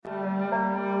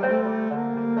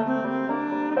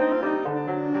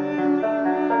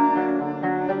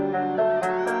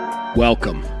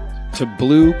Welcome to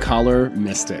Blue Collar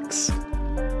Mystics,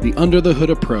 the under-the-hood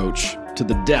approach to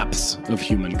the depths of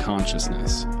human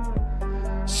consciousness.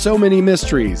 So many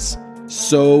mysteries,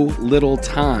 so little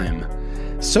time,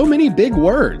 so many big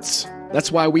words.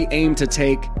 That's why we aim to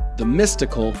take the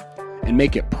mystical and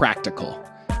make it practical,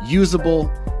 usable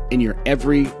in your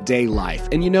everyday life.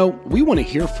 And we want to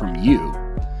hear from you.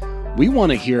 We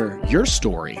want to hear your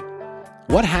story.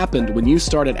 What happened when you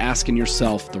started asking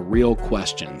yourself the real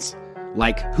questions?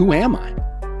 Like, who am I?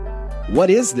 What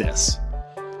is this?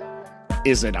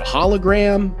 Is it a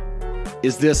hologram?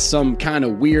 Is this some kind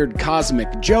of weird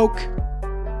cosmic joke?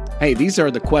 Hey, these are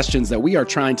the questions that we are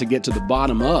trying to get to the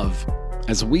bottom of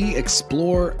as we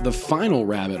explore the final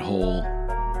rabbit hole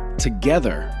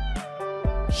together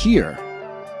here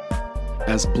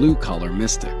as Blue Collar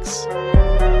Mystics.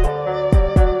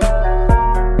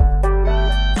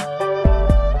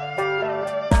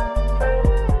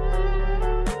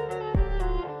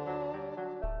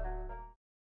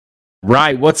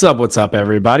 Right. What's up,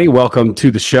 everybody? Welcome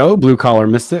to the show, Blue Collar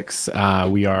Mystics.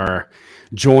 We are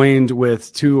joined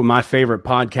with two of my favorite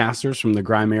podcasters from the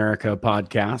Grimerica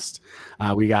podcast.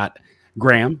 We got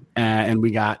Graham and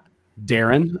we got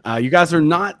Darren. You guys are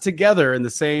not together in the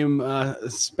same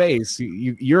space.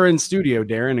 You're in studio,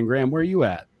 Darren, and Graham, where are you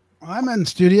at? I'm in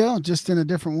studio, just in a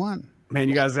different one. Man,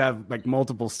 you guys have like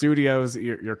multiple studios.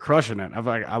 You're crushing it.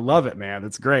 I love it, man.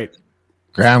 It's great.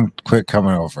 Graham, quit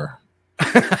coming over.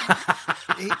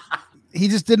 He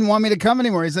just didn't want me to come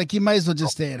anymore. He's like, you might as well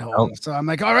just stay at home. Oh. So I'm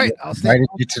like, all right, I'll stay. Invited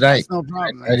you tonight. No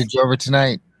problem. Invited you over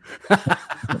tonight.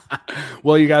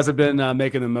 Well, you guys have been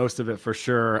making the most of it for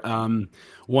sure.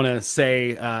 Want to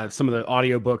say some of the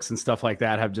audiobooks and stuff like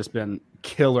that have just been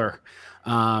killer.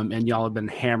 And y'all have been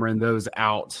hammering those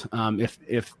out.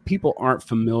 If people aren't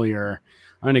familiar,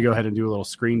 I'm going to go ahead and do a little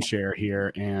screen share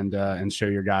here and show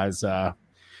your guys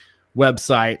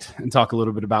website and talk a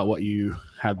little bit about what you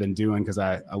have been doing, because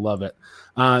I love it.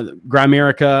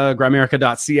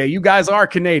 Grimerica.ca. You guys are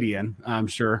Canadian, I'm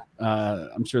sure.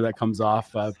 I'm sure that comes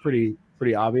off pretty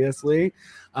obviously.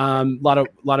 Lot of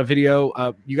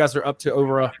video. You guys are up to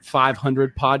over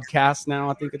 500 podcasts now,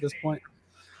 I think, at this point.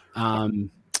 And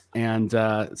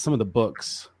some of the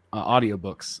books,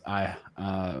 audiobooks, I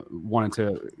wanted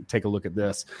to take a look at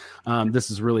this.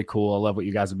 This is really cool. I love what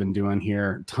you guys have been doing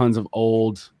here. Tons of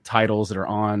old titles that are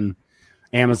on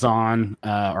Amazon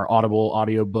or Audible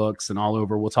audiobooks and all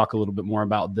over. We'll talk a little bit more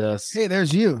about this. Hey,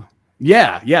 there's you.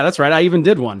 Yeah, that's right. I even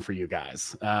did one for you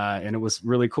guys, and it was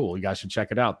really cool. You guys should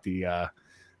check it out. The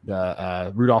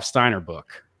Rudolf Steiner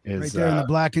book is right there in the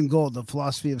black and gold, the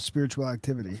philosophy of spiritual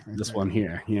activity. Right this there. one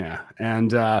here, yeah,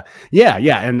 and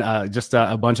and just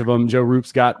a bunch of them. Joe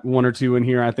Roop's got one or two in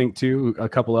here, I think, too. A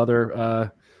couple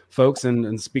other folks.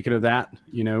 And speaking of that,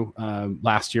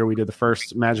 last year we did the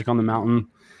first Magic on the Mountain.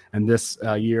 And this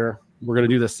year, we're going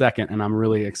to do the second, and I'm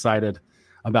really excited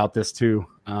about this too.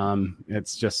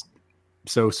 It's just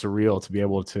so surreal to be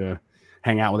able to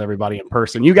hang out with everybody in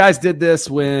person. You guys did this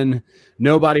when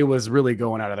nobody was really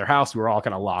going out of their house. We were all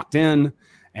kind of locked in,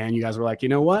 and you guys were like, you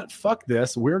know what? Fuck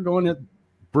this. We're going to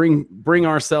bring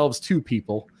ourselves to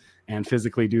people and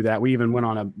physically do that. We went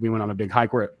on a big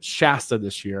hike. We're at Shasta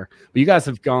this year, but you guys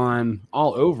have gone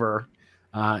all over,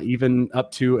 even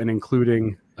up to and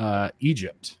including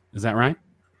Egypt. Is that right?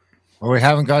 Well, we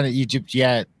haven't gone to Egypt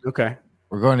yet. Okay.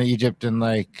 We're going to Egypt in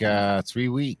like 3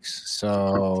 weeks.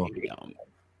 So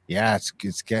yeah, it's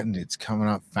coming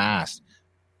up fast.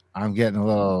 I'm getting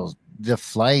the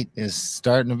flight is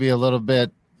starting to be a little bit,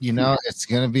 it's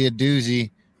going to be a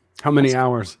doozy. How many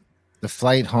hours? The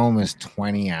flight home is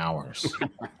 20 hours.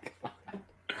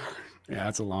 Yeah,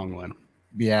 that's a long one.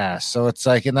 Yeah. So it's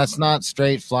like, and that's not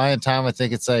straight flying time. I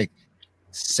think it's like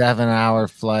 7-hour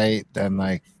flight, then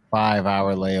like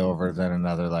 5-hour layover, then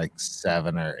another like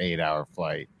 7 or 8 hour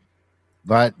flight.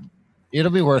 But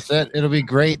it'll be worth it. It'll be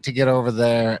great to get over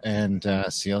there and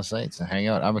see all sights and hang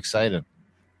out. I'm excited.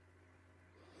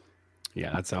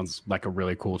 Yeah, that sounds like a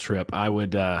really cool trip. I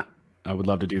would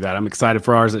love to do that. I'm excited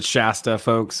for ours at Shasta,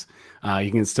 folks. You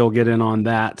can still get in on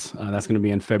that. That's going to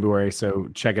be in February, so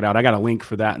check it out. I got a link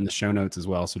for that in the show notes as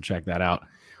well, so check that out.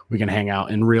 We can hang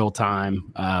out in real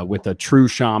time with a true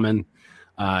shaman.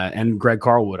 And Greg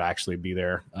Carl would actually be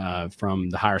there from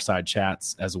the Higher Side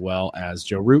Chats, as well as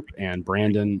Joe Roop and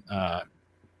Brandon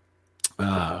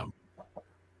Powell.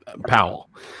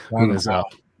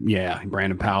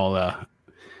 Brandon Powell,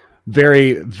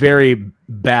 very, very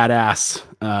badass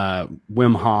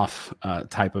Wim Hof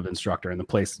type of instructor, and the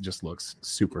place just looks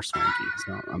super swanky.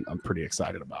 So I'm pretty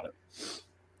excited about it.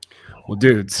 Well,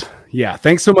 dudes, yeah,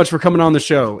 thanks so much for coming on the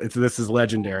show. This is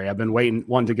legendary. I've been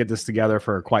wanting to get this together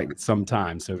for quite some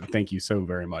time. So thank you so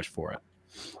very much for it.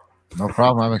 No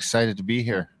problem. I'm excited to be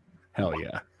here. Hell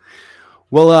yeah.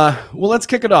 Well, let's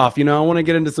kick it off. I want to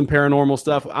get into some paranormal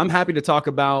stuff. I'm happy to talk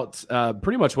about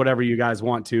pretty much whatever you guys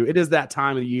want to. It is that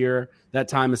time of the year, that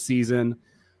time of season.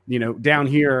 Down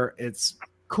here, it's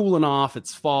cooling off.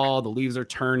 It's fall. The leaves are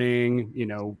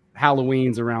turning.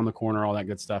 Halloween's around the corner, all that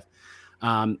good stuff.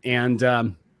 So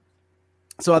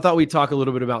I thought we'd talk a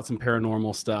little bit about some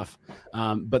paranormal stuff.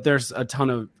 But there's a ton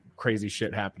of crazy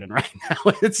shit happening right now.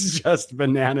 It's just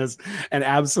bananas and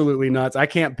absolutely nuts. I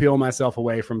can't peel myself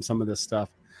away from some of this stuff.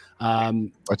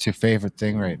 What's your favorite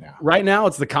thing right now? Right now,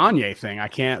 it's the Kanye thing. I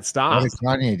can't stop. What did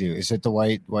Kanye do? Is it the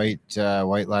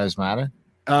White Lives Matter?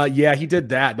 Yeah, he did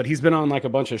that, but he's been on like a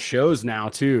bunch of shows now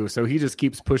too. So he just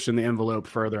keeps pushing the envelope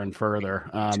further and further.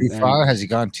 Too far? Has he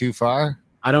gone too far?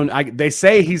 They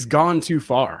say he's gone too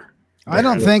far. I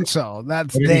don't think so.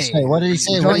 That's they. What did he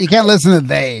say? You can't listen to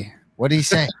they. What did he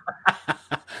say?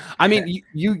 I mean,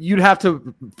 you'd have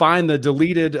to find the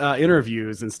deleted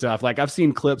interviews and stuff. Like I've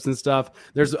seen clips and stuff.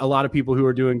 There's a lot of people who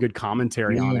are doing good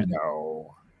commentary on it.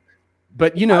 No,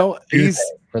 but he's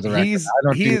for the record.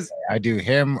 I do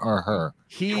him or her.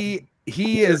 He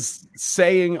is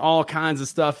saying all kinds of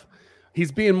stuff.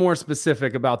 He's being more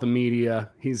specific about the media.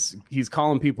 He's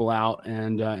calling people out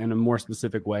and in a more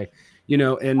specific way.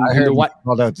 And I heard he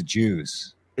called out the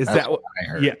Jews. That's that what I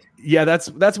heard? Yeah.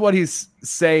 That's what he's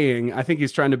saying. I think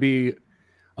he's trying to be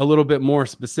a little bit more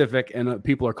specific, and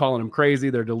people are calling him crazy.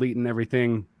 They're deleting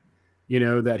everything,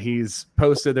 that he's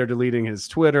posted. They're deleting his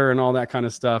Twitter and all that kind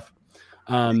of stuff.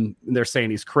 They're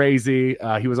saying he's crazy.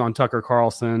 He was on Tucker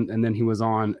Carlson, and then he was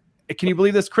on. Can you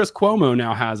believe this? Chris Cuomo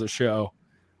now has a show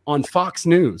on Fox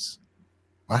News.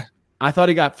 What? I thought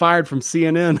he got fired from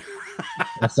CNN.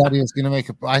 I thought he was going to make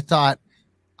I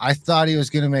thought he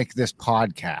was going to make this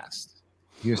podcast.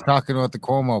 He was talking about the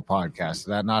Cuomo podcast.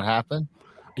 Did that not happen?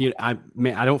 I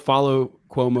don't follow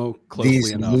Cuomo closely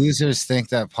These enough. Losers think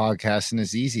that podcasting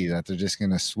is easy, that they're just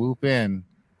going to swoop in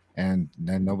and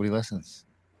then nobody listens.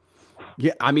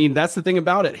 Yeah, I mean, that's the thing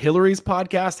about it. Hillary's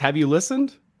podcast, have you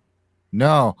listened?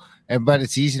 No, but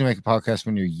it's easy to make a podcast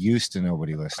when you're used to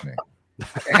nobody listening.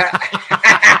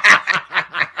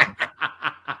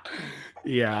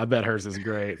 Yeah, I bet hers is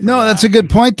great. No, that's a good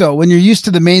point, though. When you're used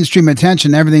to the mainstream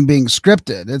attention, everything being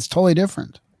scripted, it's totally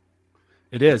different.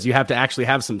 It is. You have to actually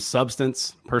have some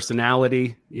substance,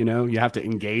 personality. You have to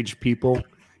engage people.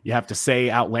 You have to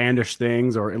say outlandish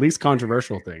things or at least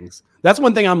controversial things. That's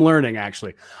one thing I'm learning,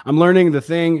 actually. I'm learning the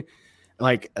thing,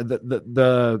 like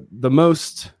the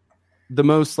most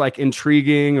like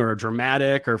intriguing or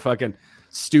dramatic or fucking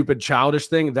stupid childish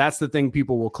thing. That's the thing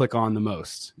people will click on the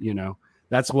most,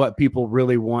 That's what people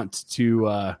really want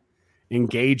to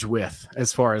engage with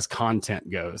as far as content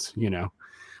goes,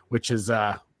 which is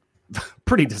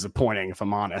pretty disappointing if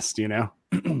I'm honest,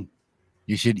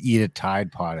 You should eat a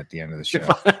Tide Pod at the end of the show.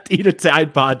 Eat a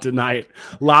Tide Pod tonight,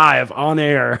 live on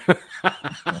air.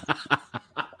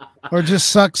 Or just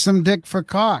suck some dick for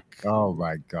cock. Oh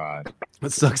my God.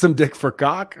 Let's suck some dick for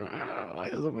cock.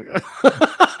 Oh my God.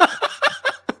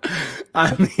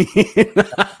 I mean,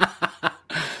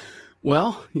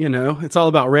 well, it's all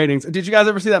about ratings. Did you guys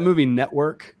ever see that movie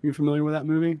Network? You familiar with that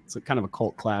movie? It's kind of a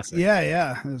cult classic.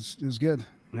 Yeah. It was good.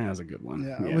 That was a good one.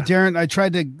 Yeah. With Darren, I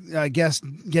tried to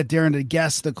get Darren to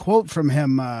guess the quote from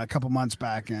him a couple months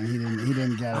back, and he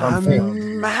didn't get it.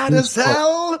 I'm mad as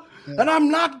hell, and I'm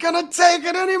not gonna take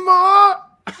it anymore.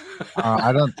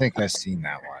 I don't think I've seen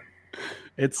that one.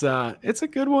 It's a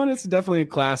good one. It's definitely a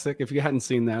classic. If you hadn't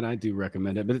seen that, I do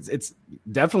recommend it. But it's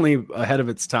definitely ahead of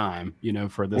its time,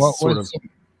 for this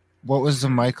What was the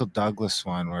Michael Douglas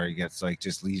one where he gets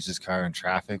just leaves his car in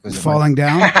traffic? Was it falling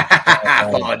down?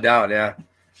 Falling down, yeah.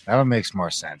 That one makes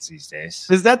more sense these days.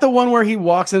 Is that the one where he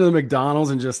walks into the McDonald's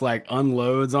and just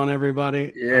unloads on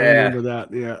everybody? Yeah, I remember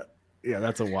that. Yeah,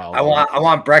 that's a wild. I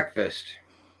want breakfast.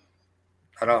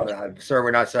 Sir, we're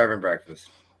not serving breakfast.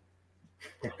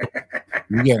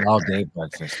 You get all day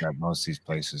breakfast at most of these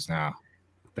places now.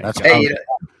 That's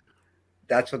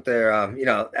what they're.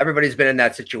 Everybody's been in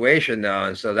that situation though,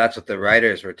 and so that's what the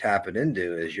writers were tapping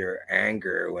into is your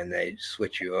anger when they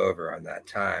switch you over on that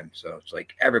time. So it's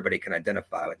like everybody can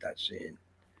identify with that scene.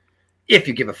 If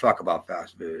you give a fuck about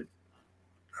fast food,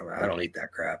 I don't eat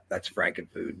that crap. That's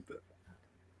Frankenfood.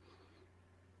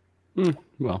 But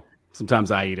well,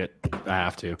 sometimes I eat it. I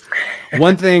have to.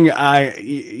 One thing I'm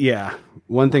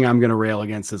going to rail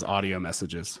against is audio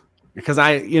messages because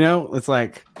it's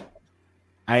like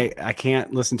I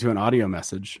can't listen to an audio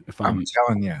message if I'm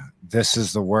telling you, this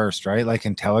is the worst, right? Like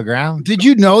in Telegram. Did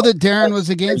you know that Darren was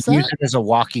against Use that? it as a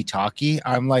walkie-talkie.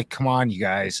 I'm like, come on, you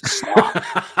guys. Stop.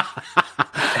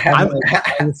 I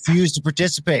refuse to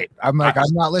participate. I'm like,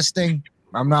 I'm not listening.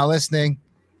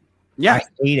 Yeah, I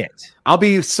hate it. I'll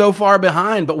be so far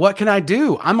behind, but what can I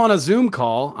do? I'm on a Zoom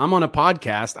call. I'm on a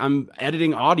podcast. I'm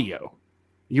editing audio.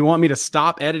 You want me to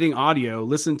stop editing audio,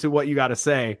 listen to what you got to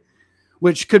say,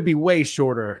 which could be way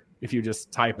shorter if you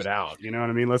just type it out. You know what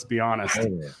I mean? Let's be honest.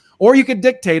 Or you could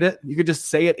dictate it. You could just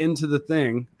say it into the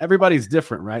thing. Everybody's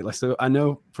different, right? Like, so I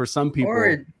know for some people.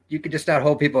 Or you could just not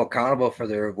hold people accountable for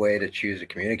their way to choose to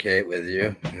communicate with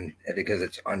you because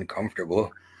it's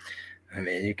uncomfortable. I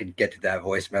mean, you can get to that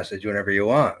voice message whenever you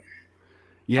want.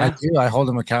 Yeah, I do. I hold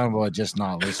them accountable. I just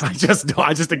not listening.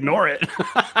 I just ignore it.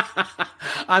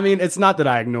 I mean, it's not that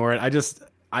I ignore it. I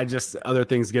just other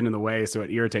things get in the way, so it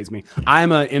irritates me.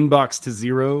 I'm an inbox to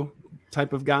zero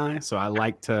type of guy, so I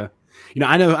like to,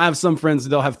 I know I have some friends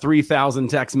they'll have 3,000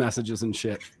 text messages and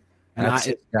shit. And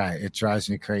it drives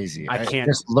me crazy. I can't.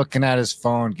 Just looking at his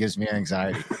phone gives me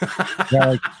anxiety. Got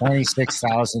like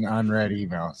 26,000 unread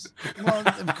emails. Well,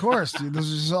 of course, dude.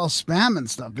 Those are just all spam and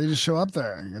stuff. They just show up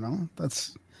there.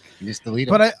 That's. You just delete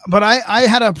them. But I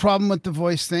had a problem with the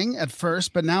voice thing at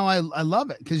first, but now I love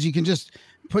it because you can just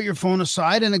put your phone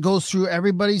aside and it goes through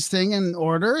everybody's thing in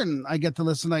order, and I get to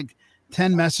listen like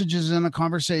 10 messages in a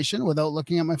conversation without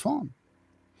looking at my phone.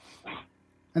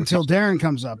 Until Darren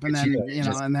comes up, and then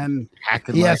and then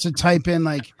he has to type in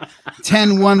like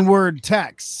 10 one-word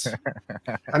texts.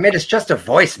 I mean, it's just a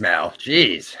voicemail.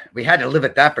 Jeez, we had to live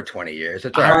at that for 20 years.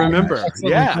 It's I remember.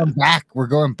 Yeah, we're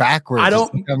going backwards.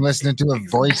 I'm listening to a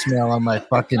voicemail on my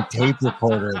fucking tape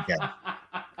recorder again.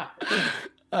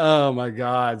 Oh my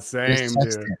God, same,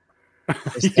 dude.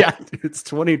 Yeah, it's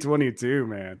 2022,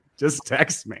 man. Just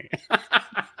text me.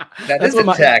 That's a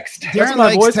text. Darren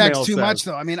likes text too much,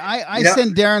 though. I mean, I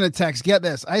send Darren a text. Get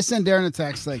this. I send Darren a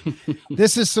text like,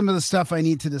 this is some of the stuff I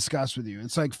need to discuss with you.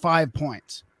 It's like 5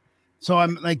 points. So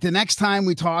I'm like, the next time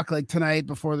we talk, like tonight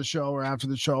before the show or after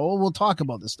the show, we'll talk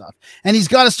about this stuff. And he's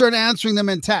got to start answering them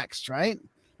in text, right?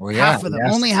 Well, yeah, half of them,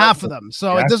 only half of them.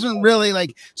 So it doesn't really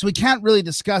so we can't really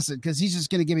discuss it because he's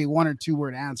just going to give me 1 or 2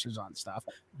 word answers on stuff,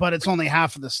 but it's only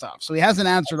half of the stuff. So he hasn't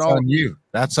answered all. On you.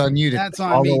 That's on you. That's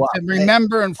on me to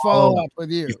remember and follow up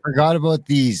with you. You forgot about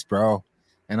these, bro.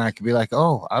 And I could be like,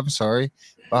 oh, I'm sorry.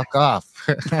 Fuck off.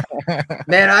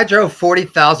 Man, I drove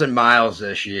 40,000 miles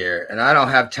this year, and I don't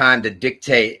have time to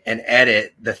dictate and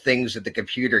edit the things that the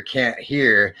computer can't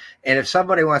hear. And if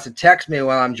somebody wants to text me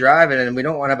while I'm driving and we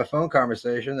don't want to have a phone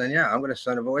conversation, then yeah, I'm going to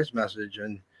send a voice message.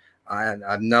 And I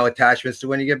have no attachments to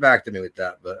when you get back to me with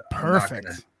that. But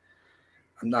perfect.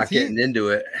 I'm not getting into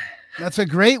it. That's a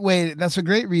great way. That's a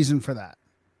great reason for that.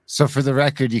 So for the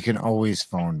record, you can always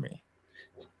phone me.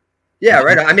 Yeah,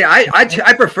 right. I mean,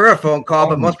 I prefer a phone call,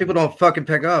 but most people don't fucking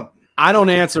pick up. I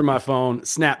don't answer my phone.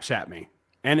 Snapchat me.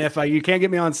 And if you can't get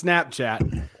me on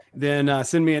Snapchat, then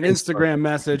send me an Instagram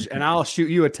message and I'll shoot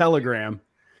you a telegram,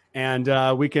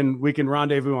 and we can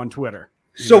rendezvous on Twitter.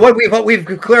 So what we've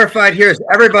clarified here is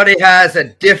everybody has a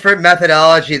different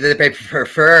methodology that they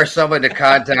prefer someone to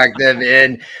contact them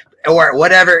in, or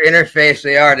whatever interface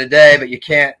they are today, but you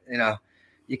can't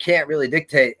really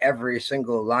dictate every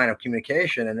single line of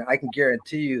communication. And I can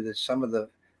guarantee you that some of the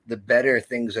better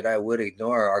things that I would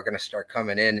ignore are going to start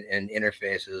coming in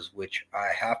interfaces, which I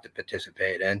have to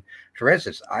participate in. For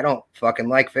instance, I don't fucking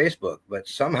like Facebook, but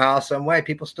somehow, some way,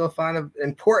 people still find it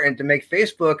important to make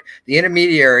Facebook the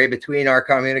intermediary between our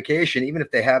communication, even if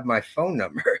they have my phone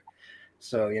number.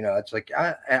 So, it's like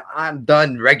I'm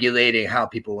done regulating how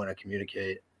people want to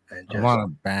communicate. And I want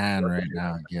to ban right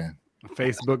now again.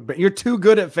 Facebook, but you're too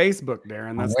good at Facebook,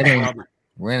 Darren. That's the problem.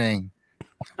 Winning.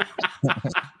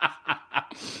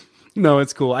 No,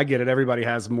 it's cool. I get it. Everybody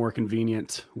has more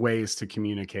convenient ways to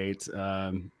communicate.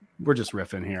 We're just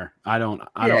riffing here.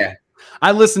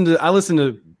 I listen to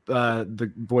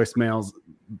the voicemails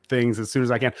things as soon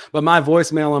as I can. But my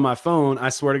voicemail on my phone, I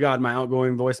swear to God, my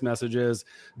outgoing voice messages,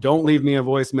 don't leave me a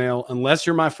voicemail unless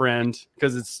you're my friend,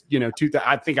 because it's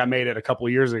I think I made it a couple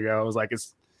of years ago. I was like,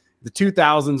 it's the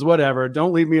 2000s, whatever.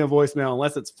 Don't leave me a voicemail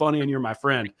unless it's funny and you're my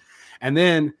friend. And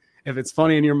then if it's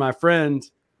funny and you're my friend,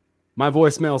 my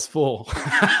voicemail's full.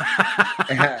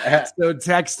 So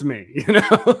text me,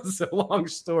 So long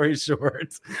story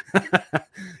short,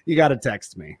 you got to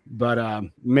text me. But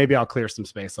maybe I'll clear some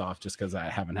space off just because I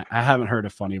haven't heard a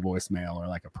funny voicemail or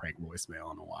like a prank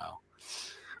voicemail in a while.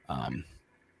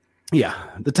 Yeah,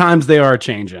 the times they are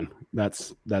changing.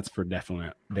 That's for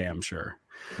definite, damn sure.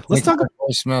 Let's talk about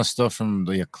voicemail still from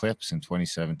the eclipse in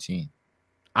 2017.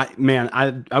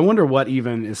 I wonder what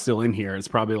even is still in here. It's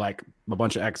probably like a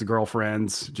bunch of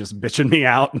ex-girlfriends just bitching me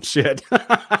out and shit.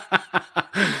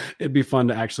 It'd be fun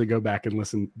to actually go back and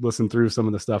listen through some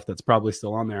of the stuff that's probably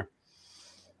still on there.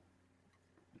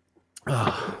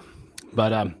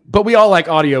 But we all like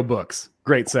audiobooks.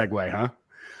 Great segue, huh?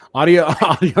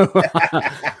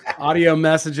 Audio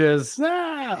messages,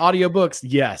 audiobooks.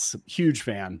 Yes, huge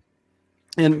fan.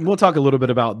 And we'll talk a little bit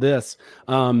about this,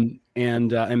 and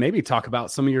maybe talk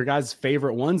about some of your guys'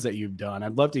 favorite ones that you've done.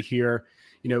 I'd love to hear,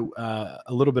 a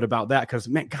little bit about that, because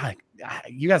man, God,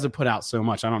 you guys have put out so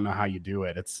much. I don't know how you do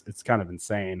it. It's kind of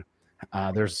insane.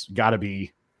 There's got to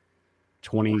be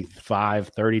 25,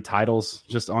 30 titles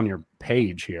just on your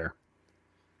page here.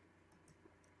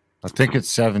 I think it's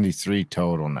 73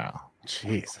 total now.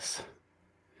 Jesus,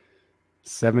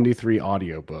 73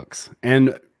 audiobooks,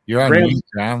 and you're on mute,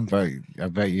 Graham, but I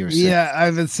bet you're. Yeah,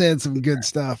 I've been saying some good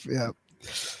stuff.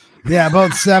 Yeah,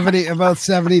 about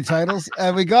 70 titles.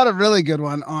 We got a really good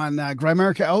one on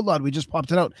Grimerica Outlawed. We just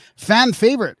popped it out. Fan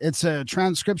favorite. It's a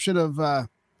transcription of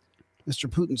Mr.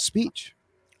 Putin's speech.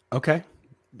 Okay,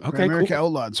 Grimerica cool.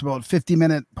 Outlawed. It's about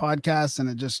 50-minute podcast, and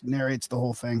it just narrates the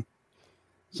whole thing.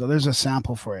 So there's a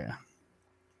sample for you.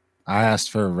 I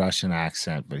asked for a Russian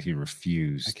accent, but he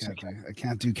refused. I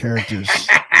can't do characters.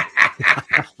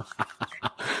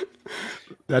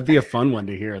 That'd be a fun one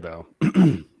to hear, though,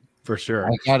 for sure.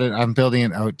 I got it. I'm building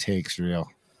an outtakes reel.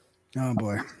 Oh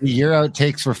boy, your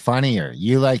outtakes were funnier.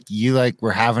 You like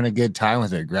we're having a good time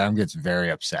with it. Graham gets very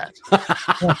upset.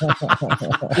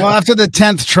 Well, after the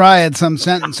 10th try at some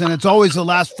sentence, and it's always the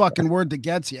last fucking word that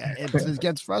gets you. It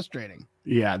gets frustrating.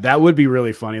 Yeah, that would be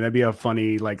really funny. That'd be a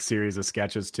funny like series of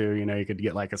sketches too. You could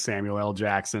get like a Samuel L.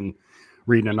 Jackson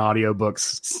reading an audiobook,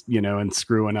 and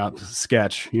screwing up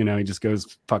sketch. He just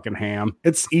goes fucking ham.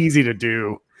 It's easy to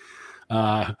do.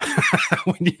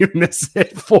 When you miss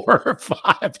it 4 or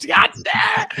 5, God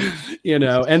damn,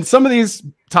 and some of these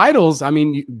titles, I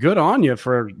mean, good on you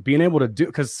for being able to do,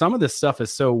 because some of this stuff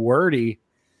is so wordy.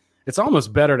 It's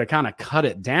almost better to kind of cut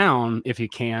it down if you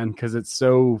can, because it's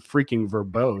so freaking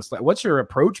verbose. Like, what's your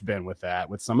approach been with that,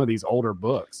 with some of these older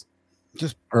books?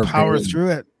 Just power through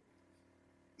it.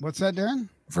 What's that, Darren?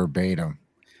 Verbatim.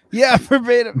 Yeah,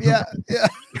 verbatim. Yeah.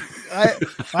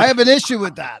 I have an issue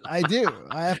with that. I do.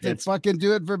 I have to fucking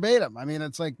do it verbatim. I mean,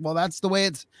 it's like, well, that's the way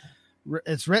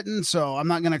it's written, so I'm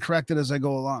not going to correct it as I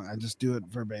go along. I just do it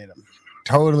verbatim.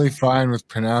 Totally fine with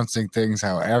pronouncing things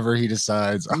however he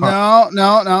decides. No.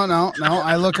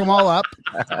 I look them all up.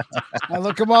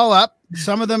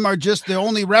 Some of them are just the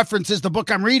only reference is the book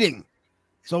I'm reading.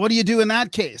 So what do you do in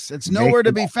that case? It's nowhere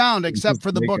to be found except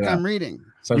for the book I'm reading.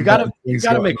 So you gotta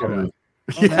make it up.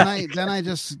 Well, then I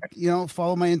just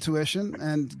follow my intuition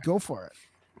and go for it.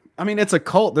 I mean, it's a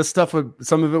cult. This stuff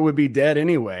some of it would be dead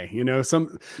anyway.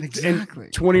 Exactly.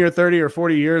 20 or 30 or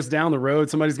 40 years down the road,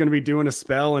 somebody's going to be doing a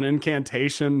spell, an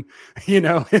incantation, and you're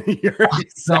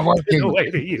the way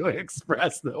that you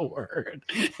express the word.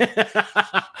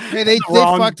 Hey, they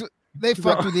fucked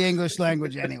with the English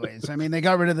language anyways. I mean, they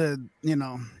got rid of the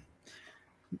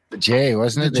J,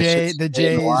 wasn't it? The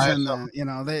J's and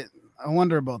I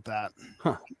wonder about that.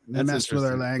 Huh. They messed with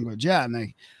our language. Yeah,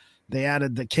 and they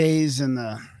added the K's and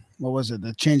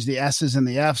they changed the S's and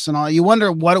the F's and all. You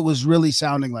wonder what it was really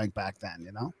sounding like back then,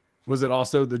 Was it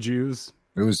also the Jews?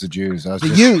 It was the Jews. It was the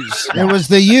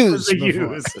U's. It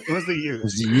was the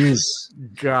U's.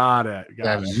 Got it.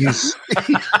 Use.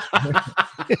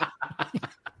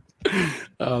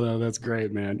 Oh no, that's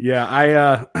great, man. Yeah,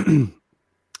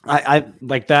 I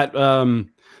like that.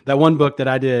 That one book that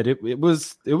I did, it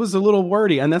was a little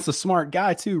wordy, and that's a smart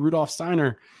guy too. Rudolf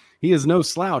Steiner, he is no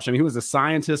slouch. I mean, he was a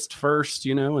scientist first,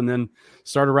 and then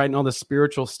started writing all the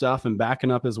spiritual stuff and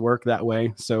backing up his work that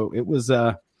way. So it was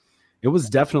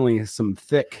definitely some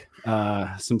thick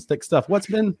stuff. What's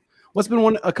been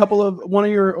a couple of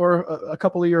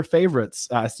your favorites?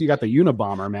 I see you got the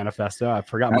Unabomber Manifesto. I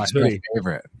forgot my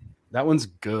favorite. That one's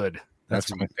good.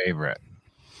 That's my favorite.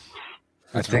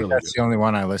 I think really that's good. The only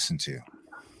one I listen to.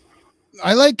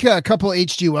 I like a couple of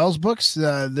H.G. Wells books,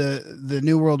 the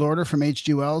New World Order from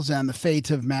H.G. Wells and The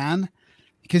Fate of Man,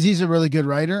 because he's a really good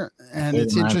writer, and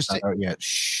it's interesting.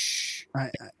 Shh. I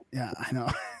know.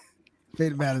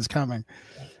 Fate of Man is coming,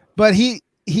 but he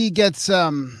gets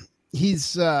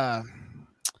he's I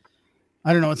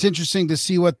don't know. It's interesting to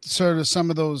see what sort of some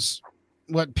of those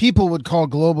what people would call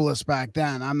globalists back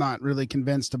then. I'm not really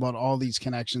convinced about all these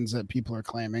connections that people are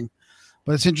claiming.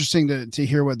 But it's interesting to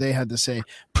hear what they had to say.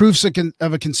 Proofs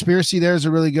of a Conspiracy there is a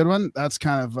really good one. That's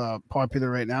kind of popular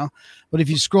right now. But if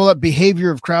you scroll up, Behavior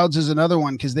of Crowds is another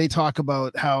one, because they talk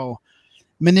about how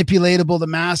manipulatable the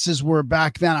masses were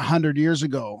back then 100 years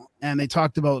ago. And they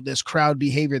talked about this crowd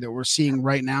behavior that we're seeing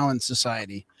right now in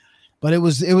society. But it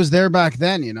was there back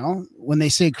then, you know. When they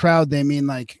say crowd, they mean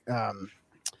like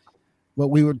what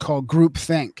we would call group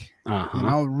think. Uh-huh. You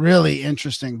know, really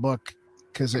interesting book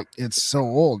because it's so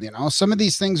old, you know. Some of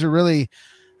these things are really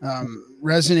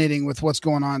resonating with what's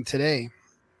going on today.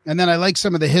 And then I like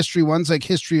some of the history ones, like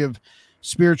history of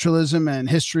spiritualism and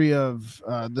history of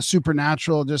the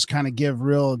supernatural, just kind of give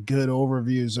real good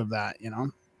overviews of that, you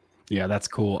know. Yeah, that's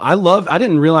cool. I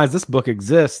didn't realize this book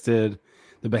existed,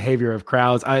 The Behavior of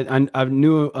Crowds. I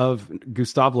knew of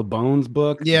Gustave Le Bon's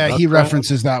book. Yeah, he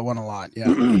references that one a lot.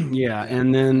 Yeah. Yeah.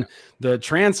 And then the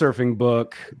Transurfing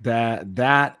book,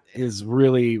 that is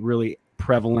really, really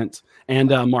prevalent. And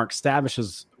Mark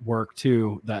Stavish's work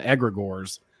too, the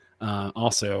Egregores,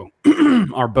 also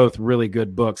are both really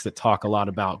good books that talk a lot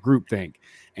about groupthink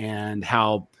and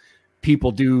how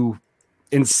people do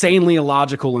insanely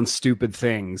illogical and stupid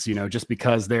things, you know, just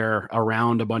because they're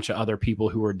around a bunch of other people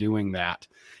who are doing that.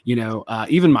 You know,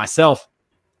 even myself,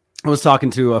 I was talking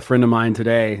to a friend of mine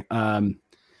today.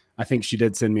 I think she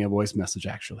did send me a voice message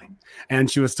actually.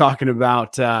 And she was talking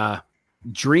about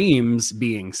dreams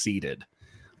being seeded.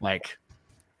 Like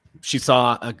she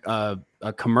saw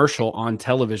a commercial on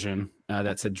television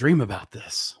that said, dream about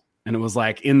this. And it was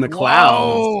like in the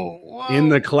clouds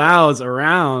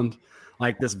around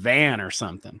like this van or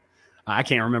something. I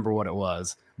can't remember what it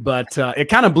was, but it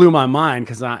kind of blew my mind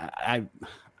because I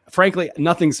frankly,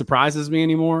 nothing surprises me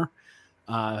anymore.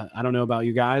 I don't know about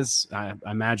you guys. I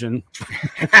imagine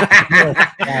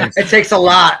it takes a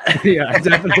lot. Yeah,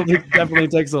 definitely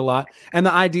takes a lot. And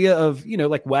the idea of, you know,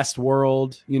 like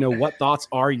Westworld, you know, what thoughts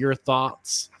are your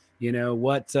thoughts? You know,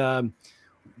 what's,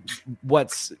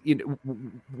 you know,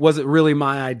 was it really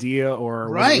my idea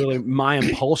or was it really my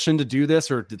impulsion to do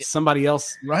this, or did somebody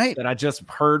else that I just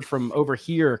heard from over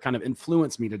here kind of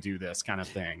influence me to do this kind of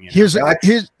thing? You know?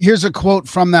 Here's a quote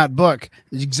from that book.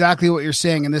 It's exactly what you're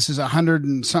saying. And this is 100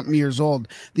 and something years old.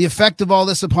 The effect of all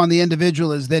this upon the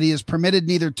individual is that he is permitted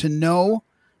neither to know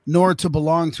nor to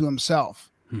belong to himself.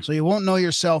 So you won't know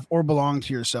yourself or belong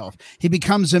to yourself. He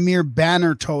becomes a mere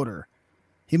banner toter.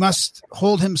 He must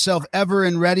hold himself ever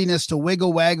in readiness to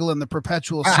wiggle waggle in the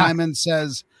perpetual Simon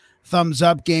Says thumbs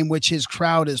up game which his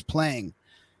crowd is playing.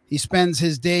 He spends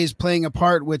his days playing a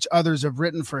part which others have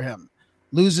written for him,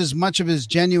 loses much of his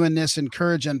genuineness and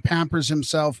courage, and pampers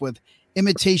himself with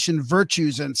imitation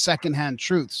virtues and secondhand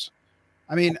truths.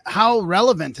 I mean, how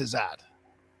relevant is that?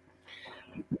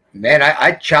 Man,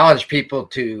 I challenge people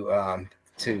to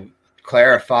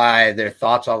clarify their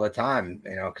thoughts all the time,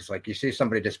 you know, because like you see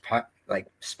somebody just like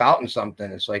spouting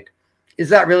something. It's like, is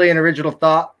that really an original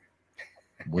thought?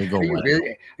 Are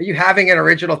you having an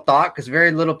original thought? Because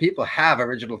very little people have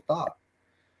original thought.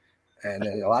 And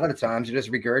a lot of the times you're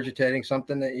just regurgitating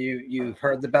something that you've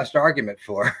heard the best argument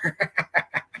for.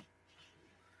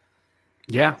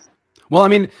 Yeah. Well, I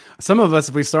mean, some of us,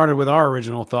 if we started with our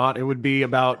original thought, it would be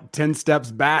about 10 steps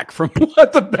back from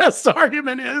what the best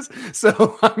argument is.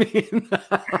 So, I mean,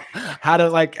 how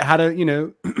to, you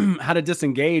know, how to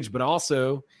disengage, but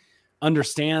also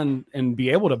understand and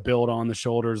be able to build on the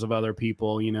shoulders of other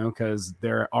people, you know, because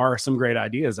there are some great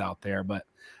ideas out there, but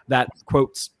that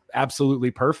quote's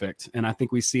absolutely perfect. And I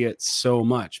think we see it so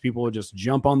much. People will just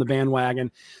jump on the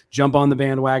bandwagon,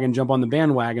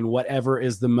 whatever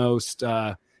is the most,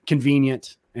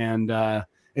 convenient, and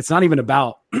it's not even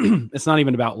about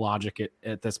logic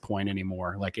at this point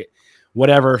anymore. Like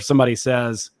whatever somebody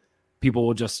says, people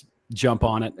will just jump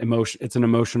on it. It's an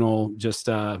emotional just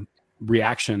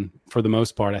reaction for the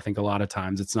most part. I think a lot of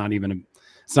times it's not even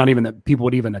that people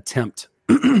would even attempt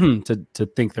to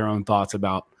think their own thoughts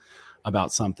about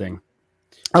something.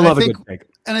 I good take.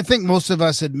 And I think most of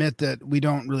us admit that we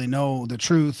don't really know the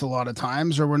truth a lot of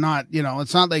times, or we're not, you know,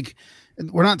 it's not like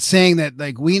we're not saying that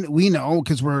like we know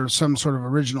because we're some sort of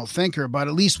original thinker, but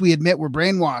at least we admit we're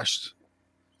brainwashed.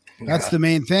 That's the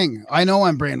main thing. I know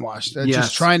I'm brainwashed.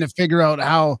 Just trying to figure out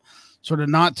how sort of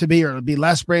not to be, or be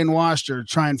less brainwashed, or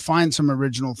try and find some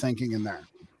original thinking in there.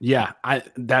 Yeah,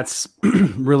 that's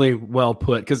really well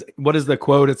put. Because what is the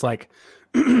quote? It's like,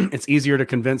 it's easier to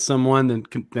convince someone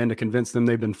than to convince them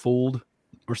they've been fooled,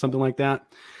 or something like that.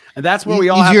 And that's where we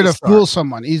all easier have to fool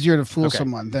someone. Easier to fool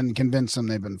someone than convince them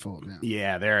they've been fooled.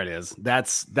 Yeah, there it is.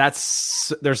 That's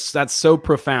so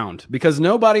profound, because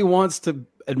nobody wants to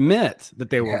admit that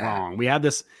they were wrong. We have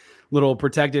this little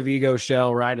protective ego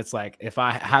shell, right? It's like if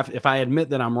I admit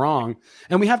that I'm wrong,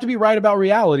 and we have to be right about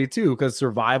reality too, because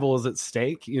survival is at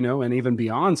stake, you know, and even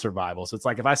beyond survival. So it's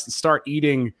like if I start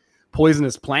eating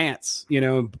poisonous plants,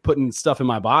 putting stuff in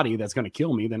my body that's going to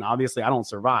kill me, then obviously I don't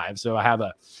survive. So I have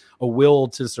a will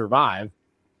to survive.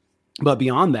 But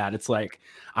beyond that, it's like,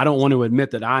 I don't want to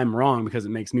admit that I'm wrong because it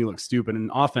makes me look stupid.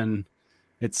 And often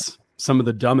it's some of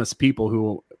the dumbest people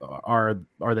who are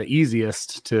the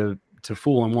easiest to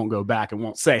fool and won't go back and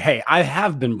won't say, hey, I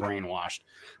have been brainwashed.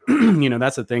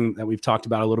 That's the thing that we've talked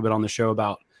about a little bit on the show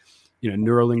about,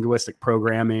 neurolinguistic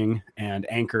programming and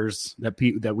anchors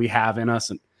that we have in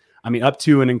us. And I mean, up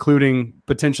to and including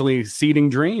potentially seeding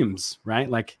dreams, right?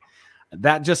 Like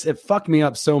that it fucked me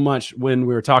up so much when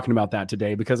we were talking about that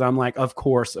today, because I'm like, of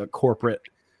course, a corporate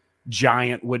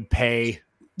giant would pay,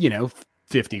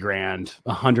 50 grand,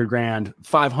 100 grand,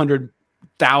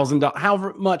 $500,000,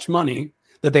 however much money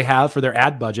that they have for their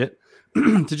ad budget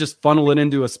to just funnel it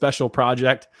into a special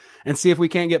project and see if we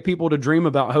can't get people to dream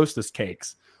about Hostess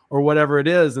cakes or whatever it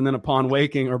is. And then upon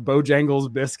waking, or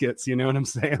Bojangles biscuits, you know what I'm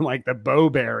saying? Like the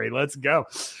Bowberry, let's go.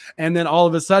 And then all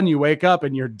of a sudden you wake up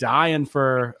and you're dying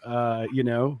for,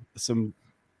 some,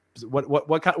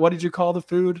 what did you call the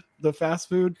food, the fast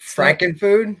food?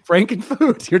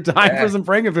 Frankenfood. You're dying for some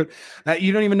Frankenfood.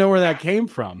 You don't even know where that came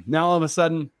from. Now, all of a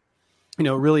sudden, it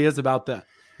really is about the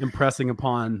impressing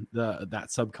upon that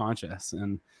subconscious.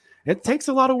 And it takes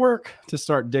a lot of work to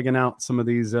start digging out some of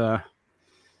these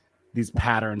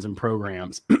patterns and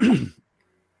programs.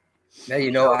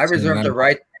 Now, I reserve the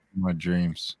right. My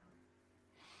dreams.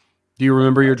 Do you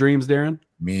remember your dreams, Darren?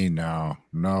 Me, no,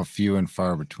 few and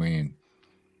far between.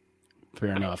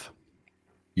 Fair enough.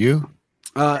 You?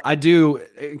 I do.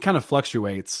 It kind of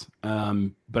fluctuates,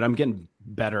 but I'm getting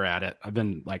better at it. I've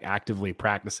been like actively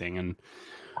practicing. And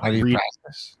how do you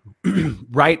practice?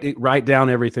 Write down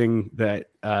everything that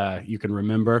you can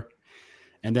remember,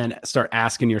 and then start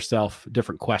asking yourself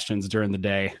different questions during the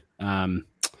day.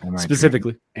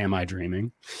 Specifically, am I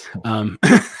dreaming? And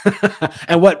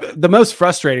what the most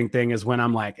frustrating thing is when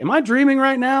I'm like, am I dreaming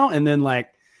right now? And then like,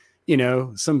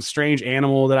 some strange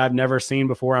animal that I've never seen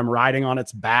before, I'm riding on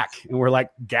its back and we're like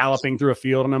galloping through a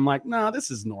field, and I'm like, no,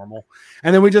 this is normal.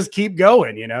 And then we just keep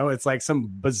going, it's like some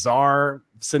bizarre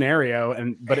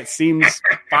scenario, but it seems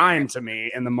fine to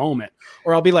me in the moment.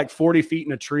 Or I'll be like 40 feet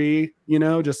in a tree,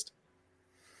 just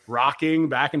rocking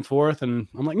back and forth, and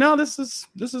I'm like, no, this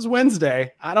is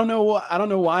Wednesday. I don't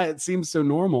know why it seems so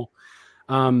normal.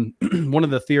 One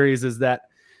of the theories is that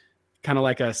kind of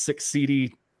like a 6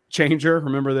 CD changer.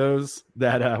 Remember those?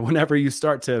 That whenever you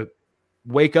start to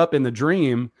wake up in the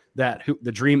dream, that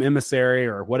the dream emissary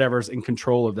or whatever's in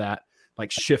control of that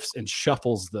like shifts and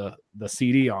shuffles the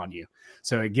CD on you,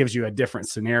 so it gives you a different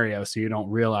scenario, so you don't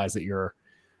realize that you're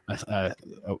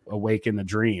awake in the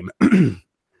dream.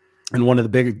 And one of the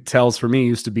big tells for me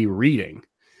used to be reading.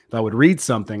 If I would read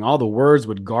something, all the words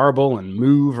would garble and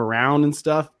move around and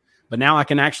stuff. But now I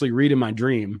can actually read in my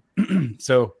dream.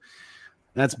 So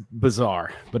that's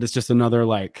bizarre, but it's just another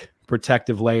like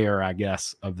protective layer, I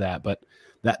guess, of that. But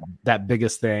that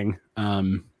biggest thing.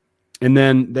 And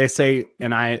then they say,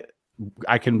 and I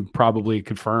can probably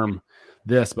confirm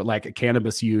this, but like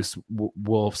cannabis use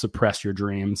will suppress your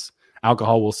dreams.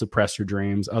 Alcohol will suppress your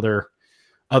dreams. Other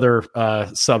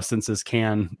substances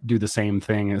can do the same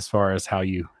thing as far as how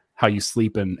you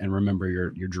sleep and remember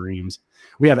your dreams.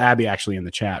 We have Abby actually in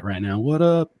the chat right now. What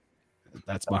up?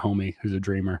 That's my homie who's a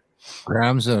dreamer.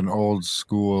 Graham's an old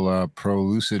school pro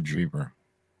lucid dreamer.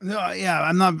 No, yeah,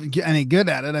 I'm not any good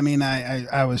at it. I mean,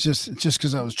 I was just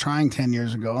because I was trying 10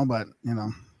 years ago, but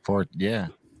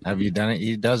Have you done it?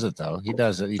 He does it though. He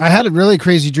does it. I had really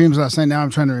crazy dreams last night. Now I'm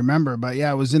trying to remember, but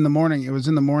yeah, it was in the morning.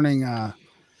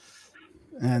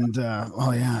 And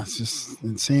it's just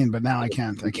insane. But now I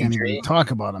can't even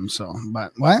talk about them. So,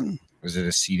 but what was it?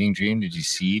 A seeding dream? Did you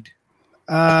seed?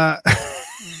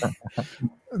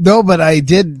 No, but I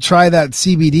did try that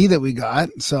CBD that we got.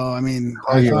 So I mean,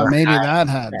 I thought maybe that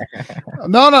had.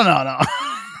 No.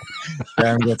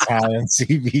 Graham gets high on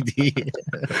CBD.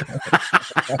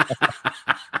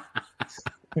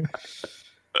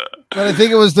 But I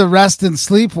think it was the rest and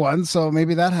sleep one, so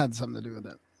maybe that had something to do with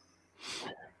it.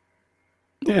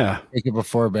 Yeah. Take it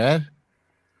before bed?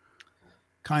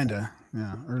 Kinda.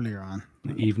 Yeah, earlier on.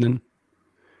 The evening.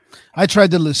 I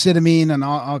tried the lucidamine and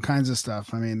all kinds of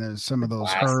stuff. I mean, there's some of those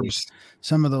herbs.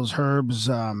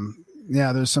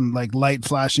 There's some like light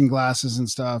flashing glasses and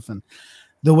stuff, and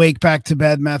the wake back to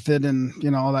bed method,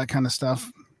 and all that kind of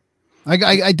stuff.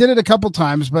 I did it a couple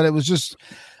times, but it was just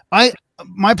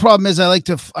my problem is I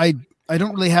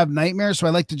don't really have nightmares, so I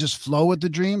like to just flow with the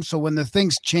dream. So when the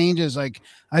things changes, like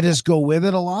I just go with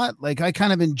it a lot. Like I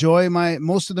kind of enjoy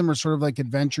most of them are sort of like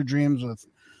adventure dreams with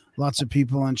lots of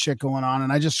people and shit going on,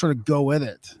 and I just sort of go with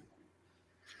it.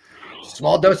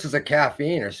 Small doses of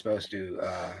caffeine are supposed to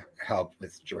help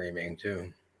with dreaming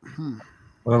too.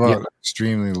 What about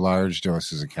extremely large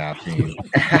doses of caffeine?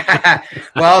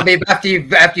 Well, maybe after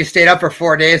you stayed up for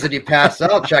 4 days and you pass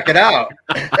out, check it out.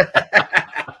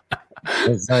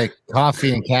 It's like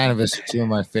coffee and cannabis are two of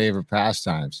my favorite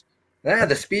pastimes. Yeah,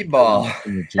 the speedball.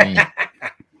 In the dream.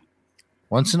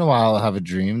 Once in a while, I'll have a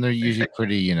dream. They're usually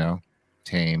pretty,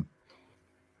 tame.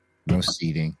 No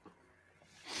seeding.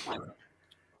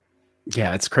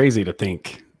 Yeah, it's crazy to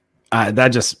think.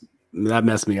 That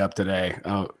messed me up today.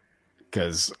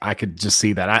 Because I could just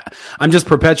see that. I'm just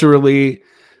perpetually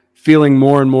feeling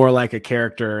more and more like a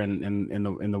character in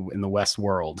the West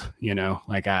world.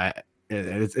 Like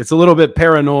it's a little bit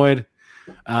paranoid,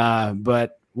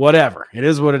 but whatever. It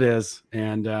is what it is,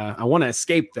 and I want to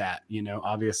escape that.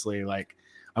 Obviously, like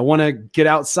I want to get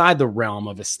outside the realm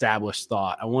of established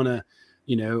thought. I want to,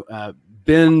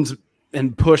 bend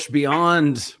and push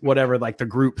beyond whatever like the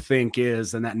group think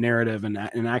is and that narrative, and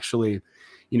actually,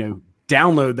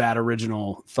 download that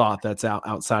original thought that's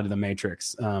outside of the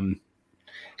matrix.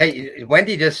 Hey,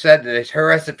 Wendy just said that her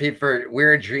recipe for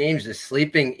weird dreams is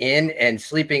sleeping in and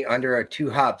sleeping under a too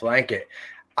hot blanket.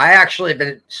 I actually have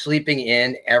been sleeping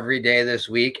in every day this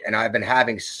week, and I've been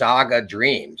having saga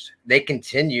dreams. They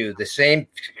continue, the same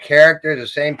characters, the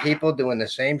same people doing the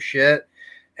same shit.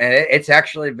 And it's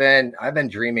actually I've been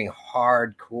dreaming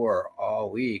hardcore all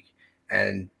week.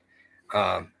 And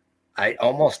I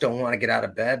almost don't want to get out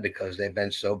of bed because they've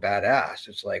been so badass.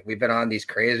 It's like we've been on these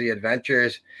crazy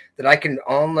adventures that I can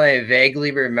only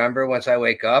vaguely remember once I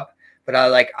wake up. But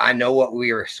I know what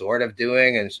we were sort of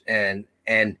doing, and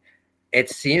it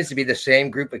seems to be the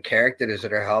same group of characters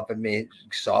that are helping me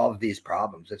solve these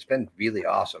problems. It's been really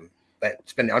awesome, but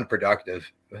it's been unproductive.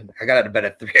 I got out of bed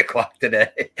at 3:00 today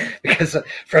because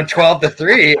from 12 to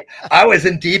 3, I was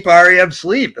in deep REM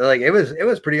sleep. Like it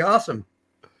was pretty awesome.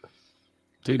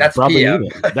 Dude, that's probably PM.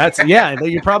 need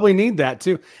it. You probably need that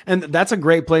too. And that's a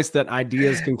great place that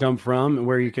ideas can come from,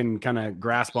 where you can kind of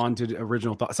grasp onto the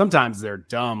original thought. Sometimes they're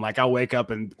dumb. Like I'll wake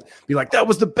up and be like, that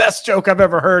was the best joke I've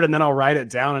ever heard. And then I'll write it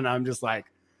down and I'm just like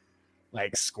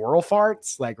squirrel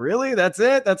farts. Like, really? That's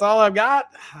it? That's all I've got?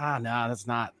 No, that's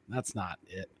not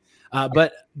it.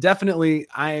 But definitely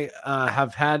I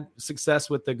have had success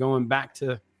with the going back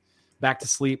to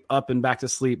sleep, up and back to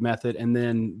sleep method. And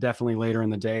then definitely later in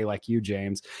the day, like you,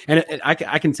 James. And I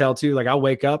can tell too, like I'll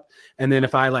wake up and then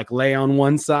if I like lay on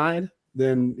one side,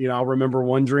 then, I'll remember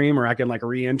one dream, or I can like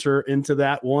re-enter into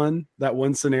that one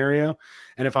scenario.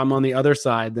 And if I'm on the other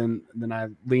side, then I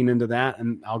lean into that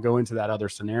and I'll go into that other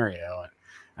scenario.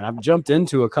 And I've jumped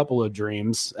into a couple of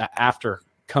dreams after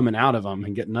coming out of them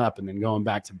and getting up and then going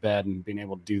back to bed and being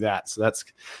able to do that.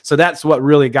 So that's what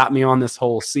really got me on this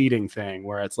whole seeding thing,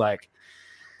 where it's like,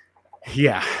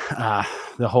 that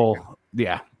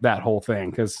whole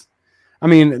thing. Cause I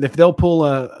mean, if they'll pull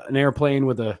an airplane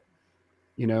with a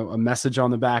message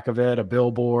on the back of it, a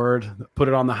billboard, put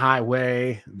it on the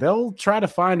highway, they'll try to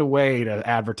find a way to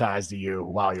advertise to you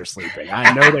while you're sleeping.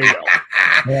 I know they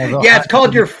will. Yeah, it's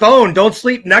called your phone. Don't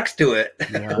sleep next to it.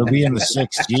 Yeah. It'll be in the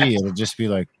 6G. It'll just be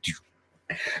like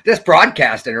just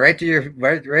broadcasting right to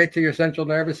your central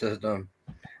nervous system.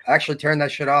 I actually turn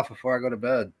that shit off before I go to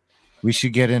bed. We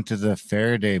should get into the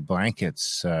Faraday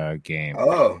blankets game.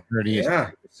 Oh,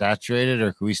 yeah. Saturated,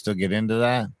 or can we still get into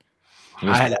that?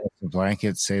 The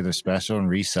blankets say they're special and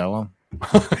resell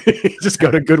them. Just go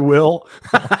to Goodwill.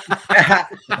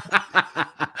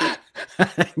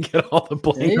 Get all the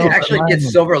blankets. You can actually get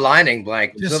silver lining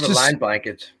blankets, lined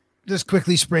blankets. Just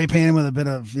quickly spray paint them with a bit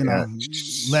of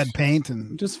lead paint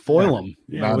and just foil them.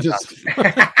 Just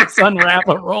unwrap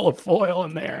a roll of foil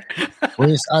in there. We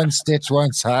just unstitch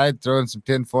one side, throw in some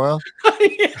tin foil.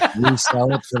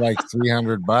 Resell it for like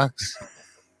 $300.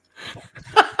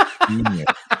 Genius.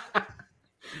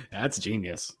 That's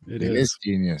genius. It is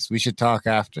genius. We should talk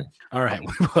after. All right,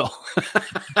 we will.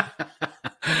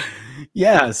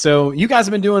 Yeah. So you guys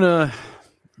have been doing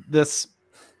this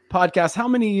podcast.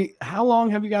 How long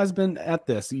have you guys been at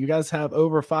this? You guys have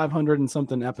over 500 and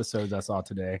something episodes I saw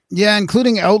today. Yeah,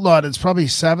 including Outlawed, it's probably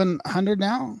 700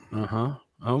 now. Uh-huh.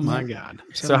 Oh my God.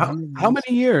 So how many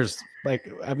years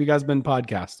have you guys been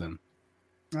podcasting?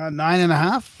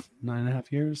 9.5.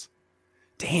 9.5 years.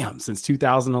 Damn, since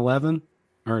 2011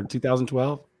 or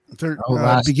 2012?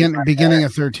 Beginning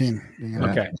of 13.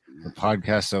 Okay. The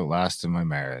podcast outlasted my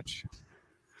marriage.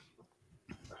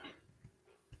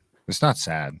 It's not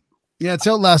sad. Yeah, it's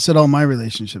outlasted all my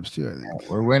relationships too, I think.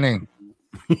 We're winning.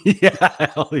 Yeah,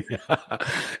 hell yeah.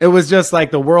 It was just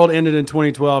like the world ended in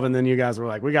 2012, and then you guys were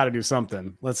like, we got to do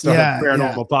something. Let's start a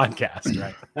paranormal podcast,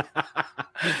 right?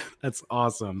 That's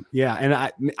awesome. Yeah, and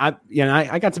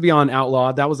I got to be on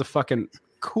Outlawed. That was a fucking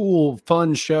cool,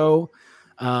 fun show.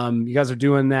 You guys are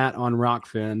doing that on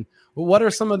Rockfin. What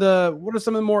are some of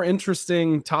the more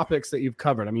interesting topics that you've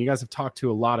covered? I mean, you guys have talked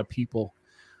to a lot of people,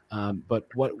 but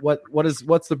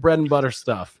what's the bread and butter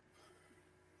stuff?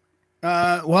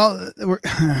 Well,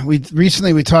 we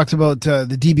recently talked about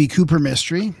the DB Cooper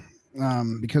mystery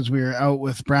because we were out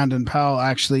with Brandon Powell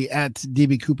actually at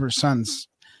DB Cooper's son's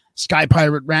Sky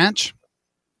Pirate Ranch.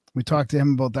 We talked to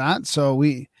him about that, so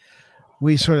we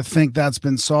sort of think that's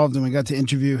been solved, and we got to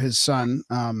interview his son.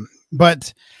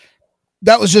 But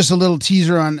that was just a little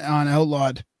teaser on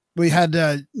Outlawed. We had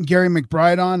Gary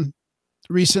McBride on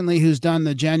recently, who's done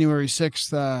the January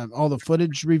 6th all the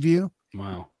footage review.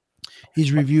 Wow.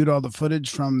 He's reviewed all the footage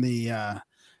from the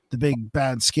big,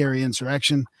 bad, scary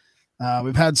insurrection.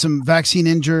 We've had some vaccine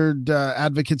injured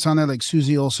advocates on there, like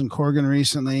Susie Olson Corrigan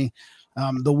recently.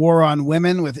 The War on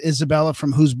Women with Isabella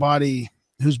from Whose Body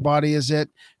Is It?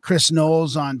 Chris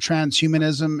Knowles on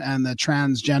transhumanism and the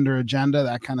transgender agenda,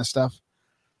 that kind of stuff.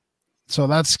 So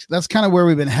that's kind of where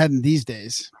we've been heading these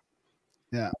days.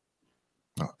 Yeah.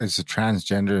 Is the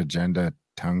transgender agenda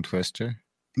tongue twister?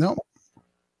 No.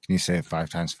 Can you say it 5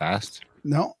 times fast?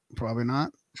 No, probably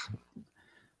not.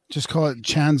 Just call it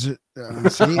Chan's. See?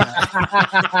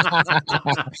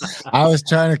 I was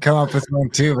trying to come up with one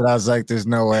too, but I was like, there's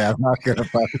no way I'm not going to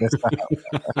fuck this up.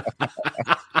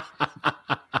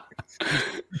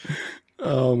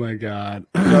 Oh, my God.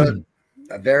 A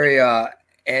very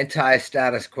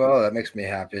anti-status quo. That makes me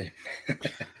happy.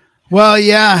 Well,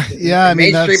 yeah. I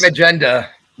mean, mainstream agenda.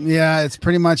 Yeah, it's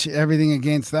pretty much everything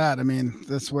against that. I mean,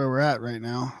 that's where we're at right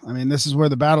now. I mean, this is where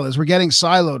the battle is. We're getting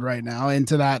siloed right now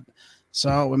into that.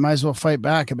 So we might as well fight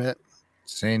back a bit.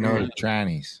 Say no to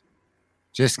trannies.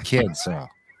 Just kids, so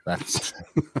that's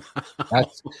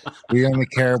we only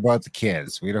care about the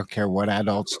kids. We don't care what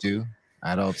adults do.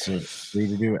 Adults are free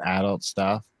to do adult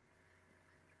stuff.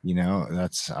 You know,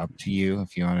 that's up to you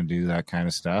if you want to do that kind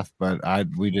of stuff. But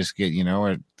we just get,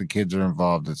 the kids are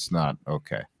involved. It's not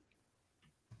okay.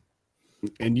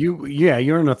 And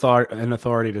you're an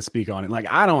authority to speak on it. Like,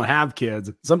 I don't have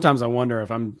kids. Sometimes I wonder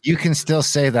if I'm. You can still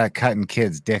say that cutting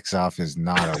kids' dicks off is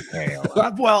not okay.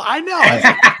 Well, I know.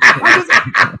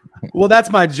 Well, that's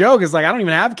my joke. Is like, I don't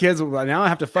even have kids. Now I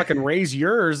have to fucking raise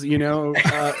yours, people,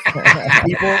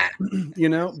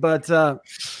 but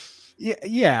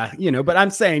yeah, but I'm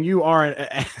saying you are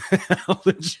a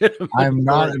legitimate. I'm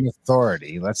not an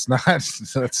authority. Let's not.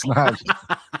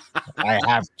 I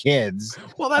have kids.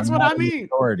 Well, that's what I mean.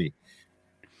 Authority.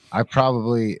 I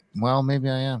probably. Well, maybe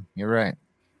I am. You're right.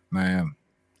 I am.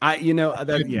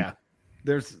 Yeah.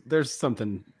 There's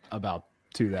something about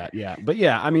to that. Yeah. But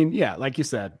yeah, I mean, yeah, like you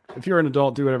said, if you're an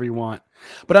adult, do whatever you want.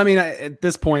 But I mean, at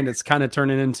this point, it's kind of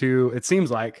turning into. It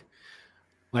seems like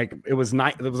it was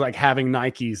like having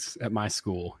Nikes at my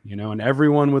school, and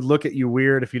everyone would look at you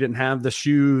weird if you didn't have the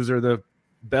shoes or the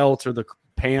belt or the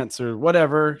pants or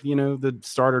whatever, the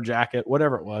starter jacket,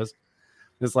 whatever it was.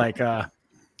 It's like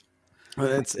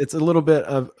it's a little bit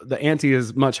of the ante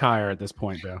is much higher at this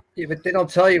point, though. Yeah, but they don't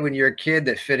tell you when you're a kid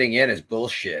that fitting in is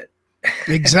bullshit.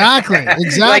 Exactly.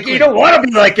 Like, you don't want to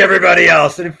be like everybody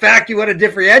else, and in fact, you want to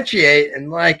differentiate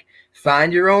and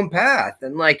find your own path.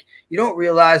 And you don't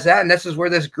realize that, and this is where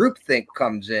this groupthink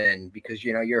comes in, because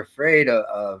you're afraid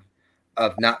of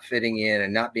not fitting in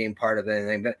and not being part of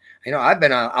anything. But I've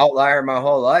been an outlier my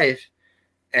whole life,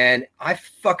 and I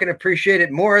fucking appreciate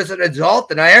it more as an adult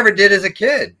than I ever did as a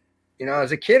kid.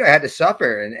 As a kid I had to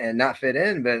suffer and not fit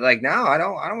in, but now I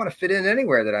don't want to fit in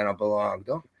anywhere that I don't belong.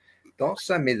 Don't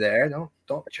send me there.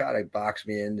 Don't try to box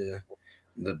me into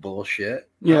the bullshit.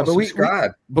 Yeah,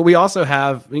 but we also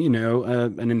have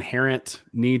an inherent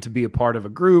need to be a part of a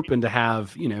group and to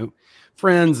have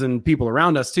friends and people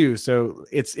around us too. So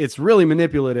it's really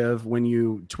manipulative when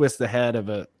you twist the head of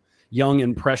a young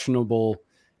impressionable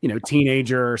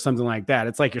teenager or something like that.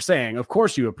 It's like you're saying, of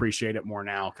course you appreciate it more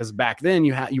now, because back then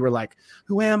you were like,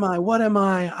 who am I? What am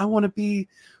I? I want to be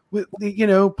with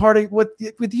party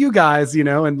with you guys,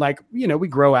 and we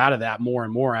grow out of that more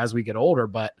and more as we get older,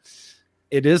 but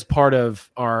it is part of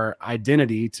our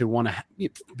identity to want to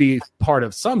be part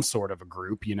of some sort of a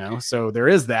group, so there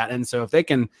is that. And so if they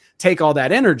can take all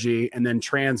that energy and then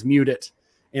transmute it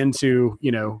into,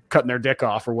 cutting their dick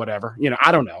off or whatever.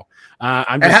 I don't know.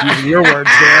 I'm just using your words,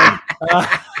 Dan.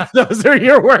 Those are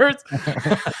your words.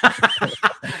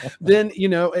 Then,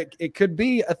 it could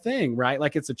be a thing, right?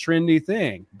 Like it's a trendy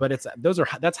thing, but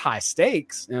that's high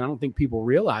stakes. And I don't think people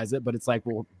realize it, but it's like,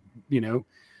 well,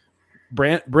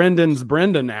 Brendan's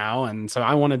Brenda now. And so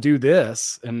I want to do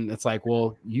this. And it's like,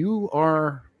 well, you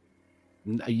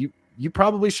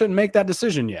probably shouldn't make that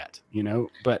decision yet,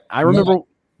 but I remember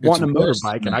wanting a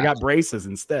motorbike and I got braces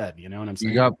instead. You know what I'm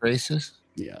saying? You got braces?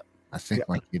 Yeah. I think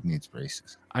my kid needs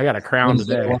braces. I got a Crown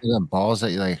today. One of them balls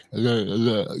that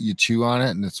you chew on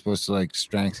it and it's supposed to like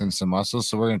strengthen some muscles.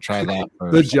 So we're going to try that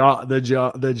first. The jaw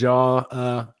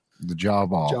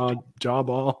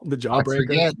ball, the jaw breaker.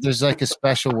 Forget, there's like a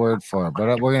special word for it,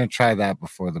 but we're going to try that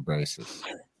before the braces.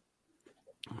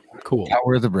 Cool. How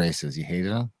were the braces? You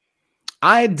hated them?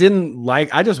 I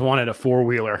just wanted a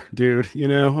 4-wheeler, dude.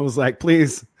 I was like,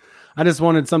 please, I just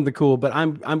wanted something cool, but I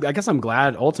guess I'm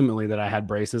glad ultimately that I had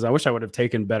braces. I wish I would have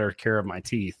taken better care of my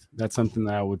teeth. That's something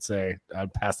that I would say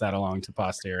I'd pass that along to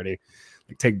posterity.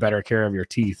 Like take better care of your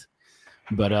teeth.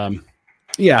 But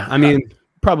yeah, I mean,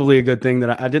 probably a good thing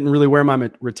that I didn't really wear my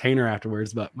retainer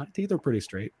afterwards, but my teeth are pretty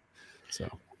straight. So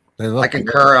I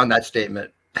concur on that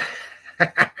statement.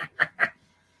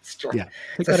 Yeah,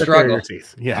 it's a struggle.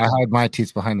 Teeth. Yeah, I hide my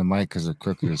teeth behind the mic because they're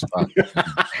crooked as fuck.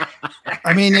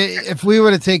 I mean, if we were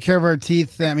to take care of our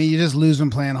teeth, I mean, you just lose them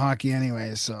playing hockey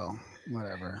anyway. So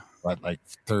whatever. But like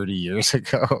 30 years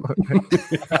ago,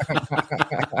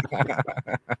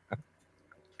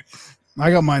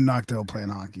 I got mine knocked out playing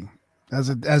hockey as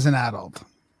an adult.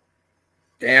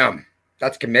 Damn,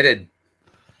 that's committed.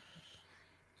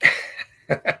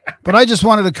 But I just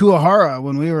wanted a Kuwahara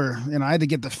when we were, I had to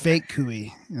get the fake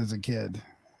Kui as a kid.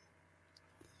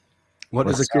 What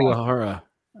is a Kuwahara?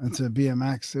 It's a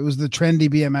BMX. It was the trendy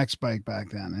BMX bike back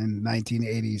then in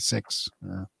 1986,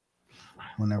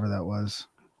 whenever that was.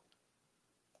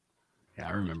 Yeah,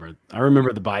 I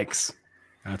remember the bikes.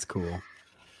 That's cool.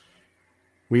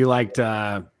 We liked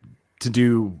to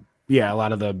do, a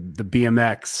lot of the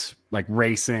BMX, like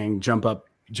racing, jump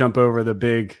over the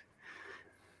big,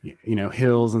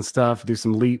 hills and stuff, do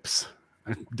some leaps.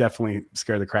 I definitely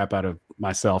scared the crap out of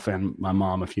myself and my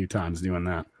mom a few times doing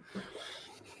that.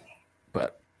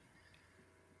 But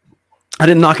I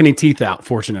didn't knock any teeth out,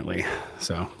 fortunately.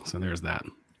 So there's that.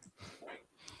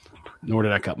 Nor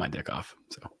did I cut my dick off.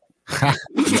 So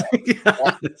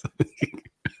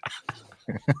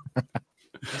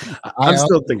I'm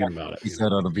still thinking about it. He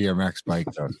said on a BMX bike,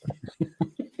 though.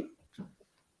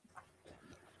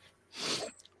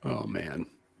 Oh man.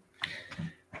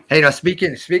 Hey,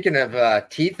 speaking of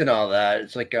teeth and all that,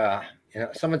 it's like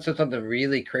someone said something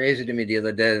really crazy to me the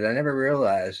other day that I never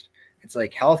realized. It's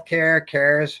like healthcare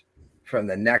cares from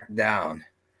the neck down.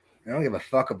 They don't give a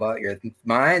fuck about your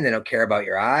mind. They don't care about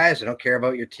your eyes. They don't care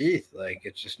about your teeth. Like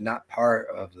it's just not part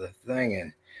of the thing.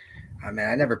 And I mean,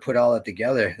 I never put all that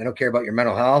together. They don't care about your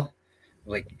mental health.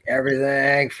 Like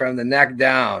everything from the neck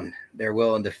down, they're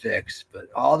willing to fix. But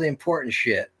all the important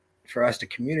shit for us to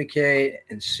communicate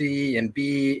and see and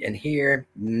be and hear,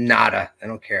 nada. I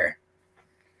don't care.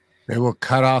 They will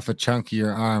cut off a chunk of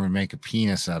your arm and make a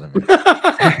penis out of it.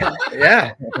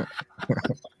 Yeah.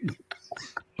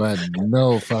 But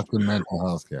no fucking mental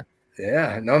health care.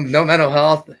 Yeah, no mental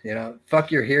health. Fuck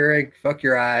your hearing, fuck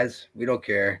your eyes. We don't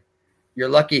care. You're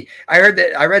lucky. I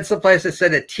read someplace that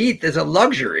said that teeth is a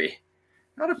luxury.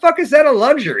 How the fuck is that a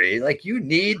luxury? Like you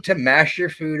need to mash your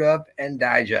food up and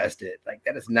digest it. Like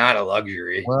that is not a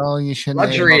luxury. Well, you shouldn't.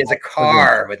 Luxury is a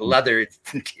car with leather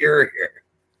interior.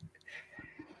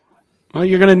 Well,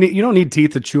 you don't need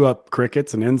teeth to chew up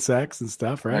crickets and insects and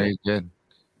stuff, right? Very good.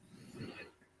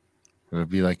 It would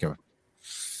be like you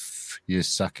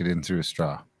just suck it in through a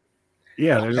straw.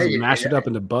 Yeah, they just mash it up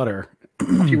into butter.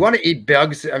 If you want to eat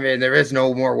bugs, I mean, there is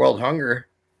no more world hunger.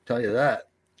 I'll tell you that.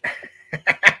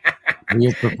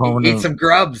 Eat some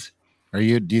grubs. Do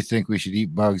you think we should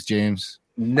eat bugs, James?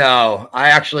 No, I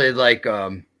actually like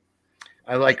I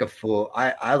like a full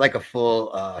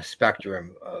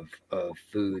spectrum of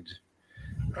foods.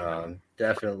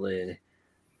 Definitely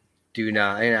do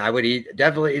not. I would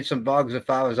definitely eat some bugs if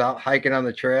I was out hiking on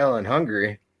the trail and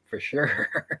hungry for sure.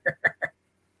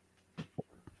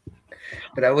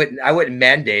 But I wouldn't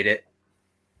mandate it.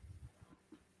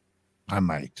 I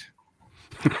might.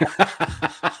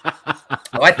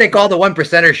 I think all the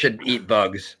 1%ers should eat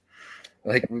bugs.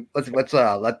 Like let's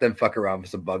let them fuck around with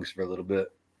some bugs for a little bit.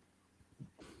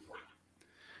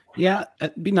 Yeah,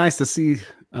 it'd be nice to see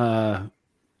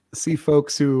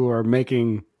folks who are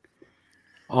making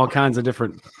all kinds of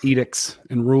different edicts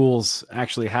and rules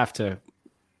actually have to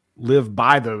live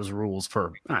by those rules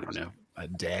for, I don't know, a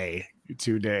day,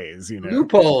 2 days, you know.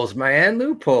 Loopholes, man,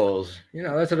 loopholes. You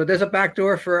know, there's a back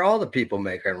door for all the people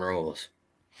making rules.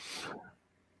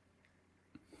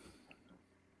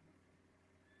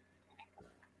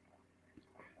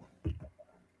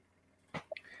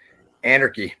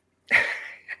 Anarchy.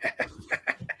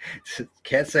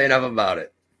 Can't say enough about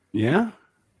it. Yeah.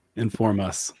 Inform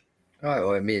us.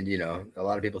 Oh, I mean, you know, a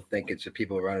lot of people think it's the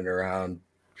people running around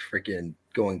freaking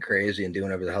going crazy and doing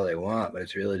whatever the hell they want, but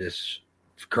it's really just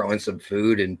growing some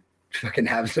food and fucking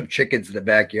having some chickens in the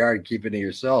backyard and keeping it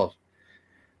yourself.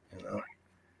 You know,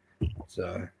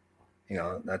 so you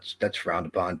know that's frowned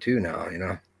upon too now. You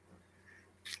know,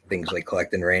 things like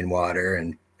collecting rainwater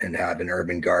and having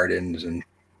urban gardens and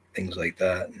things like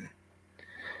that.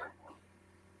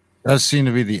 Does seem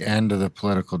to be the end of the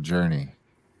political journey.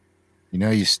 You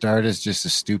know, you start as just a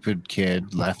stupid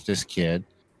kid, leftist kid,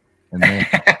 and then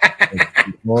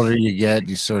the older you get,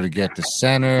 you sort of get to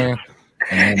center,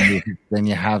 and then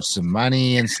you have some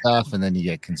money and stuff, and then you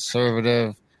get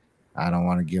conservative. I don't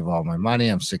want to give all my money.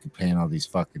 I'm sick of paying all these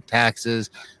fucking taxes.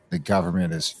 The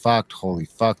government is fucked. Holy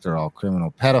fuck, they're all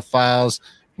criminal pedophiles.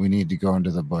 We need to go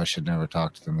into the bush and never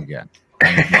talk to them again.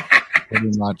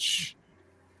 Pretty much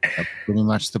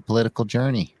the political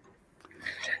journey.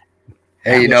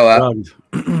 Hey, you know,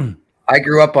 I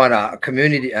grew up on a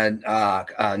community, a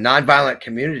nonviolent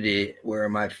community where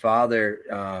my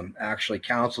father actually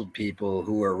counseled people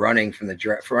who were running from the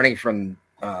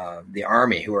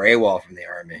army, who were AWOL from the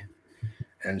army.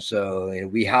 And so you know,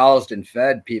 we housed and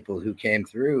fed people who came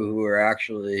through who were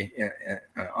actually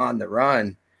on the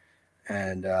run.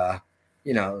 And,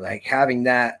 you know, like having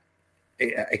that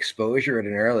exposure at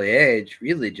an early age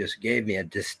really just gave me a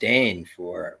disdain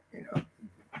for, you know,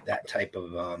 that type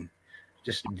of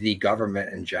just the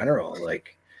government in general.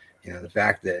 Like, you know, the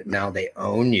fact that now they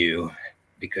own you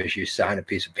because you sign a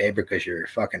piece of paper because you're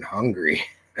fucking hungry.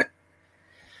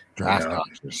 Draft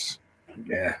dodgers.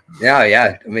 Yeah.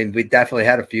 I mean, we definitely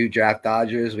had a few draft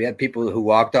dodgers. We had people who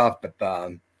walked off, but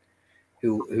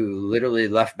who literally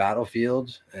left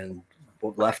battlefields and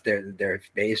left their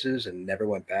bases and never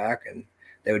went back. And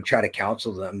they would try to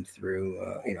counsel them through,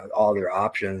 you know, all their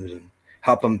options and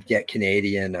help them get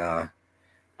Canadian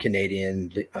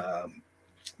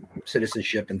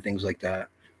citizenship and things like that.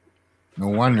 No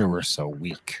wonder we're so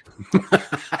weak.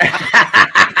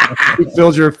 You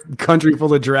filled your country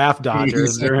full of draft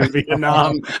dodgers during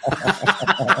Vietnam.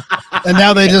 And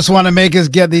now they just want to make us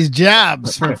get these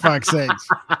jabs, for fuck's sakes.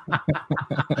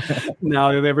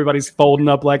 Now everybody's folding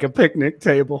up like a picnic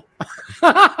table.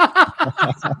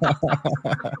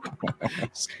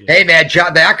 Hey, man,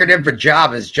 the acronym for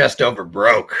job is just over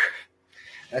broke.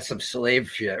 That's some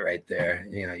slave shit right there.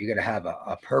 You know, you got to have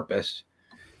a purpose.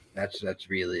 That's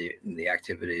really the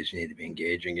activities you need to be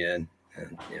engaging in.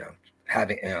 And, you know,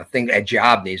 having, you know, a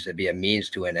job needs to be a means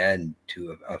to an end,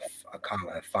 to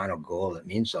a final goal that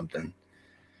means something.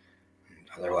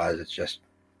 Otherwise, it's just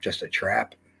a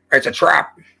trap. It's a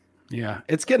trap. Yeah,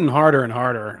 it's getting harder and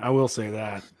harder. I will say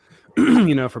that,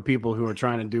 you know, for people who are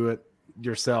trying to do it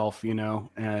yourself, you know,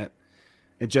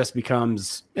 it just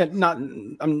becomes not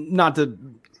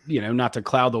to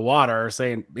cloud the water or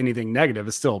say anything negative.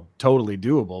 It's still totally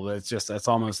doable, but it's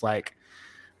almost like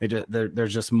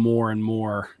there's just more and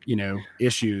more, you know,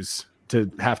 issues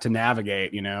to have to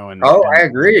navigate, you know. And I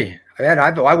agree. Man,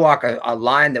 I walk a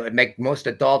line that would make most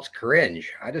adults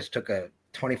cringe. I just took a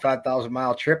 25,000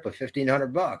 mile trip with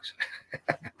 $1,500.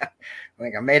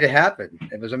 Like, I made it happen.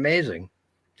 It was amazing.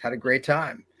 Had a great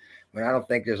time. I mean, I don't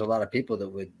think there's a lot of people that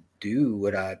would do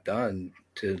what I've done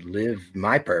to live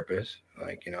my purpose.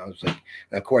 Like, you know, it's like,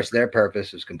 of course, their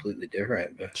purpose is completely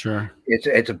different. But sure,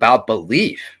 it's about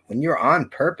belief. When you're on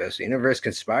purpose, the universe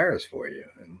conspires for you.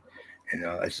 And you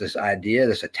know, it's this idea,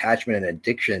 this attachment and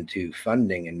addiction to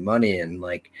funding and money and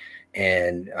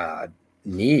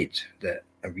needs that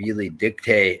really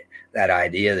dictate that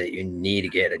idea that you need to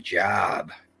get a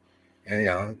job.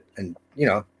 And you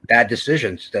know, bad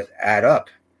decisions that add up.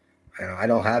 I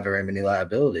don't have very many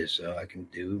liabilities, so I can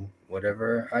do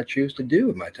whatever I choose to do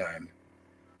with my time.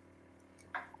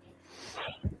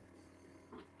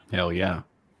 Hell yeah.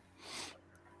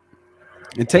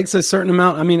 It takes a certain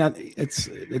amount. I mean,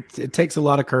 it takes a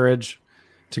lot of courage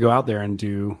to go out there and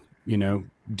do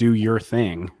your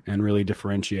thing and really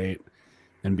differentiate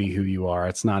and be who you are.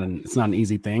 It's not an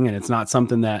easy thing, and it's not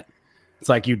something that it's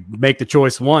like you make the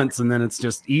choice once and then it's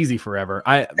just easy forever.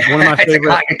 One of my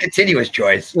favorite a continuous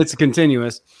choice. It's a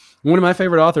continuous. One of my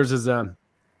favorite authors is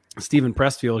Stephen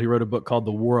Pressfield. He wrote a book called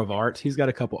The War of Art. He's got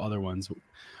a couple other ones.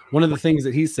 One of the things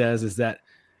that he says is that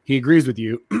he agrees with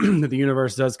you that the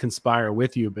universe does conspire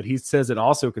with you, but he says it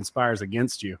also conspires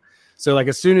against you. So like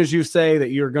as soon as you say that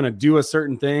you're going to do a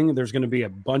certain thing, there's going to be a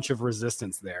bunch of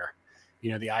resistance there.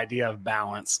 You know, the idea of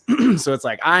balance. So it's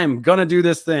like, I'm going to do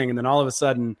this thing. And then all of a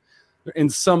sudden, in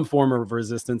some form of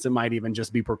resistance, it might even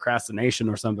just be procrastination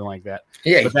or something like that.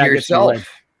 Yeah, but that yourself.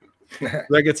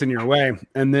 That gets in your way.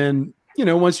 And then, you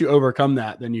know, once you overcome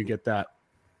that, then you get that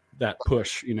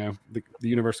push, you know, the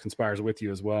universe conspires with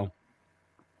you as well.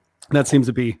 That seems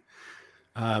to be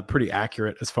pretty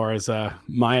accurate as far as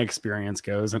my experience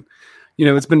goes. And, you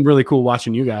know, it's been really cool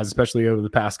watching you guys, especially over the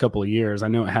past couple of years. I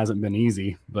know it hasn't been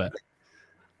easy, but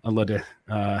I'd love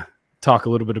to talk a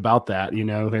little bit about that. You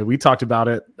know, we talked about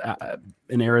it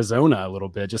in Arizona a little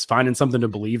bit, just finding something to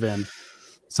believe in,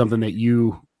 something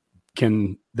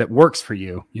that works for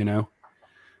you, you know,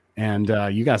 and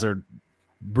you guys are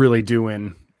really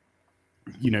doing,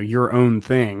 you know, your own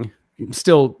thing,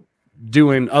 still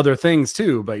doing other things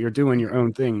too, but you're doing your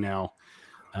own thing now.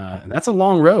 And that's a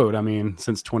long road. I mean,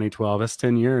 since 2012, that's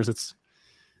 10 years. It's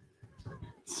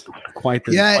quite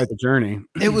the journey.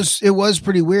 It was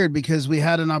pretty weird because we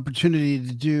had an opportunity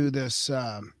to do this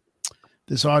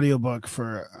audiobook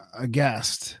for a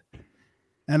guest,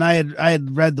 and I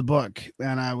had read the book,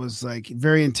 and I was like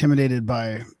very intimidated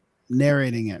by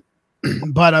narrating it.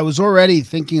 But I was already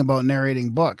thinking about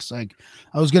narrating books. Like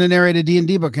I was going to narrate a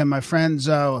D&D book and my friend's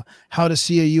How to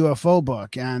See a UFO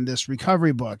book and this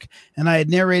recovery book. And I had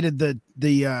narrated the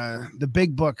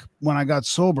big book when I got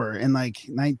sober in like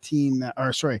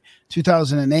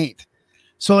 2008.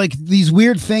 So like these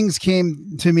weird things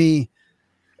came to me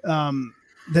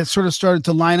that sort of started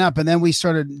to line up. And then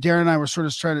Darren and I were sort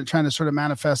of trying to sort of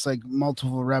manifest like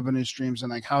multiple revenue streams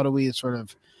and like, how do we sort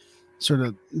of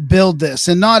build this,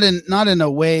 and not in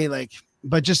a way like,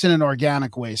 but just in an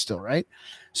organic way still. Right.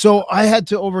 So I had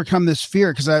to overcome this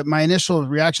fear because my initial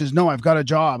reaction is, no, I've got a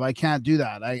job. I can't do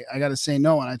that. I got to say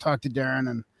no. And I talked to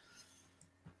Darren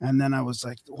and then I was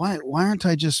like, why aren't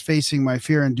I just facing my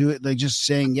fear and do it? Like just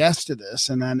saying yes to this.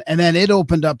 And then it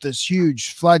opened up this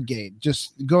huge floodgate,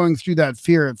 just going through that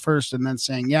fear at first and then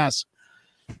saying yes.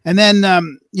 And then,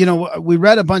 you know, we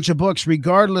read a bunch of books,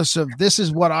 regardless of, this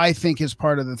is what I think is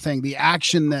part of the thing. The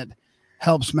action that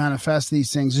helps manifest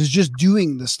these things is just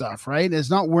doing the stuff, right? It's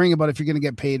not worrying about if you're going to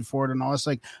get paid for it and all. It's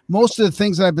like most of the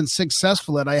things that I've been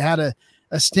successful at, I had a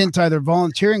stint either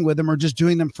volunteering with them or just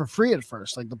doing them for free at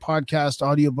first, like the podcast,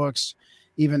 audiobooks,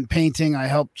 even painting. I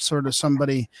helped sort of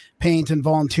somebody paint and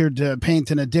volunteered to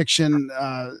paint an addiction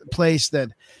place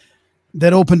that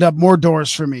opened up more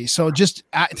doors for me. So just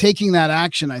taking that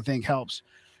action, I think, helps.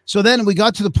 So then we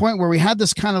got to the point where we had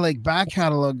this kind of like back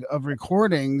catalog of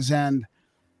recordings, and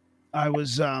I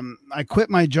quit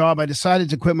my job. I decided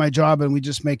to quit my job and we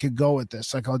just make a go at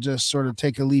this. Like I'll just sort of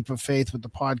take a leap of faith with the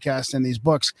podcast and these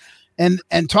books and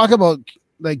talk about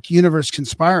like universe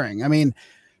conspiring. I mean,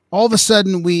 all of a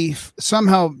sudden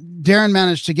Darren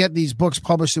managed to get these books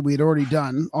published that we had already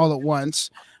done all at once.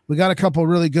 We got a couple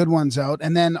really good ones out,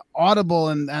 and then Audible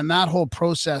and that whole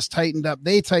process tightened up.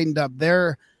 They tightened up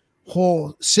their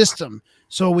whole system.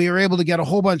 So we were able to get a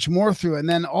whole bunch more through. And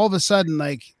then all of a sudden,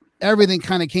 like everything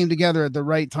kind of came together at the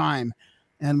right time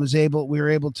and we were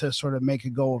able to sort of make a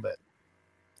go of it.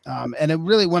 And it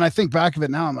really, when I think back of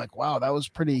it now, I'm like, wow, that was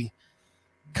pretty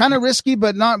kind of risky,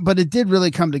 but it did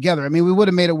really come together. I mean, we would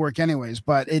have made it work anyways,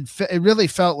 but it really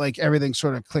felt like everything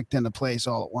sort of clicked into place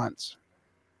all at once.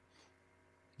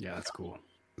 Yeah, that's cool.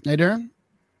 Hey, Darren?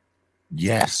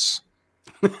 Yes.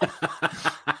 We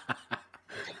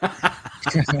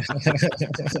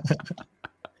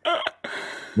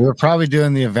were probably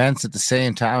doing the events at the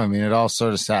same time. I mean, it all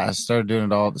sort of started doing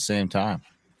it all at the same time.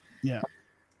 Yeah.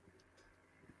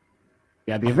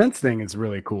 Yeah, the events thing is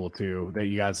really cool too, that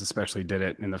you guys especially did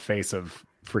it in the face of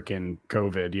freaking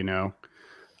COVID, you know.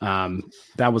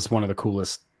 That was one of the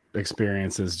coolest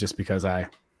experiences just because I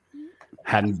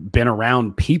hadn't been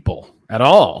around people at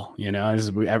all, you know,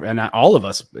 all of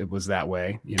us, it was that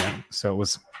way, you know, so it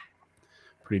was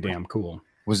pretty damn cool.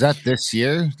 Was that this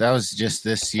year? That was just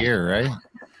this year, right?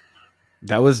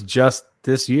 That was just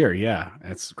this year. Yeah.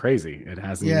 It's crazy. It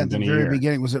hasn't even been a year.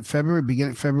 Beginning. Was it February?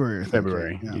 February.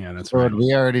 February. Yeah, that's so right. Had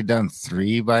we already done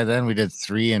 3 by then? We did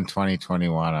 3 in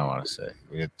 2021, I want to say.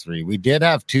 We did 3. We did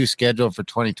have 2 scheduled for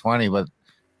 2020, but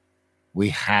we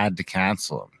had to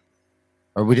cancel them.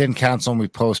 Or we didn't cancel them, we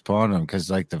postponed them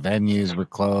because like the venues were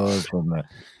closed and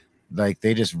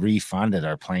they just refunded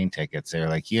our plane tickets. They were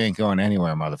like, you ain't going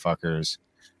anywhere, motherfuckers.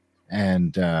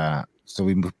 And so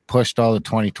we pushed all the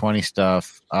 2020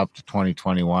 stuff up to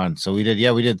 2021. So we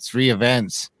did 3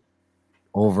 events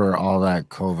over all that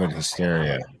COVID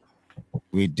hysteria.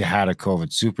 We had a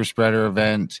COVID super spreader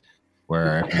event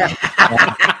where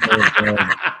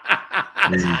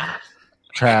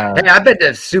Hey, I've been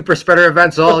to super spreader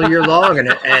events all year long,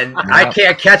 and I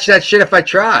can't catch that shit if I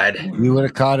tried. You would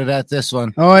have caught it at this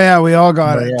one. Oh yeah, we all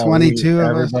got it. Yeah, 22 of us.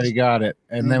 Everybody got it.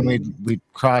 And then we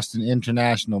crossed an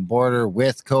international border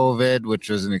with COVID, which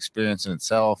was an experience in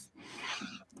itself.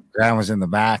 Graham was in the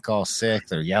back all sick.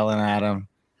 They're yelling at him.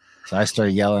 So I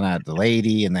started yelling at the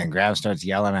lady, and then Graham starts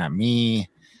yelling at me.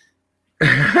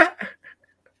 It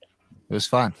was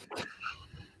fun.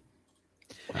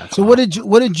 So what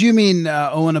did you mean,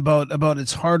 Owen, about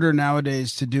it's harder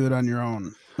nowadays to do it on your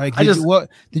own? Like, what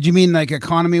did you mean, like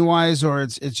economy wise, or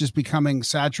it's just becoming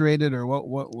saturated, or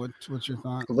what's your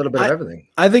thought? A little bit of everything.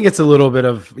 I think it's a little bit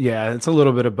of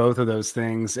both of those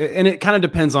things, and it kind of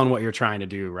depends on what you're trying to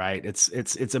do, right?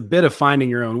 It's a bit of finding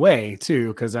your own way too,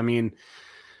 because I mean,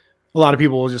 a lot of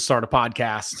people will just start a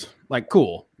podcast, like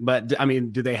cool, but I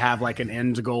mean, do they have like an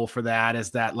end goal for that?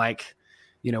 Is that like,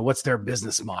 you know, what's their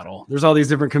business model? There's all these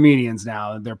different comedians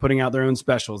now. They're putting out their own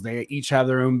specials. They each have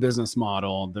their own business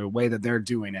model, the way that they're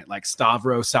doing it. Like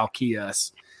Stavros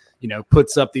Salkias, you know,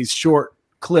 puts up these short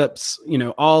clips, you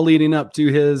know, all leading up to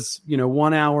his, you know,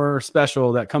 1 hour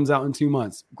special that comes out in 2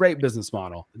 months. Great business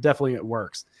model. Definitely it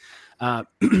works.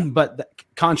 But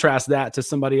contrast that to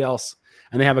somebody else,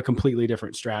 and they have a completely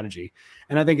different strategy.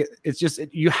 And I think it's just,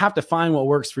 you have to find what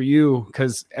works for you,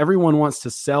 because everyone wants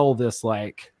to sell this,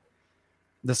 like,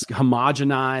 this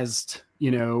homogenized,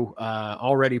 you know,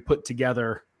 already put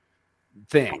together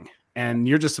thing. And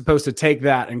you're just supposed to take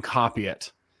that and copy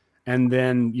it. And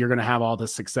then you're going to have all the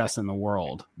success in the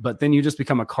world. But then you just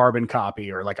become a carbon copy,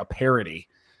 or like a parody,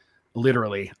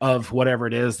 literally, of whatever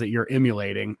it is that you're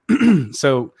emulating.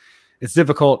 So it's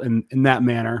difficult in that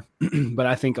manner. But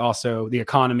I think also the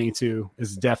economy too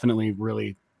is definitely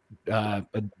really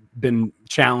been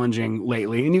challenging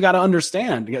lately. And you got to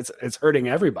understand, it's hurting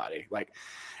everybody. Like,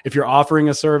 if you're offering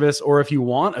a service, or if you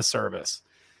want a service,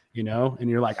 you know, and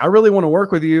you're like, I really want to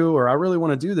work with you, or I really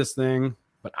want to do this thing,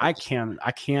 but I can't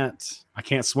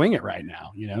swing it right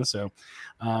now, you know? So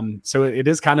it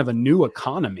is kind of a new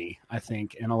economy, I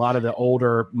think. And a lot of the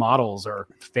older models are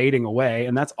fading away,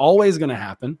 and that's always going to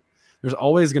happen. There's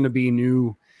always going to be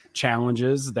new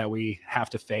challenges that we have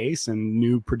to face, and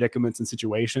new predicaments and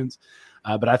situations.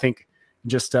 But I think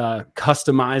just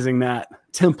customizing that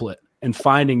template and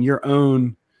finding your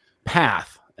own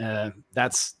path,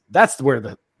 that's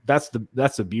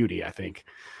the beauty, I think.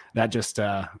 That just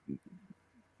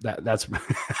that's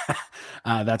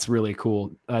that's really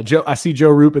cool. Joe, I see Joe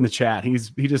Roop in the chat. He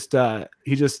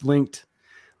just linked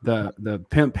the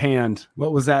Pimp Hand.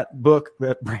 What was that book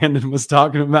that Brandon was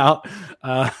talking about?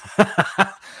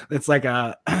 It's like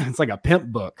a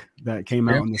pimp book that came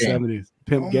out in the 70s.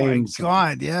 Pimp Games. Oh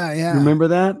my God, yeah. Remember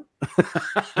that?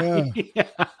 Yeah. Yeah.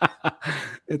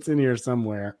 It's in here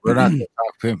somewhere. We're not going to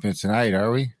talk pimping tonight,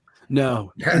 are we?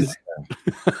 No.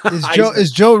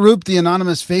 Is Joe Roop the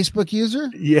anonymous Facebook user?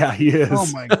 Yeah, he is. Oh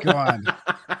my God.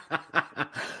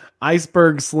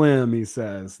 Iceberg Slim, he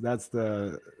says. That's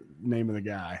the name of the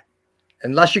guy.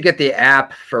 Unless you get the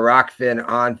app for Rockfin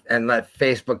on and let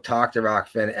Facebook talk to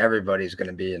Rockfin, everybody's going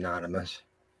to be anonymous.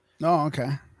 Oh, okay.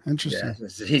 Interesting.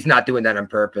 Yeah, he's not doing that on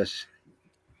purpose.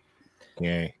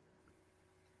 Okay.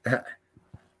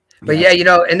 But yeah, you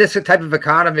know, in this type of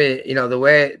economy, you know, the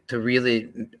way to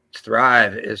really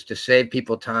thrive is to save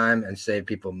people time and save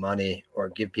people money, or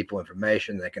give people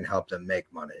information that can help them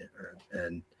make money.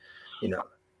 And you know,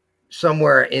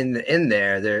 somewhere in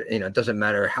there, you know, it doesn't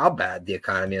matter how bad the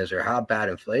economy is or how bad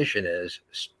inflation is,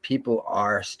 people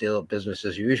are still business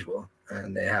as usual,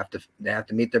 and they have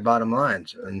to meet their bottom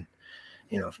lines. And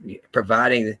you know,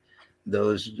 providing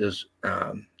those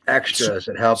extras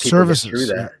that help people get through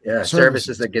that. Yeah,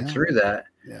 services that get through that.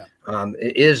 Yeah.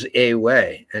 It is a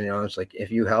way. And you know, it's like,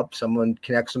 if you help someone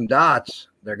connect some dots,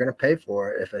 they're going to pay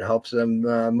for it if it helps them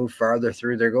move farther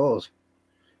through their goals.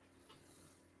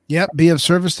 Yep, be of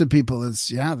service to people.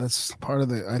 That's part of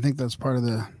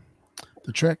the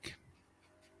trick.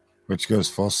 Which goes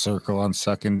full circle on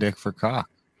sucking dick for cock.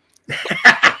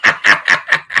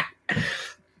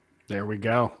 There we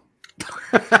go.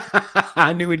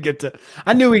 I knew we'd get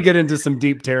into some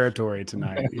deep territory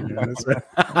tonight. You know,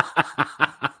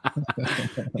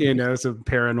 you know, some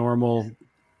paranormal,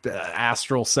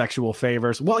 astral, sexual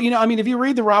favors. Well, you know, I mean, if you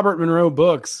read the Robert Monroe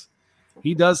books,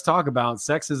 he does talk about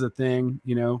sex as a thing.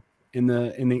 You know, in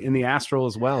the astral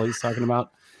as well. He's talking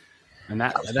about, and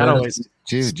that always,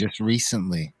 dude, just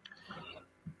recently.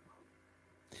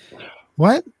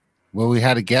 What? Well, we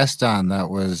had a guest on that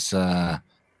was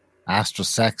astral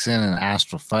sexing and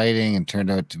astral fighting and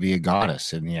turned out to be a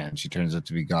goddess in the end. She turns out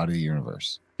to be God of the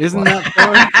universe. Isn't that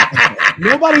fun?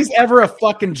 Nobody's ever a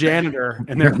fucking janitor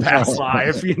in their past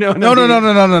life, you know? No.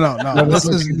 This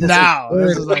is now.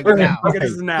 This is like now. Okay,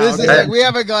 this is now. This is Okay. like, we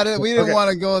haven't got it. We didn't Okay.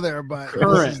 want to go there, but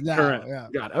Current. this is now. Current. Yeah.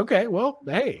 God. Okay. Well,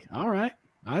 hey, all right.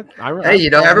 Hey, you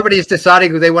know, everybody's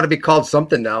deciding they want to be called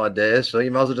something nowadays, so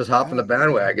you might as well just hop on the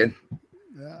bandwagon.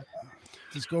 Yeah.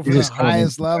 Just go for You the just call me-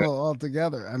 highest level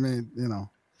altogether. I mean, you know.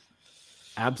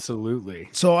 Absolutely.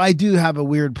 So I do have a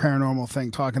weird paranormal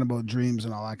thing talking about dreams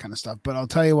and all that kind of stuff. But I'll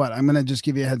tell you what, I'm gonna just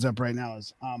give you a heads up right now.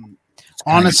 Is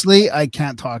honestly, I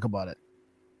can't talk about it.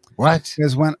 What?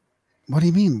 Because what do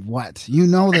you mean? What? You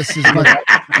know this is like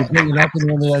You're bringing up and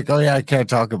they're like, oh yeah, I can't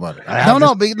talk about it.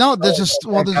 there's a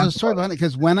story behind it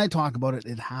because when I talk about it,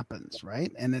 it happens,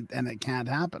 right? And it can't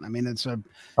happen. I mean, it's a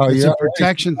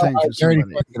protection thing for You already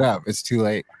somebody. fucked it up. It's too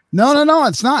late. No,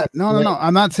 it's not. No.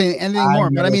 I'm not saying anything I more.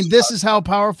 But know I mean, it's this is how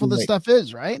powerful this Wait. stuff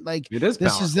is, right? Like It is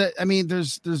this powerful. is the. I mean,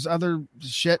 there's other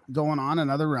shit going on in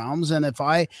other realms, and if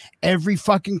every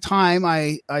fucking time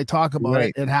I talk about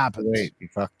Wait. it happens. Wait, you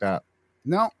fucked up.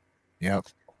 No, Yep.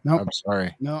 no, I'm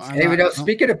sorry. no. I'm Hey, not, we know. no.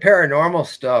 Speaking of paranormal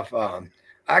stuff, I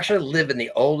actually live in the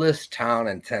oldest town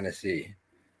in Tennessee,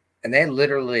 and they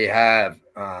literally have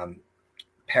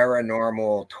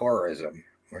paranormal tourism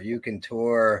where you can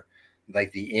tour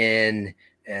like the inn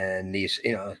and these,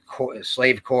 you know,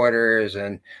 slave quarters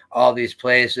and all these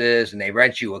places, and they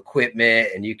rent you equipment,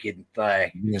 and you can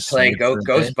like You just play saved for a bit.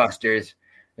 Ghostbusters.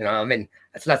 You know, I mean,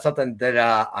 that's not something that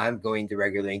I'm going to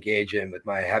regularly engage in with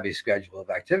my heavy schedule of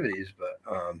activities, but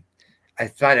I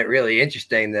find it really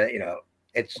interesting that, you know,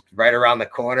 it's right around the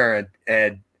corner,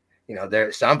 and you know,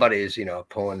 there somebody's, you know,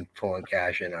 pulling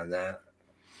cash in on that.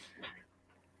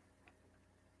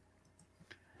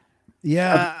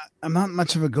 Yeah, I'm not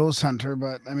much of a ghost hunter,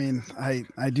 but I mean, I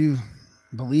do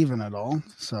believe in it all.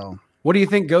 So What do you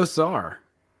think ghosts are?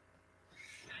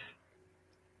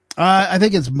 I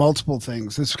think it's multiple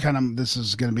things. This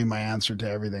is going to be my answer to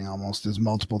everything. Almost is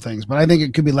multiple things, but I think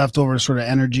it could be leftover sort of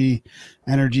energy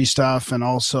stuff, and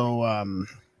also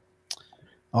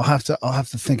I'll have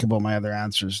to think about my other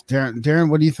answers. Darren,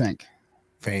 what do you think?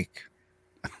 Fake.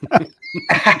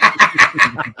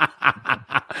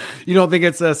 You don't think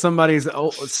it's somebody's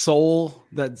soul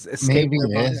that's escaped Maybe their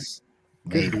it body? is.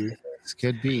 Maybe this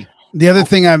could be. The other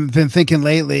thing I've been thinking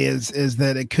lately is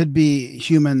that it could be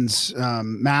humans,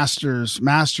 masters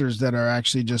that are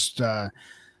actually just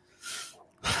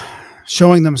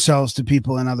showing themselves to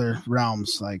people in other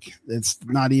realms. Like it's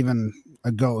not even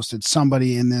a ghost; it's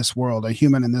somebody in this world, a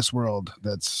human in this world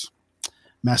that's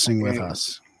messing with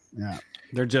us. Yeah,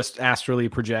 They're just astrally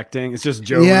projecting. It's just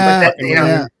Joe. yeah, that, you know,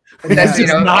 yeah. That's, you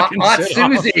Just know, knocking Aunt shit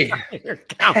off Susie. your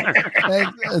counter.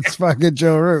 It's fucking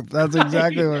Joe Roop. That's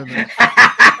exactly what it is.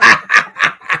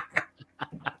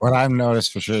 What I've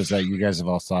noticed for sure is that you guys have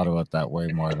all thought about that way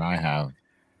more than I have.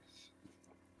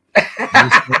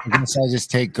 I guess I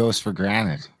just take ghosts for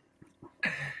granted.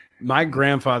 My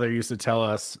grandfather used to tell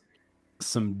us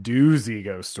some doozy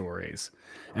ghost stories,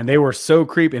 and they were so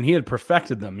creepy, and he had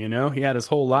perfected them. You know, he had his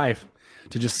whole life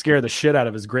to just scare the shit out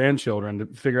of his grandchildren to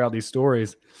figure out these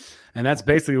stories, and that's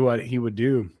basically what he would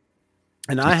do.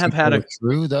 And I have had a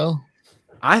true though.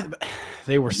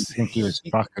 they were. I think he was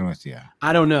fucking with you.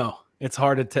 I don't know. It's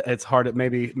hard to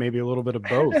maybe a little bit of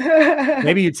both.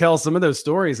 Maybe you tell some of those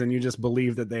stories and you just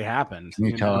believe that they happened. Can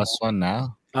you tell know? us one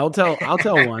now? I'll tell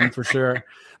one for sure.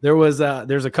 There's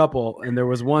a couple, and there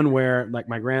was one where like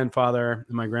my grandfather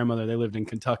and my grandmother, they lived in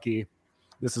Kentucky.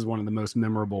 This is one of the most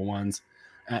memorable ones.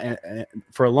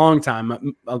 For a long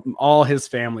time, all his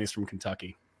family is from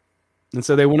Kentucky. And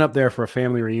so they went up there for a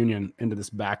family reunion into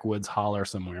this backwoods holler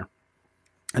somewhere.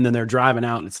 And then they're driving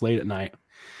out, and it's late at night.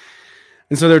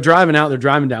 And so they're driving down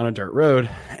a dirt road.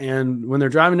 And when they're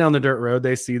driving down the dirt road,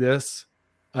 they see this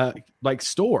like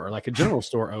a general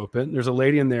store open. There's a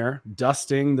lady in there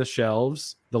dusting the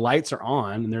shelves. The lights are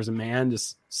on, and there's a man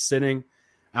just sitting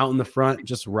out in the front,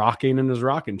 just rocking in his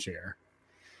rocking chair.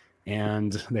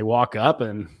 And they walk up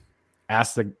and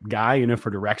ask the guy, for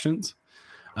directions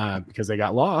because they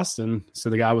got lost. And so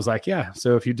the guy was like, yeah,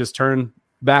 so if you just turn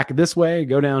back this way,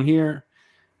 go down here,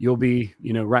 you'll be,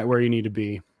 right where you need to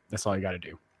be. That's all you got to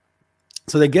do.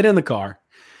 So they get in the car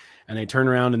and they turn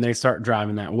around and they start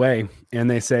driving that way. And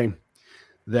they say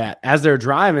that as they're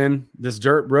driving, this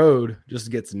dirt road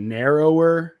just gets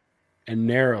narrower and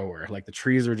narrower. Like the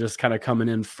trees are just kind of coming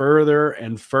in further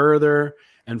and further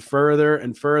and further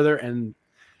and further. And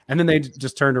then they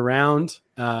just turned around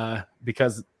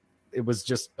because it was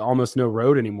just almost no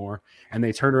road anymore. And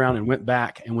they turned around and went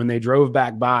back. And when they drove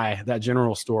back by, that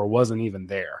general store wasn't even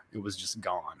there. It was just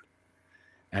gone.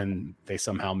 and they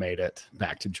somehow made it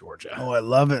back to Georgia. Oh, I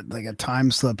love it. Like a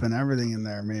time slip and everything in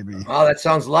there, maybe. Oh, that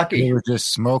sounds They lucky. were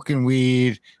just smoking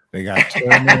weed. They got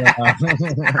turned around.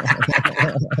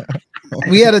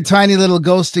 We had a tiny little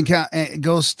ghost thing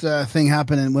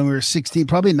happening when we were 16,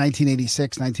 probably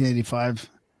 1986, 1985.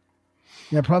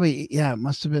 Yeah, probably. Yeah, it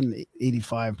must have been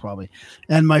 85 probably.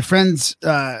 And my friend's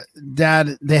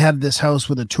dad, they had this house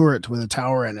with a turret with a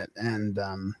tower in it. And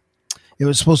it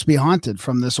was supposed to be haunted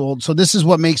from this old. So this is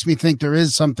what makes me think there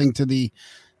is something to the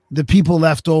people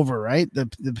left over, right?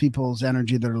 The people's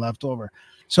energy that are left over.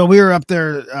 So we were up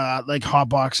there like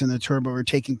hotboxing the turret, but we were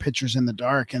taking pictures in the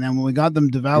dark. And then when we got them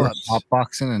developed.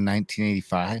 Hotboxing in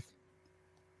 1985?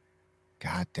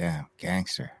 God damn,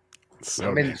 gangster.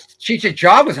 So I mean, Cheech and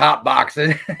Chong was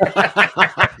hotboxing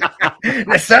in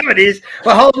the 70s.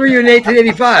 Well, how old were you in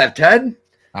 1885, Ted?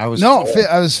 I was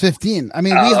I was 15. I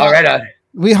mean,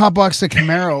 we hotboxed the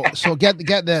Camaro. So get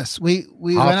this. We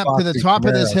went up to the top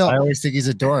of this hill. I always think he's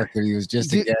a dork, but he was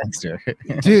just a gangster.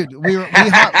 Dude,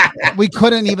 we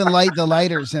couldn't even light the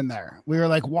lighters in there. We were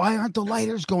like, why aren't the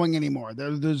lighters going anymore?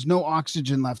 There's no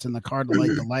oxygen left in the car to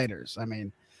light the lighters. I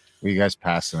mean, were you guys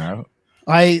passing out?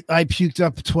 I puked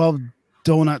up 12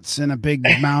 donuts in a big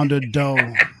mound of dough.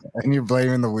 And you're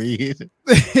blaming the weed?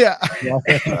 Yeah.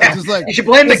 Just like, you should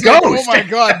blame the ghost. Like, oh my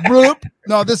God. Bloop.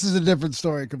 No, this is a different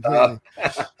story completely.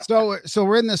 So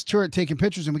we're in this turret taking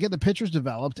pictures, and we get the pictures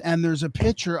developed, and there's a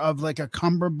picture of like a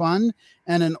cummerbund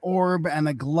and an orb and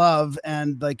a glove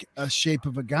and like a shape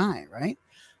of a guy, right?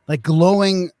 Like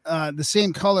glowing the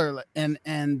same color, and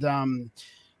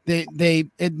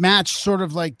it matched sort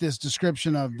of like this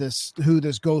description of who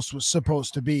this ghost was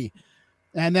supposed to be.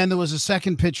 And then there was a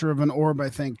second picture of an orb, I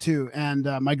think, too. And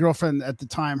my girlfriend at the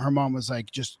time, her mom was like,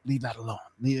 just leave that alone.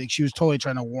 Like, she was totally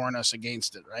trying to warn us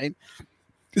against it, right?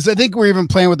 Because I think we're even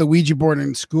playing with the Ouija board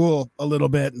in school a little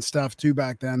bit and stuff too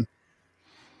back then.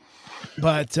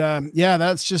 But yeah,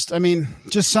 that's just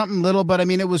something little. But I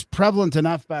mean, it was prevalent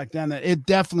enough back then that it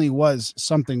definitely was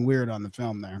something weird on the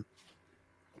film there.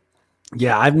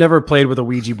 yeah, I've never played with a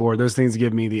Ouija board. Those things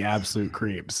give me the absolute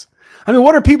creeps. I mean,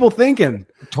 what are people thinking?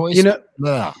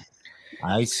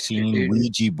 I seen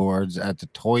Ouija boards at the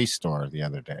toy store the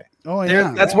other day. Oh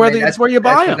yeah, that's where you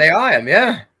buy them. They buy them,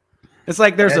 yeah. It's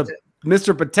like there's a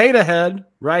Mr. Potato Head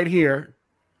right here,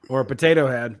 or a potato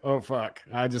head. Oh fuck!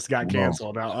 I just got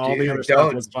canceled. All the other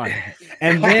stuff was fine,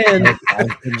 and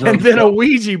then a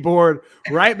Ouija board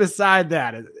right beside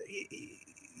that.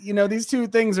 You know, these two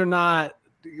things are not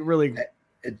really.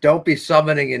 Don't be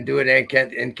summoning and doing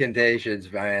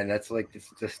incantations, man. That's like it's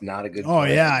just not a good. Oh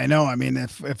plan. yeah, I know. I mean,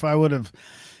 if I would have,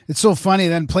 it's so funny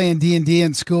then playing D&D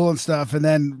in school and stuff, and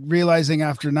then realizing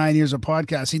after 9 years of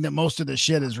podcasting that most of the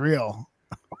shit is real.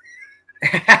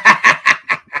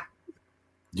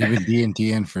 You've been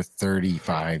D&D in for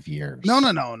 35 years. No.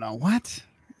 What?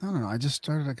 No. I just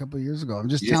started a couple of years ago. I'm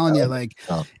just telling you, like,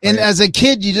 and as a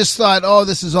kid, you just thought, oh,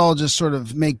 this is all just sort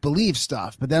of make believe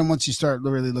stuff. But then once you start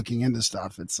really looking into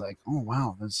stuff, it's like, oh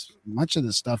wow, there's much of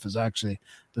this stuff is actually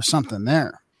there's something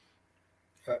there.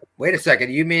 Wait a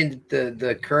second. You mean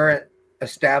the current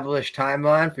established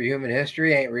timeline for human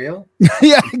history ain't real?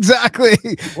 Yeah, exactly.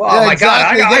 Well, yeah, oh my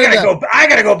exactly. God, I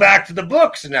gotta go back to the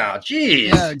books now. Jeez.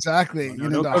 Yeah, exactly.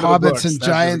 You know, the hobbits and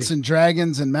giants and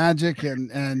dragons and magic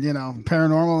and you know,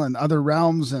 paranormal and other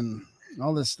realms and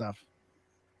all this stuff.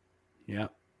 Yeah.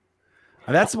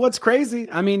 That's what's crazy.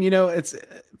 I mean, you know, it's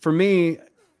for me,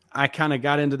 I kind of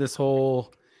got into this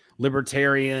whole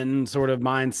libertarian sort of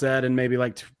mindset and maybe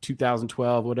like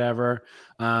 2012, whatever.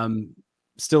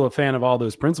 Still a fan of all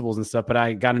those principles and stuff, but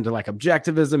I got into like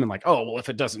objectivism and like, oh, well, if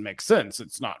it doesn't make sense,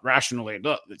 it's not rationally,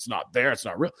 it's not there, it's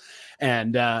not real.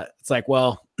 And it's like,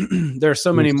 well, there are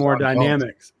so many more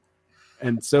dynamics.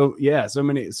 And so, yeah, so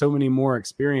many more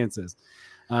experiences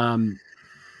that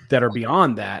are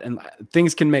beyond that. And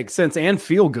things can make sense and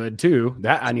feel good too.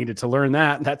 That I needed to learn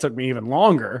that. That took me even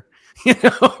longer, you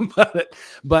know,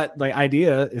 but the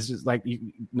idea is just like,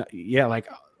 like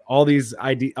all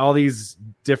these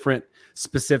different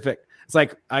specific. It's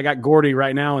like I got Gordy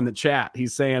right now in the chat.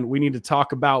 He's saying we need to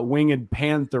talk about winged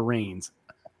pantherines.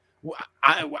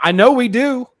 I know we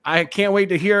do. I can't wait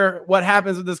to hear what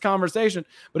happens with this conversation.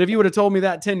 But if you would have told me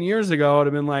that 10 years ago, I would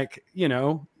have been like, you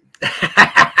know,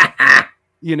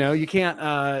 you can't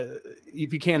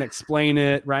if you can't explain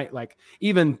it, right? Like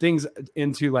even things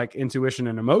into like intuition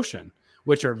and emotion,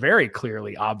 which are very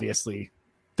clearly, obviously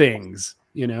things,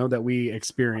 you know, that we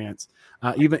experience.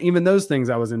 Even those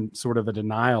things I was in sort of a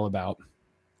denial about.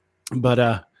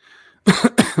 But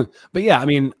but yeah, I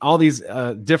mean, all these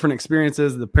different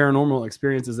experiences, the paranormal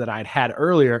experiences that I'd had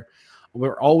earlier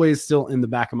were always still in the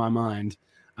back of my mind.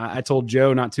 I told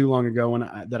Joe not too long ago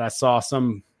that I saw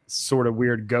some sort of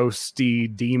weird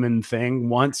ghosty demon thing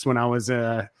once when I was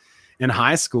in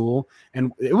high school,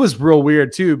 and it was real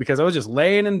weird too because I was just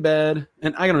laying in bed,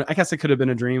 and I guess it could have been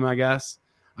a dream. I guess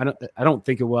I don't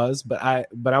think it was, but I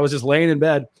was just laying in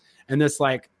bed, and this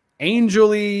like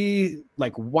angelly,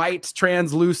 like white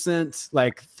translucent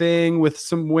like thing with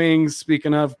some wings.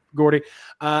 Speaking of Gordy,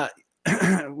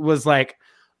 was like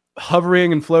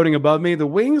hovering and floating above me. The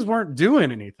wings weren't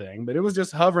doing anything, but it was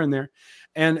just hovering there.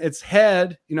 And its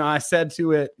head, I said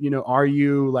to it, are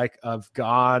you like of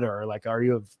God, or like, are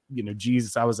you of,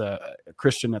 Jesus? I was a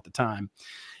Christian at the time.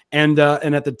 And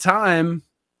at the time,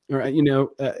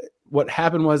 what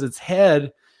happened was its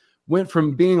head went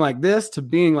from being like this to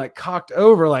being like cocked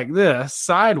over like this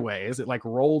sideways. It like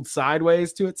rolled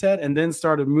sideways to its head and then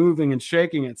started moving and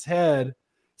shaking its head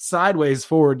sideways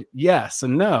forward. Yes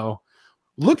and no.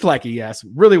 Looked like a yes,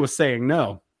 really was saying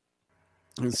no.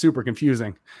 It was super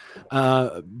confusing.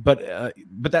 But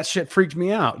that shit freaked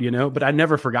me out, but I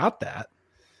never forgot that.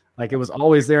 Like it was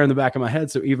always there in the back of my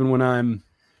head. So even when I'm,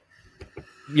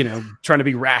 trying to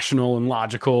be rational and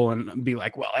logical and be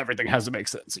like, well, everything has to make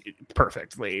sense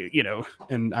perfectly,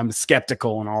 and I'm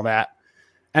skeptical and all that.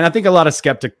 And I think a lot of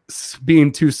skeptics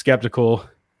being too skeptical,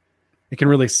 it can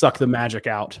really suck the magic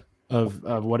out of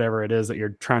whatever it is that you're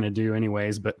trying to do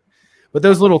anyways. But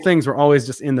those little things were always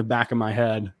just in the back of my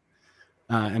head.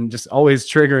 And just always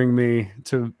triggering me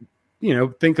to,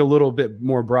 think a little bit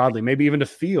more broadly, maybe even to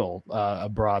feel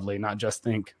broadly, not just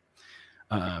think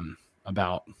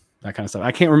about that kind of stuff.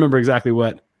 I can't remember exactly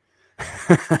what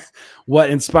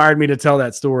inspired me to tell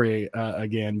that story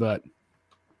again, but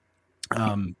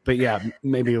yeah,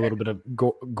 maybe a little bit of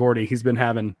Gordy. He's been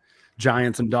having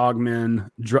giants and dogmen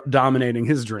dominating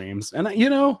his dreams, and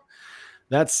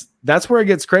that's where it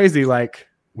gets crazy. Like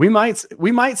we might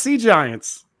see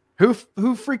giants. Who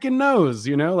freaking knows?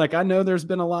 Like I know there's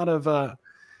been a lot of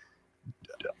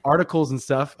articles and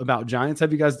stuff about giants.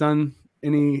 Have you guys done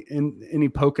any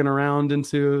poking around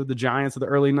into the giants of the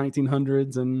early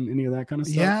 1900s and any of that kind of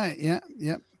stuff?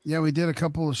 Yeah. We did a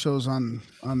couple of shows on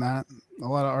that. A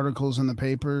lot of articles in the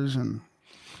papers, and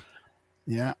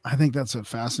yeah, I think that's a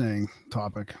fascinating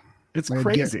topic. It's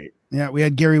crazy. We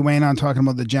had Gary Wayne on talking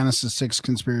about the Genesis 6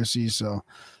 conspiracy. So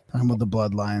talking about the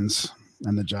bloodlines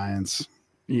and the giants.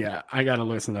 Yeah, I got to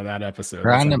listen to that episode.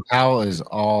 Brandon Powell is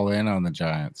all in on the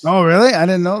Giants. Oh, really? I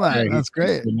didn't know that. Yeah, that's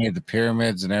great. He made the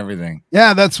pyramids and everything.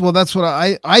 Yeah, that's what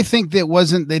I think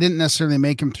that they didn't necessarily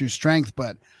make him through strength,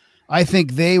 but I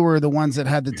think they were the ones that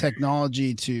had the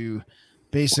technology to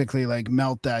basically like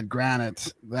melt that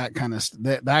granite, that kind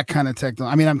of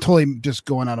technology. I mean, I'm totally just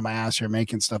going out of my ass here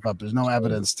making stuff up. There's no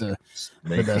evidence for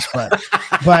this,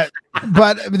 but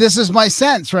this is my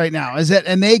sense right now. Is it?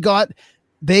 And they got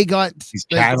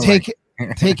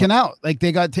taken out. Like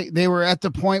they were at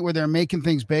the point where they're making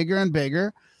things bigger and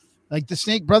bigger. Like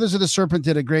the Brothers of the Serpent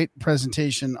did a great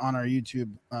presentation on our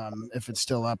YouTube. If it's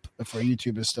still up, if our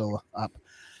YouTube is still up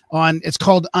it's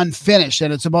called Unfinished.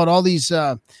 And it's about all these,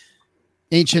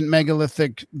 ancient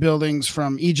megalithic buildings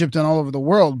from Egypt and all over the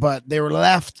world, but they were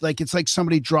left. Like, it's like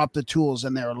somebody dropped the tools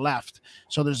and they were left.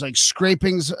 So there's like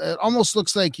scrapings. It almost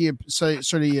looks like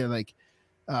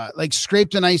like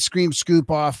scraped an ice cream scoop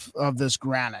off of this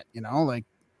granite, like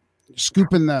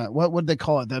scooping what would they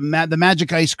call it? The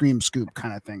magic ice cream scoop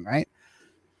kind of thing. Right.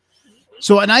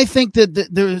 So, and I think that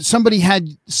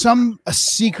a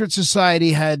secret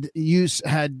society had use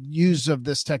of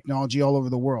this technology all over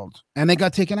the world, and they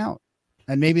got taken out.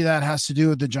 And maybe that has to do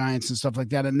with the giants and stuff like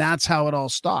that. And that's how it all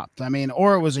stopped. I mean,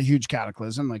 or it was a huge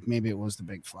cataclysm. Like maybe it was the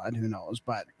big flood, who knows,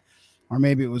 or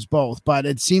maybe it was both, but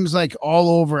it seems like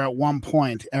all over at one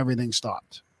point, everything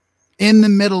stopped in the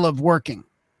middle of working.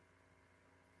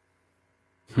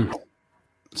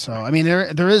 So, I mean,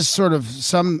 there is sort of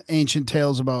some ancient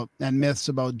tales about and myths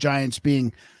about giants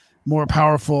being more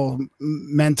powerful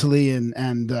mentally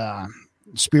and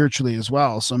spiritually as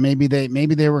well. So maybe they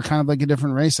were kind of like a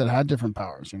different race that had different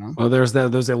powers, Well, there's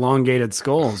those elongated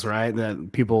skulls, right?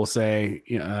 That people say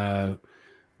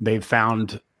they've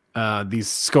found these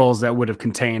skulls that would have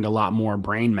contained a lot more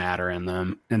brain matter in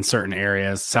them in certain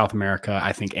areas, South America,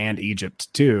 I think, and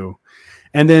Egypt too.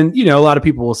 And then, a lot of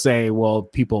people will say, well,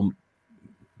 people,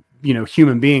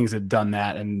 human beings had done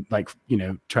that and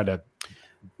try to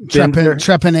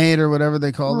trepanate or whatever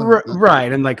they call them.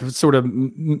 Right. And like sort of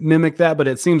mimic that. But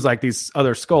it seems like these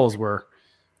other skulls were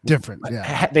different.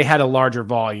 Yeah. They had a larger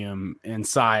volume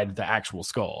inside the actual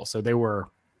skull. So they were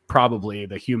probably,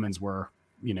 the humans were,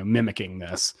 mimicking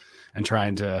this and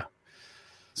trying to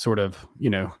sort of,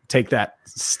 take that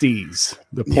steez,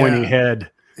 the pointy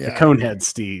head, the cone head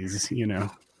steez,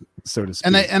 so to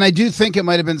speak. And I do think it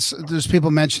might have been. There's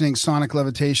people mentioning sonic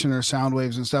levitation or sound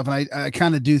waves and stuff, and I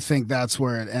kind of do think that's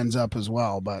where it ends up as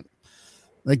well. But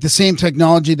like the same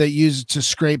technology that used to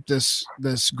scrape this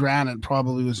granite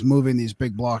probably was moving these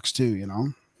big blocks too. You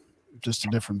know, just a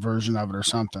different version of it or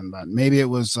something. But maybe it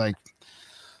was like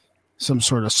some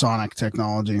sort of sonic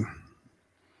technology.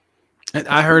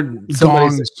 I heard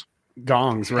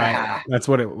gongs, right? That's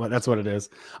what it is.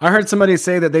 I heard somebody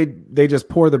say that they just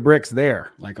pour the bricks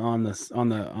there, like on the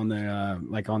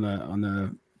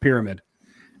pyramid,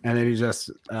 and then you just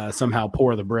somehow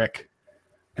pour the brick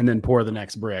and then pour the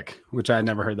next brick, which I had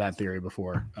never heard that theory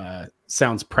before.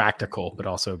 Sounds practical, but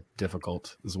also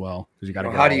difficult as well because you got to.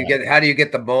 Well, how do you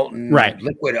get the molten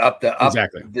liquid up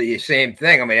exactly the same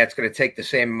thing? I mean, that's going to take the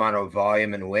same amount of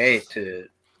volume and weight to.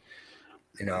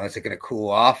 You know, is it going to cool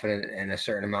off in a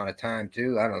certain amount of time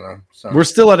too? I don't know. We're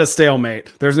still at a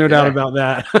stalemate. There's no doubt about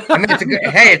that. I mean,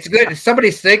 it's good.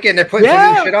 Somebody's thinking they're putting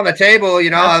some new shit on the table.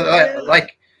 You know,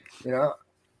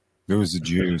 It was the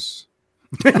juice.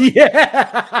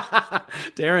 Yeah,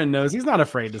 Darren knows. He's not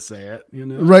afraid to say it. You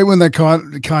know, right when the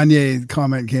Kanye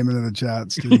comment came into the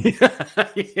chat, Steve.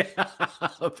 Yeah,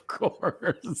 of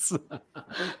course.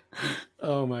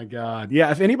 Oh my God. Yeah.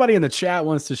 If anybody in the chat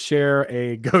wants to share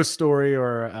a ghost story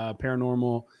or a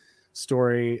paranormal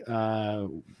story,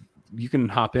 you can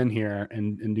hop in here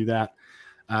and do that.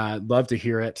 I'd love to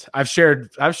hear it. I've shared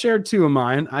 2 of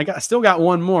mine. Still got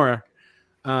one more.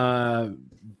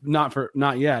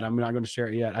 Not yet. I'm not going to share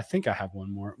it yet. I think I have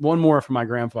one more from my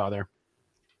grandfather,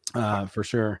 for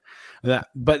sure.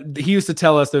 But he used to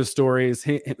tell us those stories,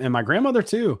 and my grandmother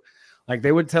too. Like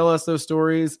they would tell us those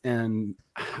stories, and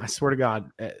I swear to God,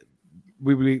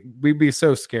 we'd be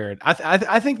so scared.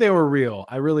 I think they were real.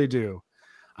 I really do.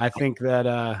 I think that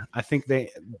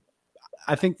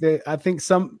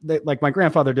like my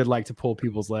grandfather did like to pull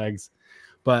people's legs,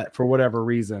 but for whatever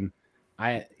reason.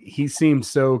 He seemed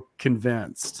so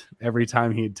convinced every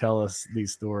time he'd tell us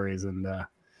these stories, and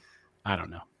I don't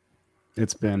know.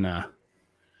 It's been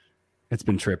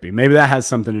trippy. Maybe that has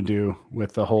something to do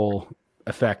with the whole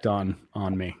effect on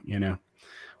me, you know,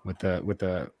 with the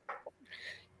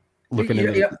looking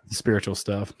into the spiritual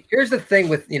stuff. Here's the thing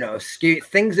with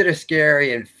things that are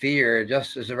scary and fear,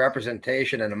 just as a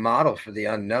representation and a model for the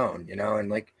unknown, you know,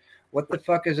 and like. What the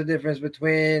fuck is the difference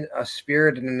between a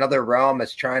spirit in another realm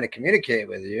that's trying to communicate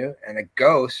with you and a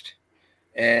ghost?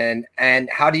 And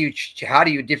how do you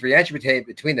differentiate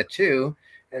between the two?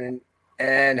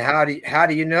 And how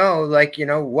do you know, like, you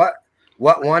know, what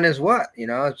one is what? You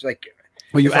know, it's like.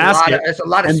 Well, you ask it, it's a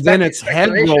lot of and then its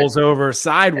head rolls over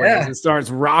sideways and starts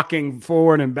rocking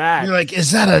forward and back. You're like,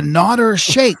 is that a nod or a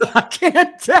shake? I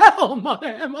can't tell,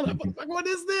 motherfucker. What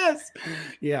is this?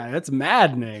 Yeah, it's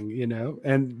maddening, you know.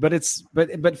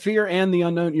 But fear and the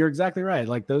unknown. You're exactly right.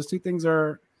 Like those two things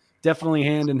are definitely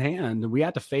hand in hand. We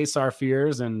have to face our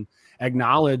fears and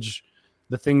acknowledge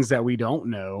the things that we don't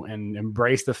know, and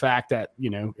embrace the fact that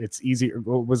it's easier.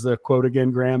 What was the quote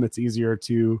again, Graham? It's easier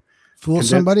to fool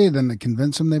somebody than to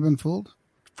convince them they've been fooled.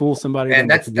 Fool somebody, and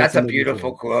that's a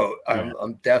beautiful quote. Yeah.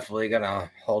 I'm definitely gonna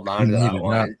hold on to that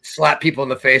one. And slap people in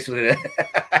the face with it.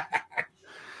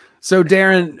 So,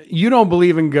 Darren, you don't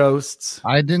believe in ghosts?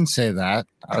 I didn't say that.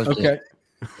 Okay.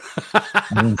 I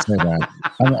didn't say that.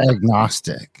 I'm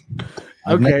agnostic.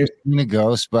 I've never seen a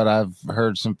ghost, but I've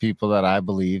heard some people that I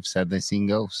believe said they seen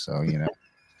ghosts. So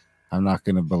I'm not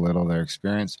going to belittle their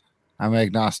experience. I'm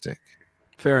agnostic.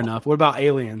 Fair enough. What about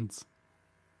aliens?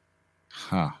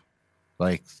 Huh.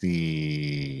 Like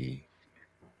I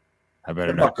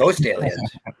better know. Ghost aliens.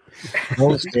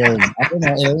 Ghost aliens. I don't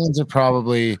know. Aliens are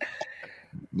probably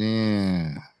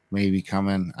maybe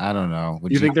coming. I don't know.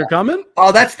 You think they're coming?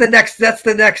 Oh, that's the next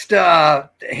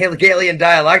Hegelian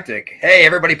dialectic. Hey,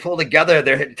 everybody pull together.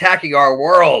 They're attacking our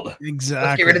world.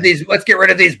 Exactly. Let's get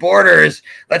rid of these borders.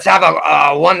 Let's have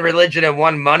a one religion and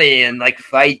one money and like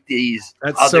fight these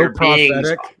other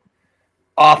beings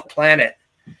off planet.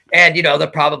 And there'll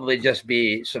probably just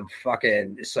be some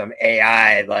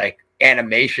AI like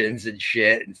animations and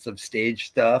shit and some stage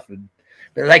stuff, and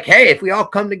they're like, hey, if we all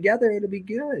come together, it'll be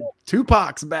good.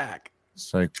 Tupac's back.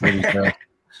 It's like pretty good.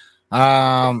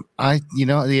 The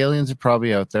aliens are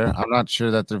probably out there. I'm not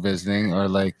sure that they're visiting or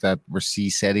like that we're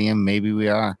setting them. Maybe we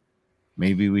are.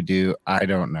 Maybe we do. I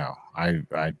don't know. I'm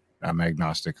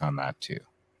agnostic on that too.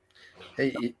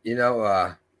 Hey,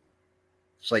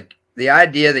 it's like the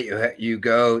idea that you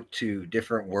go to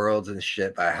different worlds and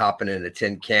shit by hopping in a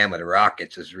tin can with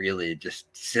rockets is really just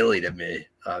silly to me.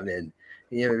 I mean,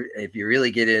 if you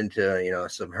really get into,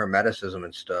 some hermeticism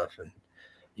and stuff, and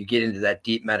you get into that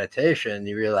deep meditation,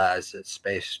 you realize that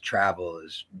space travel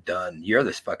is done. You're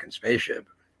this fucking spaceship.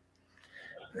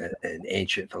 an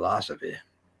ancient philosophy.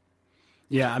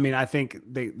 Yeah, I mean, I think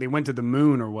they went to the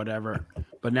moon or whatever,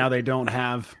 but now they don't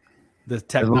have the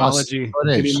technology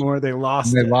anymore. They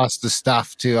lost the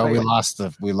stuff too. Oh, we lost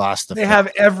the They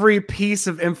have every piece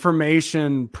of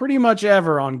information pretty much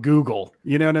ever on Google.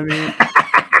 You know what I mean?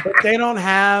 But they don't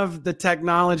have the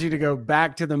technology to go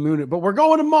back to the moon. But we're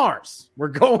going to Mars. We're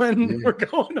going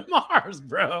to Mars,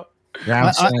 bro.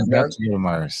 Ground sand up to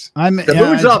Mars. The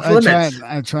moon's off limits.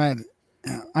 I tried.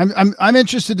 Yeah. I'm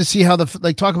interested to see how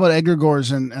talk about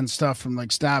egregores and stuff from like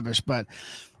Stavish,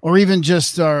 or even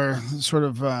just our sort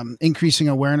of increasing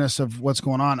awareness of what's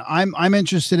going on. I'm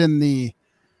interested in the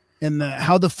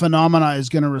how the phenomena is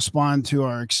going to respond to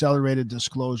our accelerated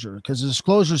disclosure, because the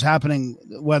disclosure is happening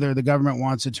whether the government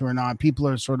wants it to or not. People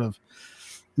are sort of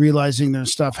realizing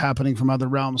there's stuff happening from other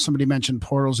realms. Somebody mentioned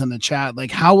portals in the chat. Like,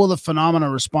 how will the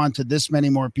phenomena respond to this many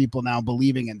more people now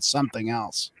believing in something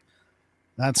else?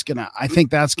 I think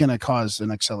that's gonna cause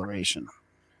an acceleration.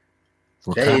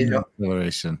 What kind of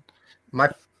acceleration?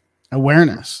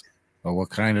 Awareness. Well,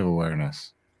 what kind of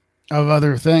awareness? Of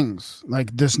other things,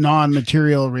 like this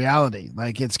non-material reality.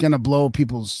 Like, it's gonna blow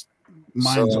people's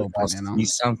minds open. I'll see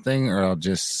something, or I'll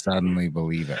just suddenly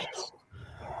believe it.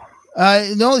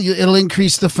 No, it'll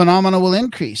increase. The phenomena will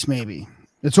increase. Maybe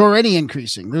it's already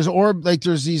increasing. There's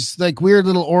these like weird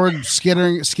little orbs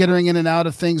skittering in and out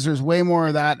of things. There's way more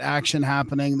of that action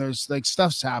happening. There's like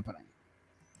stuff's happening,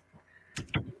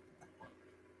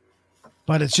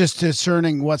 but it's just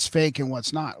discerning what's fake and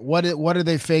what's not. What are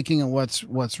they faking and what's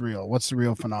real? What's the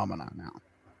real phenomenon now?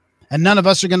 And none of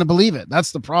us are going to believe it.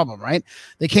 That's the problem, right?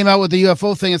 They came out with the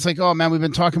UFO thing. It's like, oh man, we've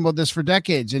been talking about this for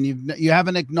decades, and you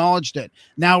haven't acknowledged it.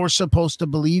 Now we're supposed to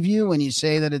believe you when you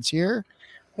say that it's here.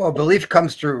 Well, belief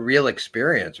comes through real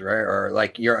experience, right? Or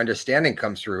like your understanding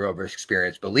comes through over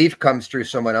experience. Belief comes through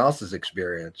someone else's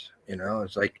experience. You know,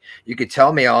 it's like you could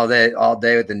tell me all day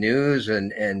with the news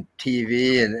and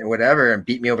TV and whatever and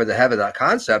beat me over the head with that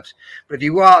concepts. But if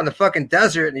you go out in the fucking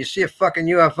desert and you see a fucking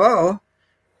UFO,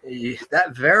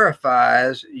 that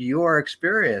verifies your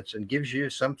experience and gives you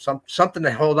something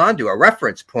to hold on to, a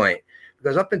reference point.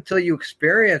 Because up until you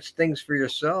experience things for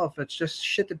yourself, it's just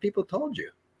shit that people told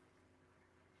you.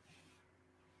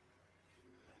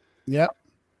 Yep.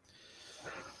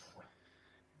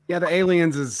 Yeah, the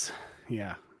aliens is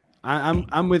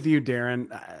I'm with you, Darren.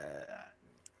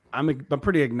 I'm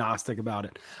pretty agnostic about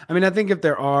it. I mean, I think if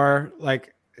there are,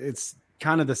 like, it's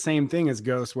kind of the same thing as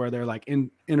ghosts, where they're like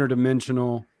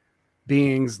interdimensional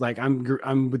beings. Like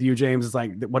I'm with you, James. It's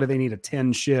like, what do they need a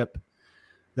 10 ship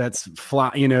that's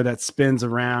that spins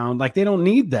around? Like, they don't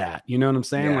need that. You know what I'm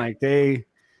saying? Yeah. Like they've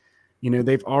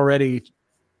already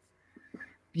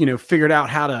figured out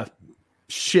how to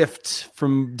shift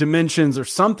from dimensions or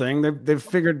something. They've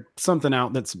figured something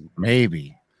out. That's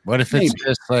maybe. What if it's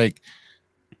just like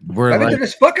they're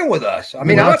just fucking with us? I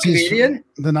mean, I'm a comedian.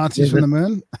 The Nazis from the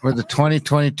moon. We're the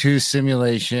 2022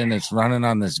 simulation. It's running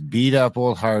on this beat up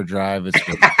old hard drive. It's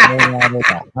been thrown at it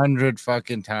 100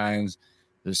 fucking times.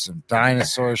 There's some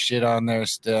dinosaur shit on there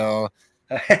still.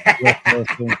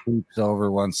 Creeps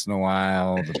over once in a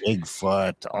while. The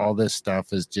Bigfoot, all this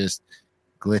stuff is just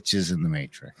glitches in the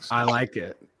Matrix. I like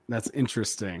it. That's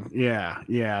interesting. Yeah.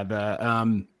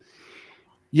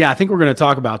 I think we're going to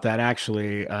talk about that.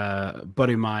 Actually, a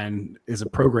buddy of mine is a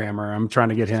programmer. I'm trying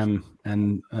to get him,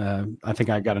 and I think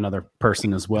I got another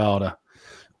person as well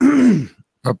to.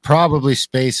 But probably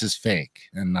space is fake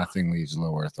and nothing leaves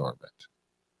low Earth orbit.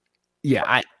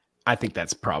 Yeah, I think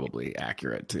that's probably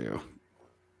accurate too.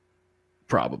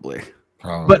 Probably.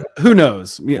 But who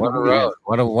knows?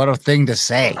 What a thing to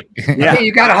say. Yeah,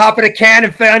 you got to hop in a can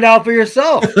and find out for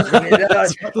yourself. I mean,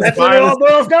 that's what it all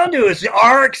boils down to. Is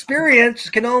our experience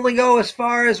can only go as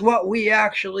far as what we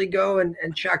actually go and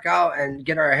check out and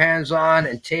get our hands on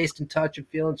and taste and touch and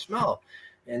feel and smell.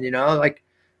 And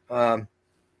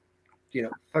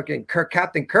fucking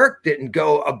Captain Kirk didn't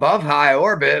go above high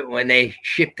orbit when they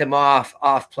shipped him off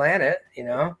planet.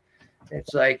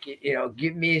 It's like,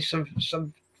 give me some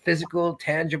physical,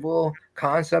 tangible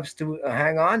concepts to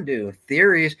hang on to.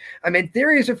 Theories. I mean,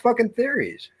 theories are fucking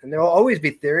theories, and there will always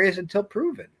be theories until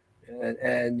proven.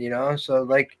 And so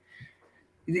like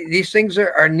these things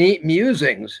are neat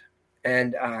musings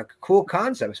and cool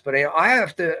concepts. But I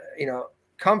have to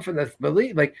come from the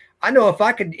belief. Like, I know if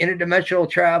I could interdimensional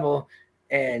travel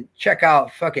and check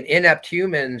out fucking inept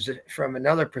humans from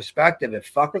another perspective and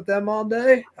fuck with them all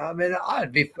day, I mean,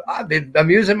 I'd be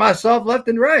amusing myself left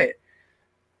and right.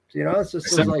 It's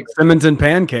just like Simmons and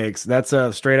Pancakes. That's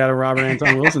straight out of Robert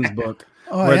Anton Wilson's book,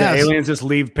 where the aliens just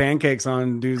leave pancakes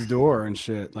on dude's door and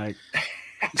shit. Like,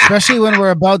 especially when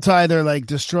we're about to either like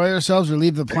destroy ourselves or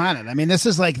leave the planet. I mean, this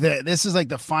is like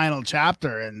the final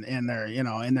chapter in their, you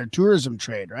know, in their tourism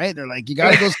trade, right? They're like, you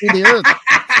got to go see the Earth.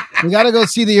 We got to go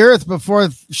see the Earth before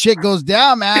shit goes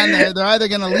down, man. They're either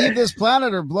going to leave this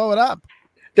planet or blow it up.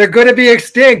 They're going to be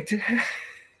extinct.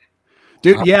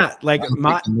 Dude, yeah, like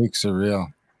the nukes are real.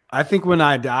 I think when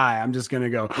I die, I'm just going to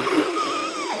go,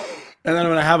 and then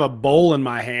I'm going to have a bowl in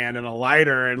my hand and a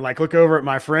lighter and like look over at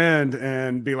my friend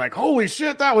and be like, holy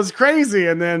shit, that was crazy.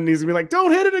 And then he's going to be like,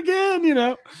 don't hit it again, you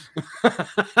know?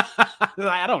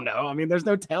 I don't know. I mean, there's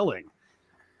no telling.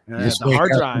 The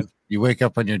hard drive. You wake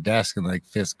up on your desk in like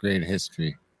 5th grade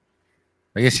history.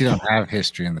 I guess you don't have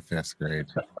history in the 5th grade.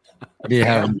 What do you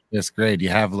have in the 5th grade? You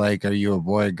have like, are you a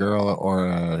boy, girl, or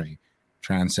a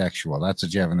transsexual? That's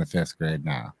what you have in the 5th grade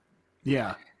now.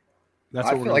 Yeah. That's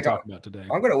what we're going to talk about today.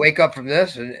 I'm going to wake up from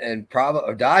this and probably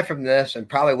or die from this and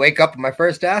probably wake up on my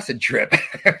first acid trip.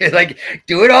 Like,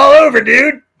 do it all over,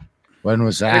 dude. When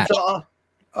was that?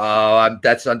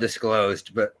 That's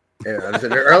undisclosed, but yeah, I was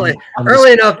at an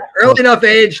early enough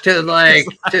age to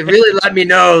really let me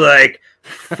know, like,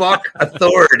 fuck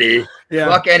authority. Yeah.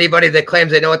 Fuck anybody that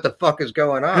claims they know what the fuck is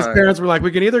going on. His parents were like,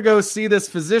 we can either go see this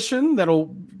physician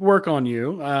that'll work on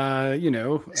you,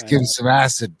 Let's give him some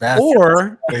acid bath.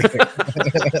 Or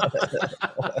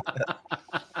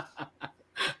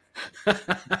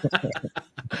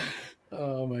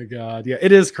oh my God. Yeah,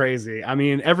 it is crazy. I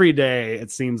mean, every day it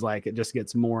seems like it just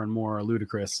gets more and more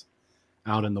ludicrous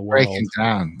out in the world. Breaking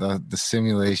down. The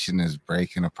simulation is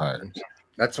breaking apart.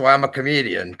 That's why I'm a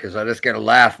comedian, because I just get to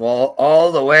laugh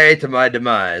all the way to my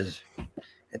demise.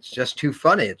 It's just too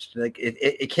funny. It's like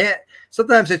it can't.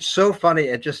 Sometimes it's so funny,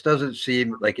 it just doesn't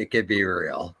seem like it could be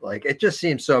real. Like, it just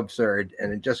seems so absurd.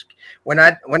 And it just when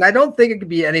I don't think it could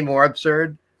be any more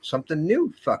absurd, something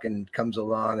new fucking comes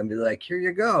along and be like, here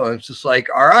you go. And it's just like,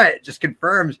 all right, it just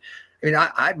confirms. I mean,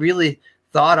 I really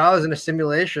thought I was in a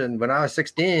simulation when I was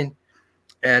 16.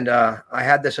 And I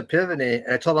had this epiphany,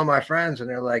 and I told all my friends, and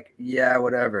they're like, yeah,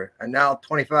 whatever. And now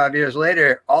 25 years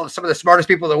later, some of the smartest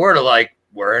people in the world are like,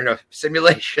 we're in a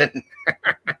simulation.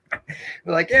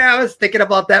 We're like, yeah, I was thinking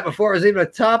about that before it was even a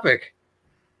topic.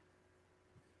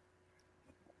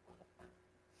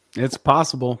 It's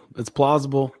possible. It's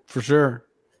plausible for sure.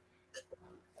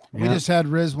 We just had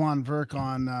Rizwan Virk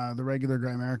on the regular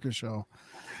Grimerica show.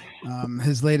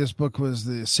 His latest book was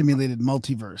The Simulated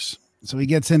Multiverse. So he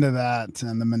gets into that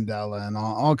and the Mandela and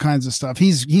all kinds of stuff.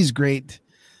 He's great.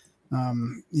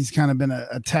 He's kind of been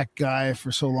a tech guy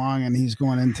for so long, and he's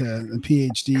going into the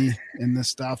PhD in this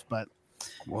stuff. But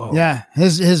whoa. Yeah,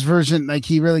 his version, like,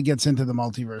 he really gets into the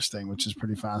multiverse thing, which is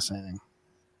pretty fascinating.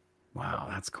 Wow,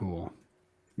 that's cool.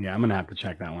 Yeah, I'm gonna have to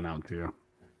check that one out too.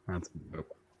 That's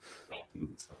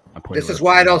this is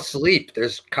why I don't sleep.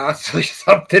 There's constantly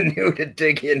something new to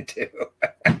dig into.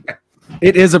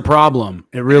 It is a problem.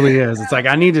 It really is. It's like,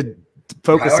 I need to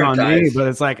focus on me, but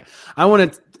it's like, I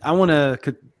want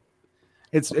to,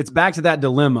 it's back to that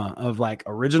dilemma of like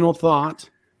original thought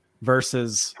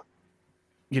versus,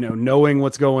 knowing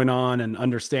what's going on and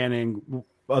understanding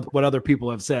what other people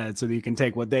have said so that you can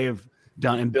take what they have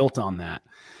done and built on that.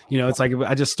 It's like, if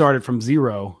I just started from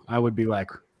zero, I would be like,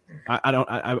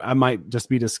 I might just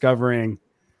be discovering,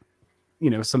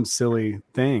 some silly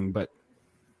thing, but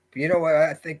you know what?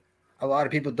 I think a lot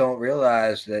of people don't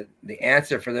realize that the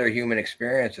answer for their human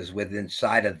experience is within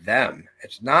inside of them.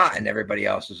 It's not in everybody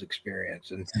else's experience.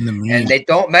 And they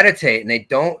don't meditate, and they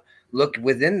don't look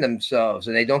within themselves,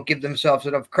 and they don't give themselves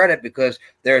enough credit, because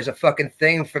there's a fucking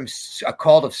thing from a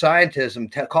cult of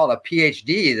scientism called a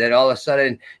PhD that all of a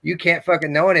sudden you can't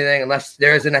fucking know anything unless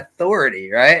there's an authority,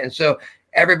 right? And so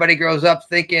everybody grows up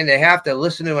thinking they have to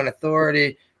listen to an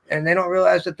authority, and they don't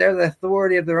realize that they're the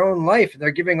authority of their own life.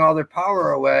 They're giving all their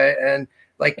power away. And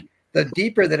like, the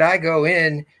deeper that I go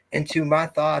into my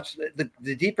thoughts,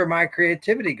 the deeper my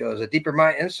creativity goes, the deeper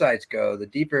my insights go, the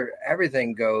deeper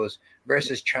everything goes,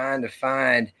 versus trying to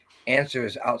find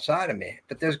answers outside of me.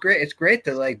 But it's great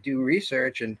to like do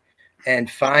research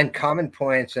and find common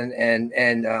points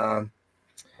and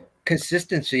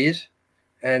consistencies,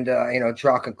 and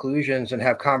draw conclusions and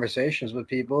have conversations with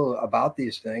people about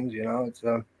these things.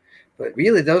 But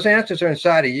really, those answers are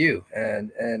inside of you,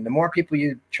 and the more people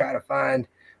you try to find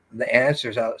the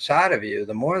answers outside of you,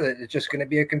 the more that it's just going to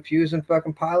be a confusing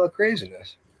fucking pile of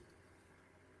craziness.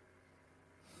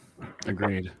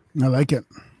 Agreed. I like it.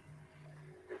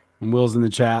 And Will's in the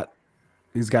chat.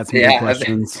 He's got some good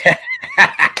questions.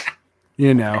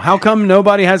 You know, how come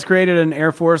nobody has created an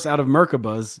air force out of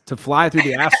Merkabas to fly through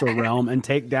the astral realm and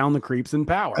take down the creeps in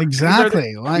power?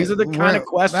 Exactly. These are the kind of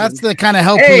questions. That's the kind of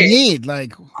help we need.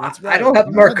 Like, that's right. I don't have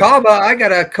Merkaba. I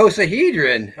got a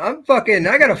Cosahedron.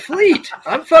 I got a fleet.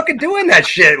 I'm fucking doing that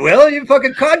shit, Will. I'll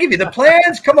give you the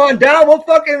plans. Come on down.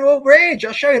 We'll range.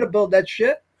 I'll show you how to build that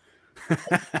shit.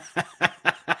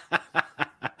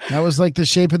 That was like the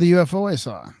shape of the UFO I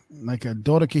saw, like a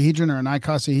dodecahedron or an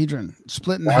icosahedron,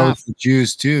 split in That half. was the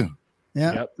Jews too.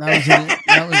 Yeah, Yep.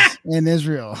 that was in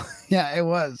Israel. Yeah, it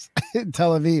was in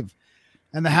Tel Aviv,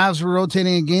 and the halves were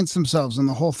rotating against themselves, and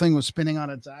the whole thing was spinning on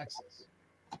its axis.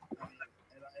 It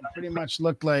pretty much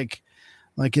looked like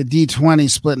a D20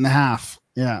 split in half.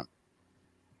 Yeah.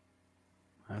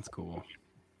 That's cool.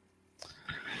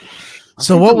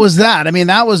 So what was that? I mean,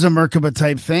 that was a Merkaba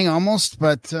type thing almost,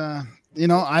 but I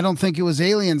don't think it was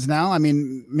aliens now. I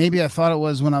mean, maybe I thought it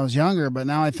was when I was younger, but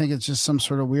now I think it's just some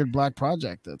sort of weird black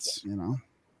project that's,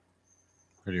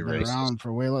 Pretty been racist. around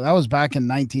for way long. That was back in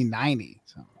 1990.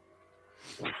 So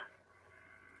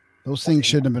those things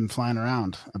shouldn't have been flying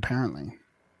around, apparently.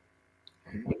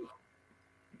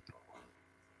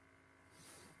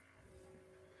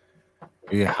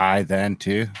 Were you high then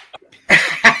too?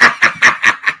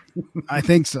 I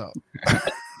think so.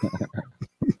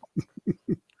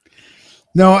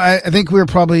 No, I think we were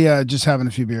probably just having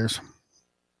a few beers.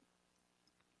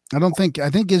 I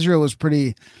think Israel was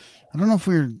pretty. I don't know if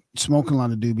we were smoking a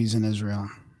lot of doobies in Israel.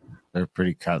 They're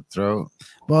pretty cutthroat.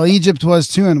 Well, Egypt was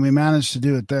too, and we managed to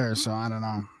do it there. So I don't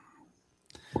know.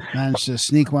 Managed to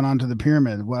sneak one onto the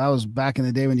pyramid. Well, that was back in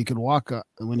the day when you could walk up,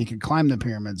 when you could climb the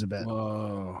pyramids a bit.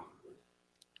 Whoa.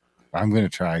 I'm gonna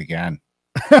try again.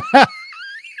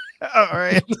 All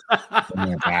right.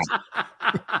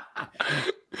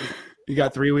 You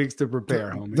got 3 weeks to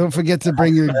prepare, homie. Don't forget to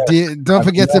bring your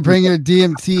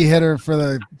DMT hitter for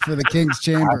the King's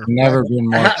Chamber. I've never been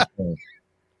more. Prepared.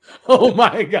 Oh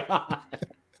my god.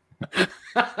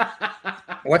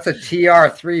 What's a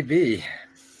TR3B?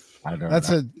 I don't. That's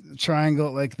know. a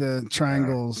triangle, like the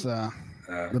triangles, the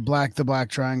black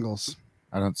triangles.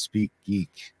 I don't speak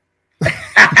geek.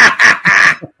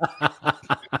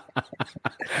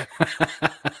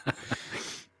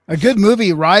 A good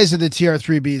movie, Rise of the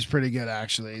TR-3B, is pretty good.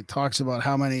 Actually, it talks about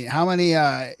how many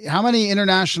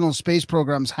international space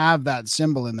programs have that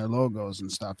symbol in their logos and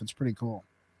stuff. It's pretty cool.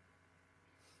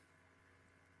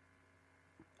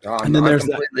 I'm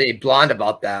completely blonde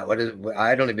about that.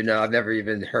 I don't even know. I've never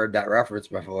even heard that reference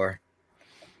before.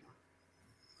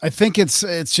 I think it's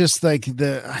just like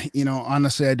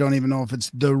honestly, I don't even know if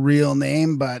it's the real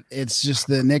name, but it's just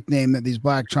the nickname that these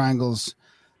black triangles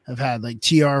have had, like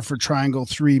TR for triangle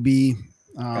 3B.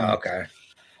 Okay.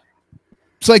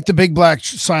 It's like the big black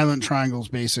silent triangles,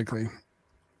 basically,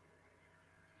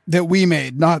 that we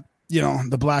made, not,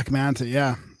 the black manta.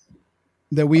 Yeah.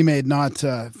 That we made, not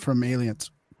from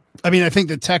aliens. I mean, I think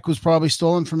the tech was probably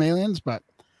stolen from aliens, but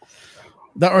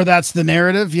that's the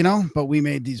narrative, but we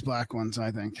made these black ones, I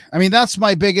think. I mean, that's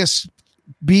my biggest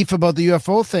beef about the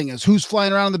UFO thing is who's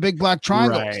flying around in the big black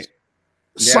triangles. Right.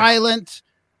 Yeah. Silent,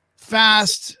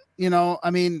 fast, I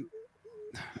mean,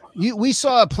 we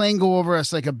saw a plane go over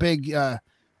us, like a big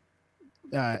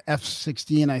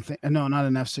F-16, I think. No, not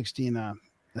an F-16,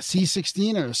 a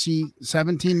C-16 or a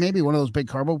C-17, maybe one of those big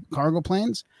cargo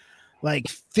planes, like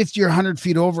 50 or 100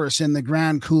 feet over us in the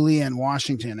Grand Coulee in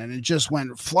Washington. And it just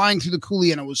went flying through the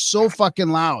coulee, and it was so fucking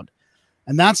loud.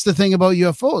 And that's the thing about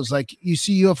UFOs. Like, you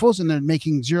see UFOs and they're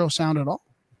making zero sound at all.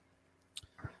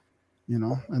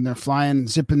 And they're flying,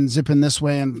 zipping this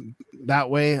way and that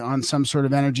way on some sort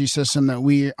of energy system that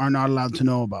we are not allowed to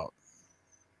know about.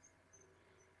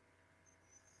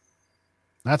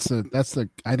 I think that's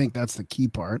the key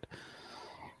part.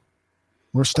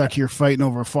 We're stuck here fighting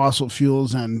over fossil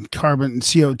fuels and carbon and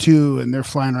CO2, and they're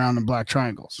flying around in black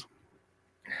triangles.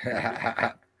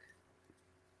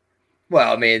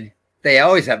 Well, I mean, they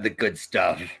always have the good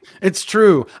stuff. It's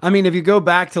true. I mean, if you go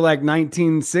back to like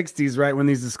 1960s, right, when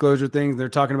these disclosure things, they're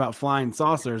talking about flying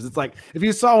saucers. It's like, if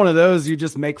you saw one of those, you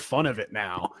just make fun of it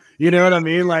now. You know what I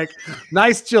mean? Like,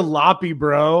 nice jalopy,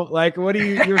 bro. Like,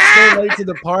 you're so late to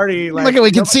the party. Like, look,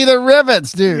 we can see the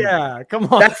rivets, dude. Yeah, come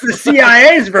on. That's the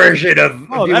CIA's version of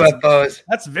UFOs.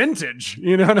 That's vintage.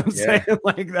 You know what I'm saying?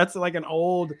 Like, that's like an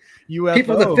old UFO.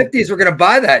 People in the 50s were going to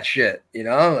buy that shit,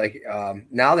 now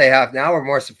we're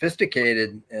more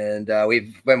sophisticated, and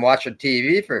we've been watching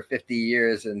TV for 50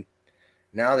 years, and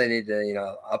now they need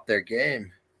to, up their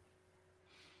game.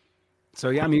 So,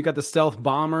 yeah, I mean, you got the stealth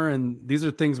bomber, and these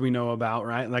are things we know about,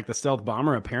 right? Like the stealth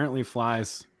bomber apparently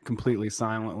flies completely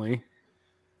silently.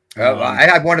 I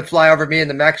had one to fly over me in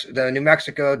the New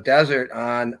Mexico desert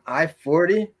on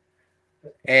I-40,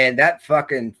 and that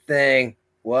fucking thing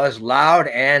was loud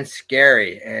and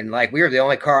scary. And like we were the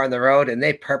only car on the road, and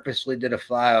they purposely did a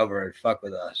flyover and fuck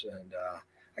with us. And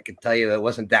I can tell you it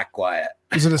wasn't that quiet.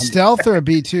 Is it a stealth or a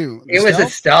B2? It was a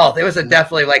stealth. It was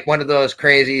definitely like one of those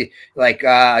crazy, like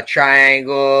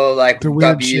triangle, like the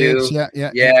weird W. shapes.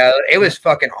 Yeah. It was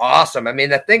fucking awesome. I mean,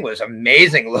 that thing was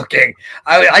amazing looking.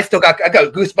 I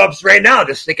got goosebumps right now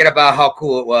just thinking about how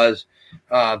cool it was.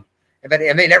 I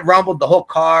mean, it rumbled the whole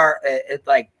car. It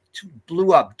like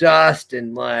blew up dust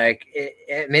and like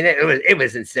it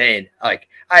was insane. Like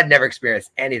I'd never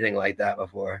experienced anything like that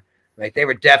before. Like they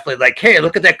were definitely like, hey,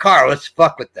 look at that car, let's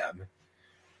fuck with them.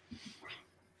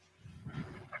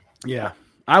 Yeah,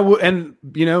 I would, and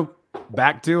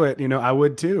back to it, I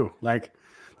would too. Like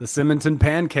the Simonton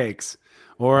pancakes,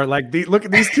 or like look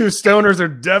at these two stoners are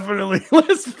definitely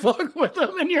let's fuck with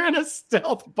them, and you're in a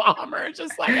stealth bomber,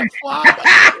 just like a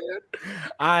fly.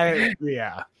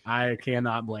 I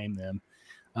cannot blame them.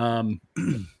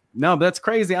 No, that's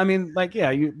crazy. I mean, like,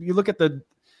 yeah, you look at the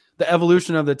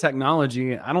evolution of the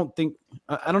technology. I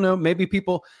don't know, maybe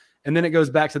people. And then it goes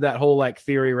back to that whole like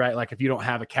theory, right? Like if you don't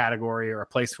have a category or a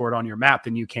place for it on your map,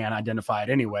 then you can't identify it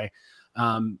anyway.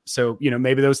 So,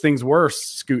 maybe those things were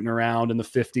scooting around in the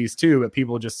 50s too, but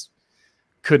people just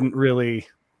couldn't really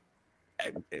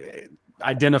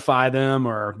identify them,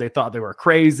 or they thought they were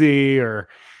crazy, or,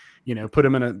 put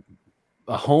them in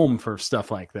a home for stuff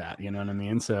like that. You know what I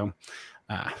mean? So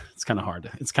it's kind of hard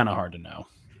to know.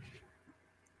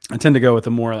 I tend to go with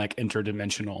a more like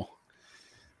interdimensional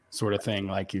sort of thing.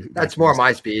 That's more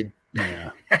my speed.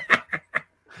 Yeah.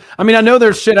 I mean, I know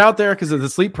there's shit out there because of the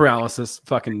sleep paralysis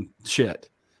fucking shit,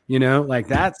 like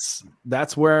that's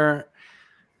where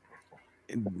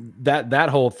that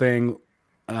whole thing,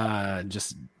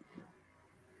 that's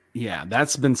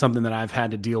been something that I've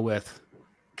had to deal with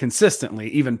consistently,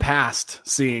 even past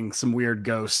seeing some weird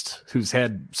ghost whose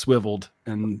head swiveled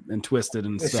and twisted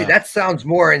and stuff. See, that sounds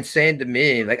more insane to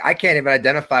me. Like I can't even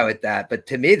identify with that, but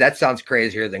to me, that sounds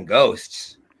crazier than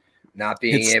ghosts. Not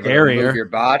being able to move your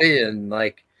body and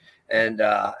like,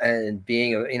 and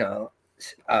being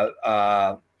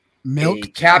a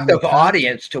captive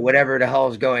audience to whatever the hell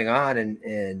is going on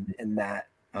in that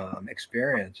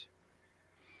experience.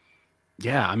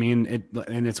 Yeah, I mean,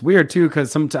 it's weird too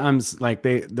because sometimes like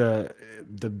the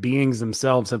beings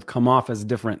themselves have come off as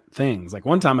different things. Like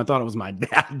one time I thought it was my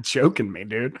dad choking me,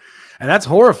 dude, and that's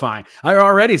horrifying. I'm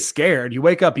already scared. You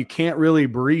wake up, you can't really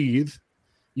breathe,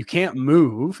 you can't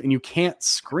move, and you can't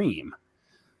scream.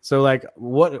 So like,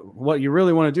 what you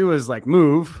really want to do is like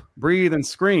move, breathe, and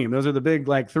scream. Those are the big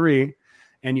like three,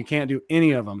 and you can't do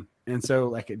any of them. And so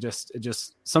like it just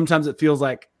sometimes it feels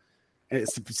like. It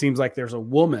seems like there's a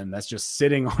woman that's just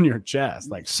sitting on your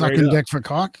chest, like sucking dick for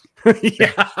cock.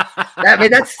 Yeah, I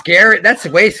mean that's scary. That's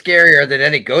way scarier than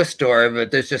any ghost story.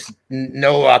 But there's just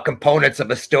no components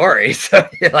of a story, so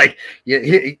like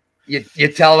you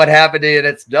tell what happened to you and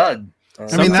it's done.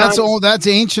 I mean that's old. That's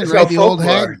ancient, right? The old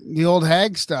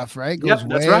hag stuff, right? Goes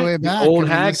way back. The old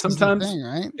hag. Sometimes thing,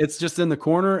 right? It's just in the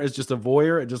corner. It's just a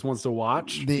voyeur. It just wants to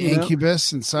watch the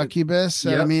incubus and succubus.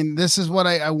 Yep. I mean, this is what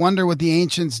I wonder what the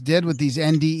ancients did with these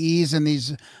NDEs and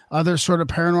these other sort of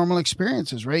paranormal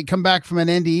experiences. Right? Come back from an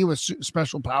NDE with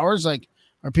special powers. Like,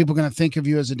 are people going to think of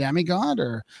you as a demigod,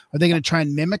 or are they going to try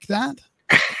and mimic that?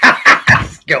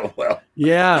 Go well.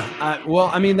 Yeah.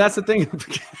 Well, I mean, that's the thing.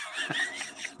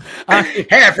 Hey,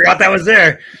 I forgot that was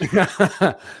there.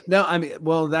 No, I mean,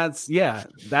 well, that's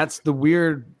the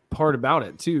weird part about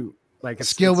it too. Like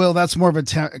Skill Will, that's more of a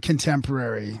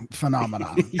contemporary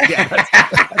phenomenon. Yeah,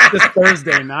 that's just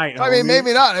Thursday night. I mean,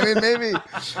 maybe not. I mean,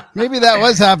 maybe that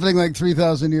was happening like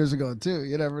 3,000 years ago too.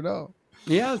 You never know.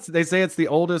 Yeah, they say it's the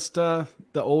oldest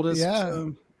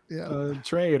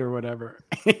trade or whatever.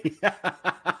 Yeah.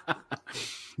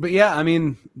 But yeah, I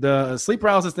mean, the sleep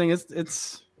paralysis thing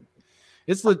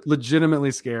it's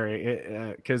legitimately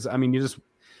scary because I mean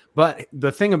but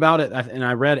the thing about it, and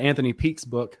I read Anthony Peake's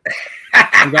book.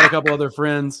 I've got a couple other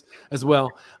friends as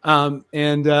well,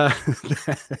 and that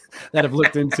have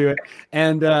looked into it.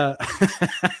 And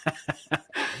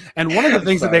and one of the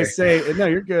things that they say, no,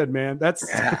 you're good, man. That's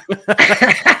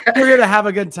we're here to have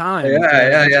a good time.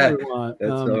 Yeah.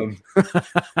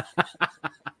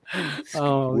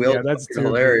 That's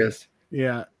hilarious.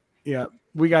 Yeah.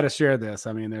 We got to share this.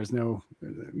 I mean, there's no,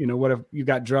 what if you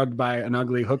got drugged by an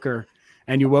ugly hooker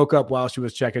and you woke up while she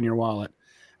was checking your wallet?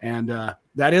 And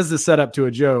that is the setup to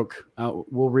a joke.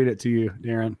 We'll read it to you,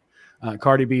 Darren.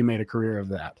 Cardi B made a career of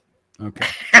that. Okay.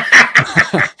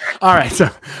 All right. So,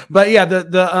 but yeah,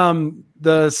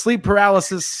 the sleep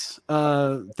paralysis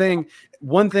thing.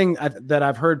 One thing that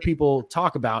I've heard people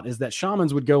talk about is that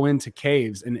shamans would go into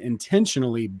caves and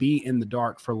intentionally be in the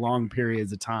dark for long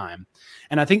periods of time,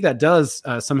 and I think that does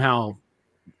somehow,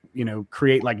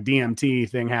 create like DMT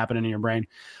thing happening in your brain.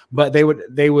 But they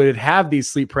would have these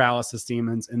sleep paralysis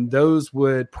demons, and those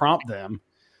would prompt them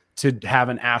to have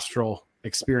an astral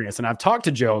experience. And I've talked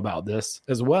to Joe about this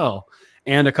as well,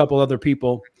 and a couple other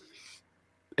people,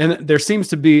 and there seems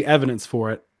to be evidence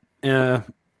for it.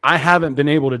 I haven't been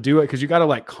able to do it because you got to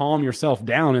like calm yourself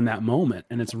down in that moment,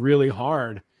 and it's really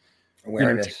hard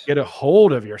to get a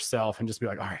hold of yourself and just be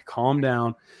like, all right, calm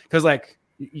down, because like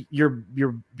you're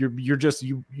just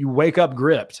you wake up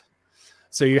gripped,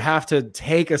 so you have to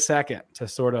take a second to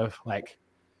sort of like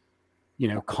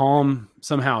calm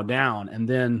somehow down, and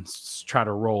then try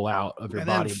to roll out of your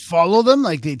body. Follow them,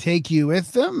 like they take you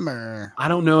with them, or I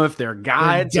don't know if they're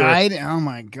guides. Oh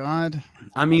my God!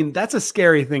 I mean, that's a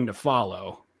scary thing to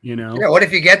follow. What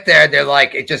if you get there? They're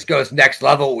like, it just goes next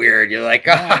level weird. You're like,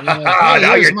 now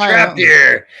you're trapped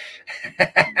here.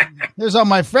 There's all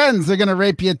my friends. They're gonna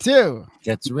rape you too.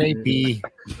 Gets rapey.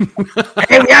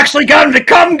 Hey, we actually got him to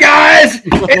come, guys.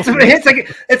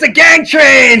 It's a gang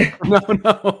train.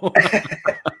 No.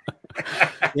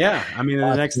 Yeah, I mean,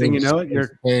 the next thing you know,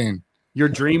 your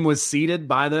dream was seeded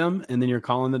by them, and then you're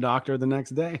calling the doctor the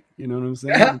next day. You know what I'm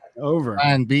saying? Over.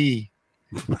 Plan B.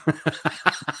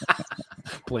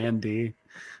 Plan D.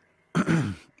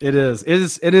 It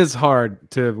is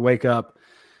hard to wake up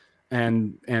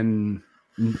and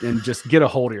just get a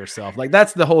hold of yourself. Like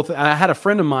that's the whole thing. I had a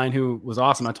friend of mine who was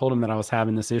awesome. I told him that I was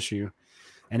having this issue,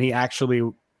 and he actually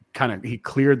he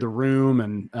cleared the room,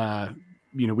 and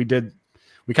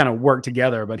we kind of worked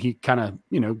together, but he kind of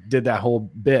did that whole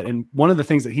bit. And one of the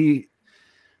things that he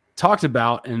talked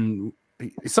about, and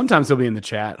sometimes he'll be in the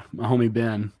chat, my homie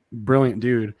Ben, brilliant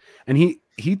dude, and he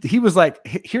was like,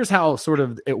 here's how sort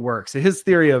of it works. His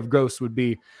theory of ghosts would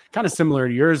be kind of similar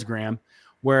to yours, Graham,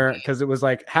 because it was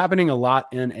like happening a lot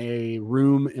in a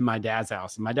room in my dad's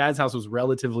house, and my dad's house was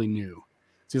relatively new.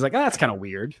 So he's like, that's kind of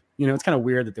weird. It's kind of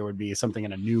weird that there would be something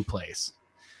in a new place.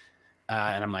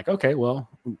 And I'm like, okay, well,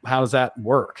 how does that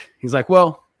work? He's like,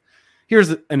 well, here's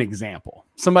an example.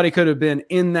 Somebody could have been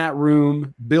in that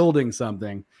room building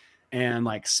something and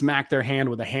like smacked their hand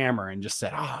with a hammer and just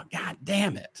said, oh, God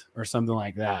damn it, or something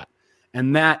like that.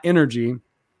 And that energy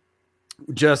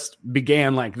just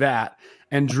began like that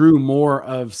and drew more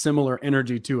of similar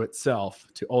energy to itself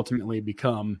to ultimately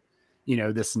become,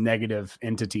 this negative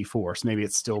entity force. Maybe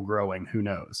it's still growing, who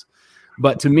knows?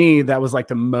 But to me, that was like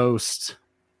the most,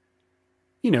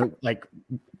 like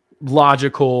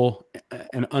logical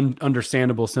and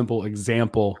understandable, simple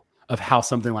example of how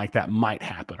something like that might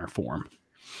happen or form.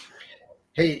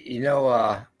 Hey,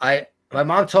 my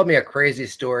mom told me a crazy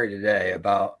story today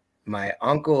about my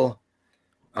uncle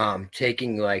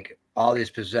taking like all these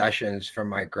possessions from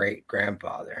my great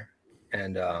grandfather,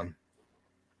 and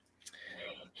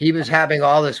he was having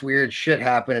all this weird shit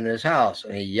happen in his house,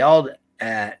 and he yelled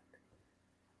at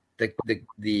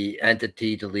the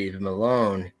entity to leave him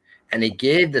alone, and he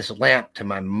gave this lamp to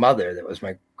my mother that was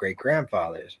my great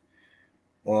grandfather's.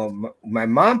 Well, my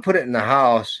mom put it in the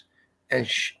house, and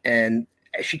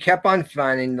she kept on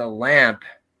finding the lamp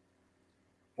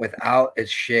without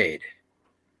its shade.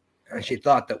 And she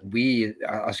thought that we,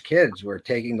 us kids, were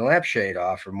taking the lampshade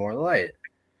off for more light.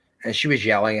 And she was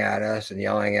yelling at us.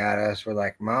 We're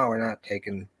like, Mom, we're not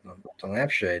taking the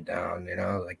lampshade down.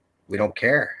 Like, we don't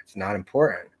care. It's not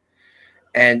important.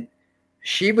 And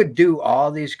she would do all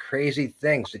these crazy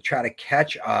things to try to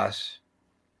catch us,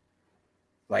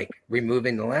 like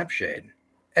removing the lampshade.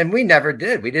 And we never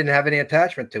did. We didn't have any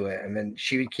attachment to it. And then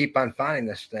she would keep on finding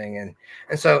this thing.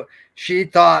 And so she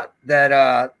thought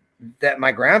that that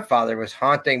my grandfather was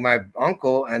haunting my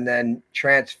uncle and then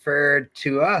transferred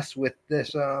to us with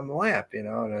this lamp, and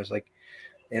I was like,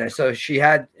 so she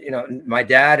had, my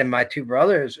dad and my two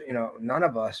brothers, none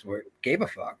of us gave a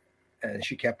fuck. And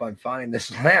she kept on finding this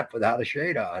lamp without a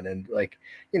shade on. And like,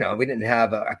 we didn't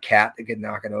have a cat that could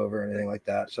knock it over or anything like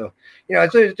that. So,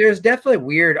 there's definitely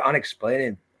weird,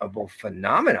 unexplainable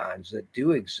phenomenons that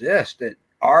do exist that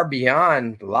are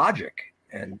beyond logic.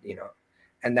 And,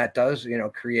 and that does,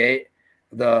 create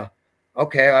I've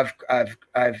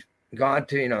gone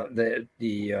to,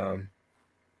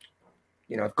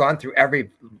 I've gone through every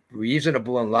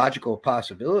reasonable and logical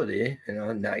possibility,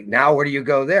 now where do you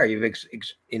go there? You've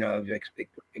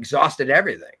exhausted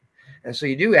everything. And so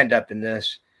you do end up in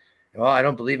this, well, I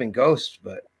don't believe in ghosts,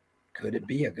 but could it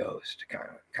be a ghost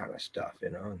kind of stuff,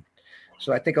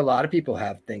 So I think a lot of people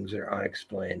have things that are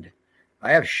unexplained.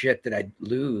 I have shit that I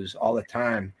lose all the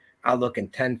time. I'll look in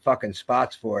 10 fucking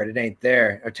spots for it. It ain't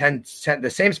there. Or 10 the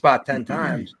same spot 10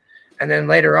 times. And then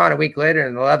later on, a week later,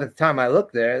 and the 11th time I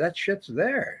look there, that shit's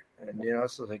there. And, you know,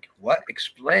 so like, what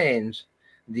explains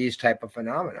these type of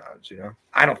phenomenons, you know?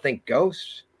 I don't think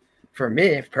ghosts for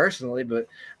me personally, but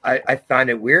I find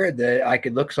it weird that I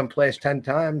could look someplace 10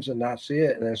 times and not see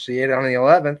it, and then see it on the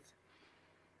 11th.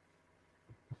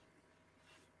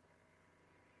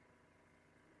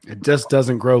 It just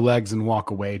doesn't grow legs and walk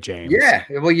away, James. Yeah,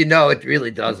 well, you know, it really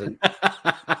doesn't.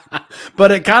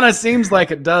 But it kind of seems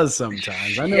like it does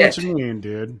sometimes. I know what Shit. you mean,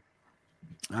 dude.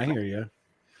 I hear you.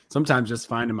 Sometimes just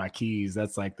finding my keys,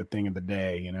 that's like the thing of the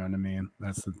day. You know what I mean?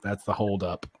 That's the hold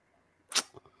up.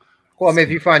 Well, I mean,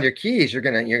 if you find your keys, you're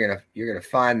gonna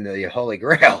find the Holy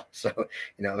Grail. So,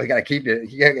 you know, they got to keep you.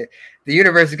 The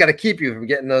universe has got to keep you from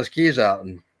getting those keys out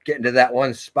and getting to that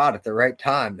one spot at the right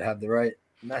time to have the right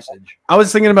message. I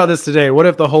was thinking about this today. What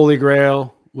if the Holy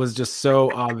Grail was just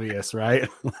so obvious, right?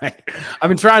 Like, I've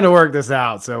been trying to work this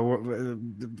out, so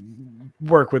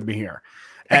work with me here.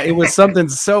 It was something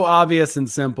so obvious and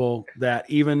simple that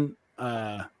even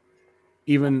that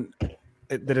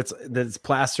it's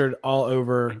plastered all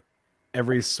over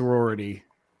every sorority.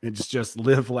 It's just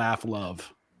live, laugh,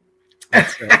 love.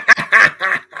 That's it.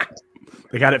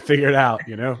 They got it figured out,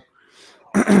 you know?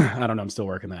 I don't know. I'm still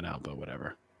working that out, but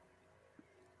whatever.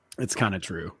 It's kind of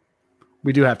true.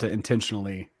 We do have to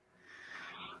intentionally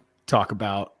talk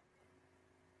about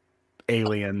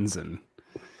aliens and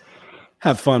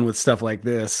have fun with stuff like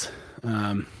this.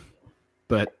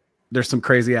 But there's some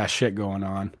crazy ass shit going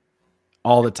on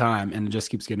all the time, and it just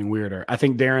keeps getting weirder. I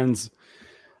think Darren's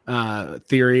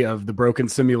theory of the broken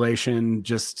simulation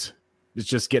it's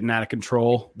just getting out of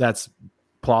control. That's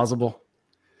plausible.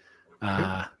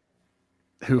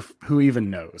 Who even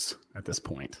knows at this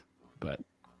point? But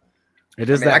it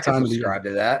is that time of the year. Subscribe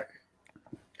to that.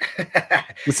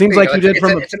 It seems like you did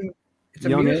from it's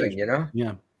amusing, you know?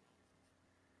 Yeah.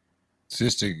 It's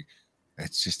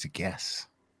just a guess.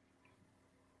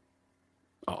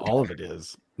 All of it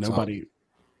is. Nobody.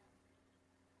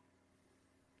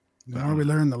 The more we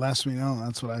learn, the less we know.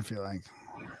 That's what I feel like.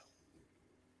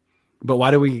 But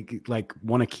why do we like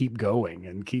want to keep going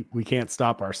and we can't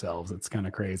stop ourselves? It's kind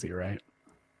of crazy, right?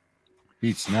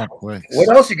 Beats Netflix.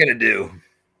 What else are you gonna do?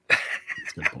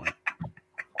 That's a good point.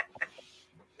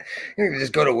 You can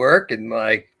just go to work and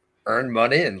like earn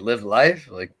money and live life.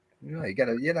 Like, you know, you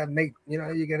gotta make, you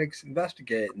know, you gotta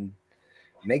investigate and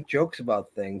make jokes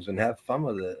about things and have fun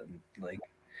with it. And like,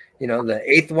 you know, the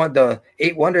eight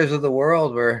wonders of the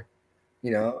world were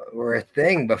a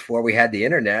thing before we had the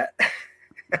internet.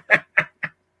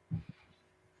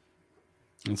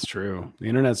 It's true. The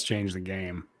internet's changed the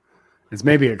game. It's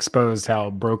maybe exposed how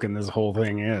broken this whole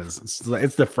thing is. It's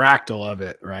the fractal of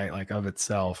it, right? Like of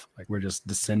itself. Like we're just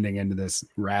descending into this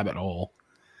rabbit hole.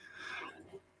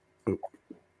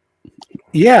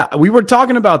 Yeah, we were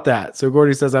talking about that. So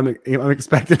Gordy says, I'm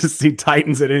expected to see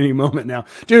Titans at any moment now.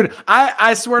 Dude,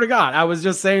 I swear to God, I was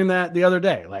just saying that the other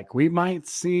day. Like, we might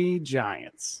see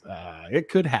giants. It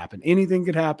could happen. Anything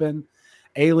could happen.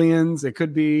 Aliens, it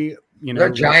could be, you know. They're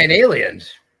giant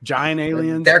aliens. Giant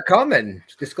aliens. They're coming.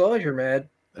 Disclosure, man.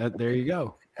 There you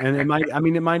go. And it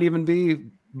might even be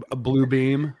a blue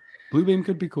beam. Blue beam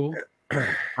could be cool.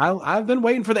 I've been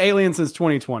waiting for the alien since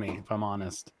 2020, if I'm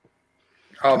honest.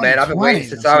 Oh man, I've been waiting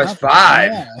since I was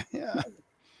 5. Yeah.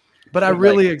 But I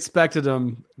really expected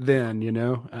them then, you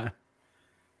know.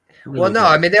 Well, no,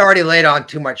 I mean they already laid on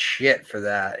too much shit for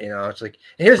that. You know, it's like,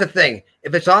 and here's the thing: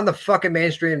 if it's on the fucking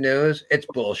mainstream news, it's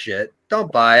bullshit.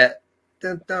 Don't buy it.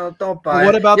 Don't buy it.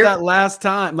 What about that last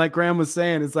time? Like Graham was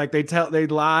saying, it's like they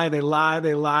lie,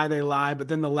 but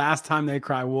then the last time they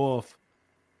cry wolf,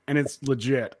 and it's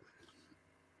legit.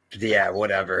 Yeah,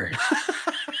 whatever.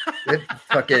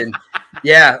 Fucking.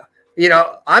 Yeah, you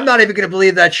know, I'm not even going to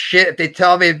believe that shit if they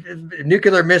tell me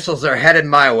nuclear missiles are headed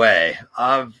my way.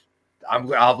 I'll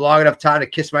have long enough time to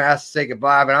kiss my ass and say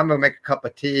goodbye, but I'm going to make a cup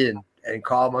of tea and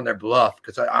call them on their bluff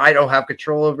because I don't have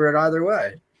control over it either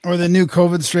way. Or the new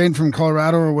COVID strain from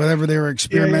Colorado or whatever they were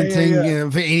experimenting, you know,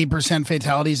 80%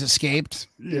 fatalities escaped.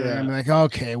 Yeah. I'm like,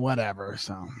 okay, whatever.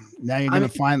 So now you're going to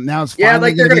find, now it's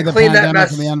finally going to be the pandemic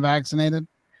for the unvaccinated.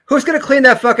 Who's going to clean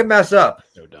that fucking mess up?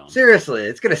 So dumb. Seriously,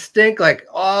 it's going to stink like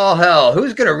all hell.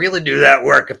 Who's going to really do that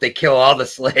work if they kill all the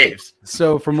slaves?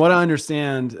 So from what I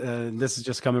understand, this is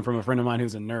just coming from a friend of mine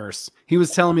who's a nurse. He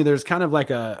was telling me there's kind of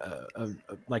like a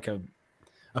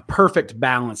perfect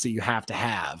balance that you have to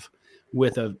have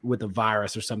with a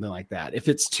virus or something like that. If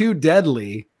it's too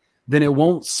deadly, then it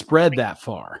won't spread that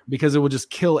far because it will just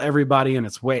kill everybody in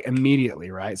its way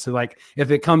immediately, right? So like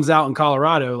if it comes out in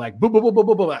Colorado, like boom, boom, boom, boom,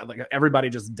 boom, boom, like everybody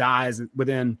just dies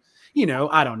within,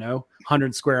 I don't know,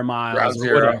 100 square miles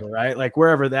or whatever, right? Like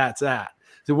wherever that's at.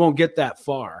 So it won't get that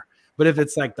far. But if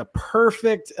it's like the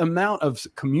perfect amount of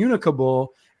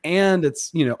communicable and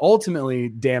it's, ultimately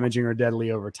damaging or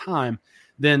deadly over time,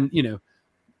 then,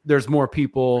 there's more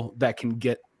people that can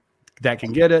get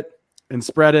it and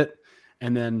spread it.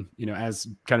 And then, as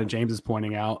kind of James is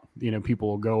pointing out, people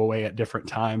will go away at different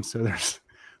times. So there's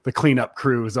the cleanup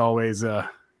crew is always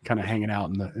kind of hanging out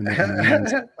in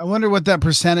the I wonder what that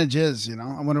percentage is.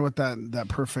 I wonder what that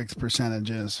perfect percentage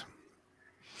is.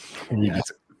 Yeah,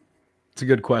 it's a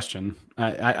good question.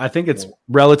 I think it's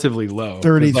relatively low.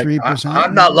 33%.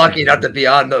 I'm not lucky enough to be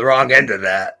on the wrong end of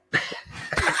that.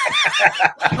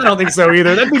 I don't think so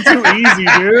either. That'd be too easy,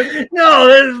 dude. No,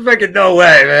 there's freaking no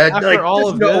way, man. After all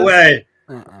of no this? way.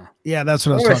 Yeah, that's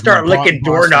what I was I'm gonna talking start about. licking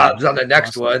doorknobs on the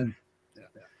next one.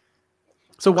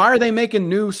 So why are they making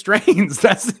new strains?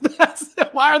 That's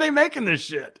why are they making this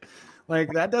shit?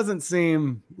 Like that doesn't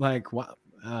seem like what.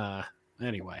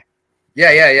 Anyway.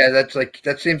 Yeah.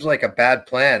 That seems like a bad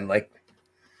plan. Like,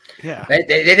 yeah, they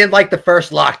didn't like the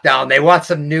first lockdown. They want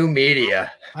some new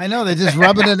media. I know they're just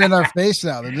rubbing it in our face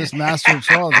now. They're just master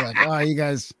trolls. Like, oh, you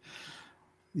guys,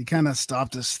 you kind of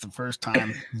stopped us the first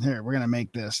time. Here, we're gonna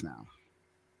make this now.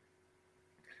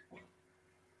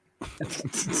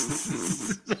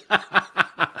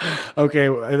 Okay,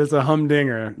 it's a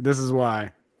humdinger. This is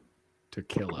why. To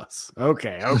kill us.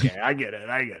 Okay, I get it.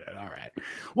 All right.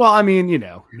 Well, I mean,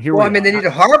 here we are. They need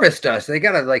to harvest us. They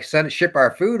gotta ship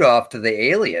our food off to the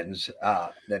aliens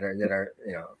that are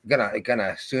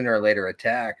gonna sooner or later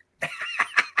attack.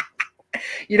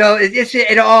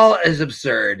 It all is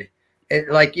absurd.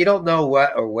 You don't know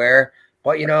what or where,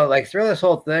 but through this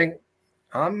whole thing,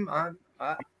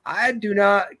 I do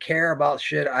not care about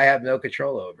shit I have no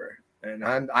control over,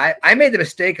 and I made the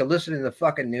mistake of listening to the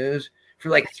fucking news for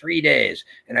like 3 days,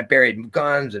 and I buried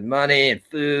guns and money and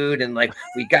food, and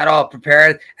we got all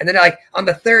prepared. And then on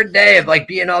the third day of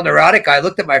being all neurotic, I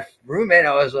looked at my roommate and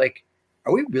I was like,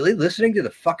 are we really listening to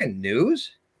the fucking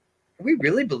news? Are we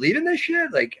really believing this shit?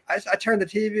 I turned the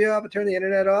TV off, I turned the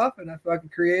internet off, and I fucking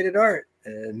created art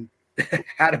and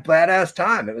had a badass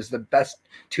time. It was the best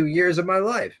 2 years of my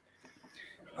life.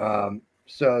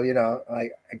 So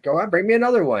go on, bring me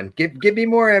another one. Give me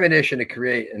more ammunition to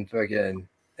create and fucking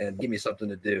and give me something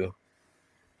to do.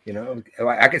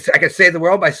 I could save the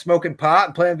world by smoking pot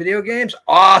and playing video games.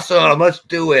 Awesome, let's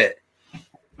do it.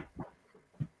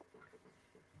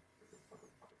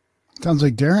 Sounds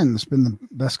like Darren. It's been the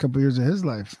best couple of years of his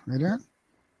life, right, Darren?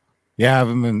 Yeah, I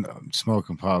haven't been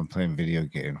smoking pot and playing video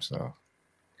games, so.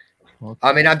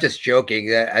 I'm just joking.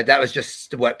 That was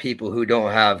just what people who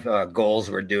don't have goals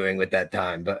were doing with that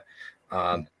time. But,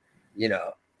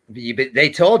 they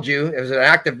told you it was an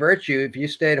act of virtue if you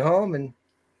stayed home and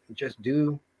just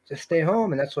stay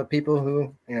home. And that's what people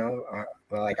who, are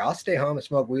I'll stay home and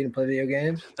smoke weed and play video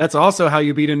games. That's also how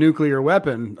you beat a nuclear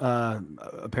weapon,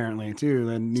 apparently, too.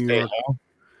 In New York. Home.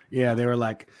 Yeah, they were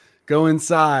like, go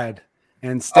inside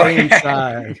and stay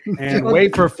inside and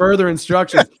wait for further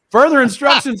instructions. Further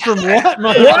instructions from what,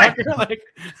 motherfucker?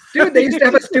 Dude, they used to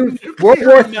have us do World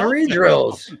War III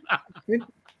drills. We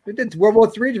did World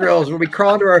War III drills where we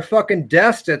crawl under our fucking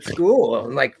desks at school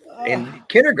and in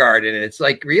kindergarten. And it's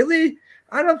really?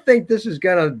 I don't think this is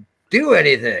gonna do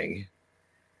anything.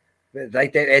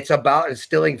 It's about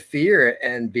instilling fear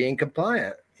and being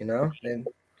compliant, and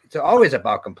it's always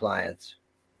about compliance.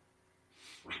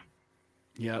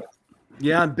 Yep.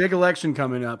 Yeah, big election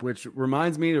coming up, which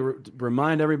reminds me to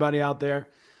remind everybody out there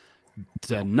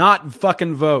to not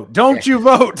fucking vote. Don't you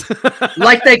vote.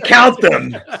 Like they count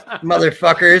them,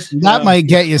 motherfuckers. That might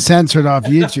get you censored off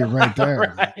YouTube right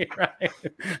there. Right.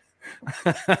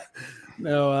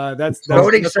 No, that's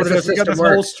voting. That's got this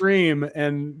whole stream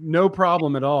and no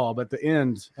problem at all. But the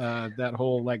end, that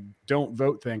whole don't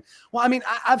vote thing. Well, I mean,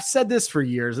 I've said this for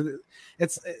years.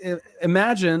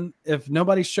 Imagine if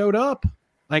nobody showed up.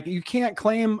 You can't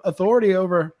claim authority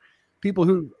over people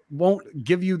who won't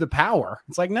give you the power.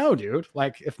 It's no, dude.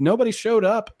 If nobody showed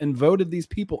up and voted these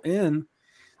people in,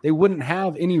 they wouldn't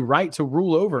have any right to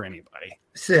rule over anybody.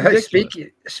 So,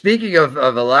 speaking of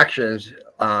elections,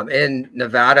 in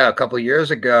Nevada a couple of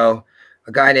years ago,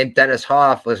 a guy named Dennis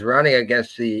Hoff was running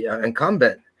against the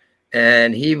incumbent,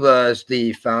 and he was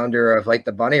the founder of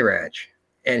the Bunny Ranch,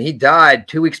 and he died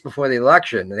 2 weeks before the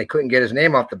election, and they couldn't get his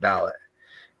name off the ballot.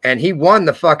 And he won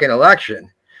the fucking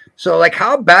election. So,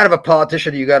 how bad of a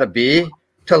politician do you got to be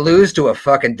to lose to a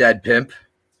fucking dead pimp?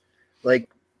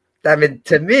 I mean,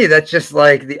 to me, that's just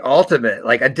like the ultimate.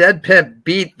 Like a dead pimp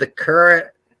beat the current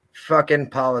fucking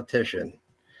politician.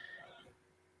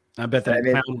 I bet that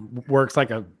town works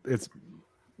like it's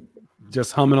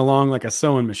just humming along like a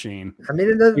sewing machine. I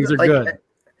mean, things are like, good.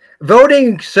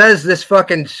 Voting says this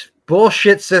fucking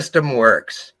bullshit system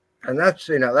works. And that's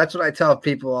what I tell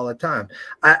people all the time.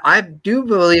 I do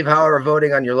believe, however,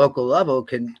 voting on your local level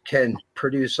can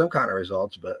produce some kind of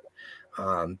results. But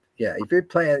if you're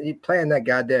playing that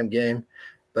goddamn game.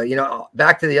 But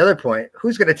back to the other point,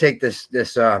 who's going to take this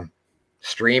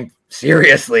stream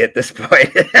seriously at this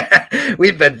point?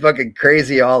 We've been fucking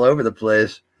crazy all over the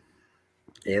place.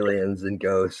 Aliens and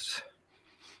ghosts.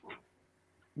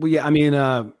 Well, yeah, I mean,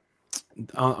 on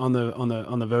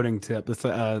the voting tip,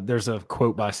 there's a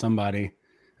quote by somebody,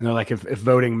 and they're like, if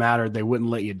voting mattered, they wouldn't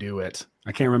let you do it.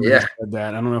 I can't remember who said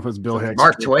that. I don't know if it was Bill Hicks,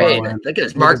 Mark Twain. I think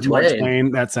it's Mark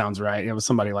Twain. That sounds right. It was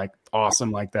somebody like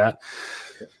awesome like that.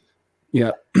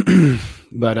 Yeah,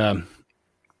 but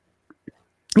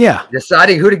yeah,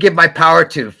 deciding who to give my power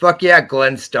to. Fuck yeah,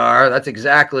 Glenn Starr. That's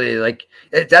exactly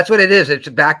that's what it is. It's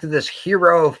back to this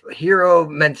hero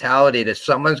mentality that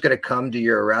someone's going to come to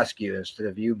your rescue instead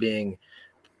of you being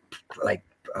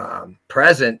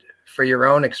present for your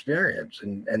own experience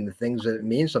and the things that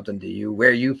mean something to you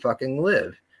where you fucking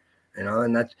live.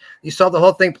 And that's, you saw the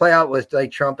whole thing play out with like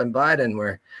Trump and Biden,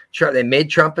 where they made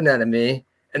Trump an enemy,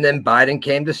 and then Biden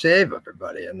came to save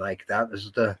everybody. And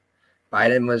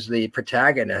Biden was the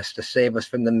protagonist to save us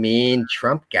from the mean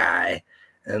Trump guy.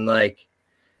 And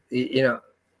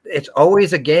it's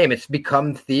always a game. It's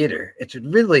become theater. It's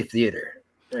really theater.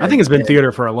 I think it's been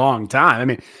theater for a long time. I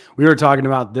mean, we were talking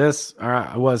about this, or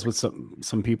I was with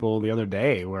some people the other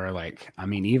day where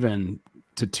even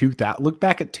to 2000, look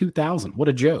back at 2000. What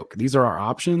a joke. These are our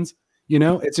options.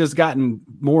 It's just gotten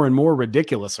more and more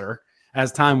ridiculouser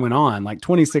as time went on. Like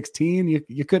 2016,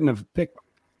 you couldn't have picked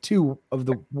two of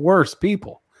the worst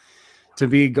people to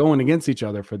be going against each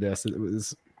other for this. It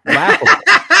was laughable.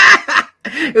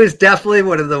 It was definitely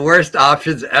one of the worst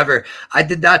options ever. I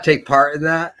did not take part in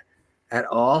that at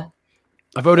all.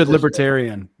 I voted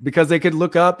Libertarian because they could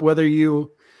look up whether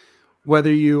you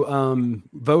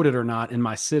voted or not in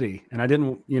my city. And I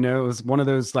didn't, it was one of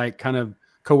those kind of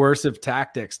coercive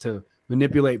tactics to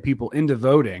manipulate people into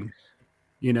voting,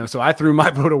 so I threw my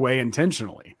vote away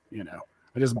intentionally.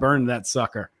 I just burned that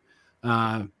sucker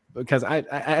because I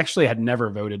actually had never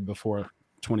voted before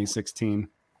 2016.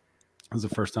 It was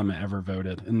the first time I ever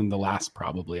voted, and then the last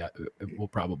it will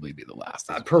probably be the last.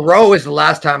 Perot was the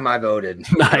last time I voted.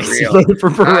 Nice, you voted for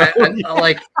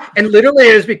Perot. And literally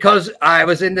it was because I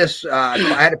was in this. I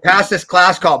had to pass this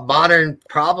class called Modern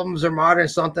Problems or Modern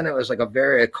something. It was like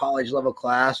a college level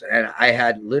class, and I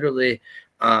had literally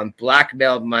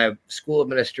blackmailed my school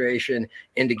administration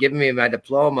into giving me my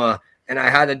diploma. And I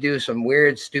had to do some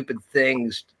weird, stupid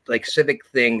things, like civic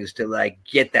things, to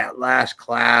get that last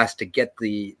class, to get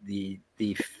the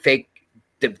fake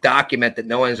document that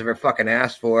no one's ever fucking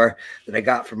asked for, that I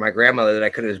got from my grandmother that I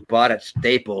could have bought at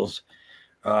Staples.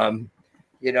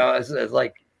 It's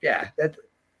like, yeah, that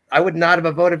I would not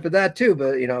have voted for that too.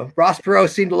 But Ross Perot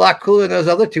seemed a lot cooler than those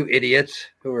other two idiots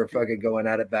who were fucking going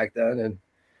at it back then,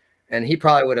 and he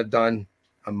probably would have done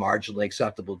a marginally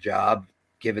acceptable job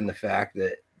given the fact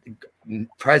that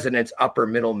president's upper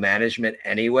middle management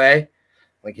anyway,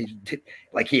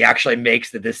 he actually makes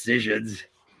the decisions.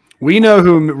 We know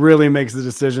who really makes the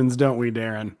decisions, don't we,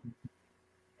 Darren?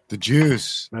 The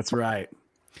juice. That's right,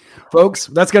 folks.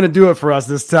 That's going to do it for us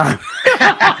this time.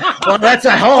 Well, that's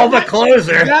a hell of a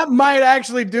closer. That might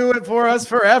actually do it for us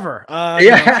forever.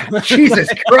 Jesus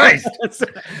Christ.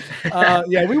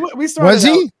 We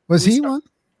started. Was he one?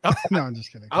 Oh, no, I'm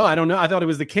just kidding. Oh, I don't know. I thought he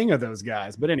was the king of those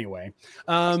guys. But anyway,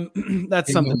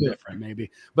 that's something different maybe.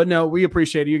 But no, we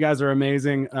appreciate it. You guys are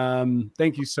amazing.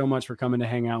 Thank you so much for coming to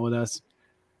hang out with us.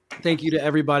 Thank you to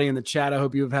everybody in the chat. I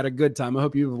hope you've had a good time. I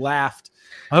hope you've laughed.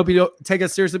 I hope you don't take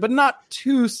us seriously, but not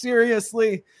too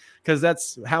seriously, because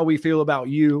that's how we feel about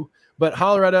you. But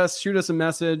holler at us, shoot us a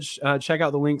message. Check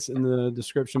out the links in the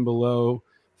description below.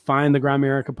 Find the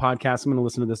Grimerica podcast. I'm going to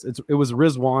listen to this. It was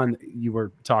Rizwan you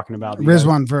were talking about.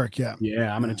 Rizwan Virk, yeah.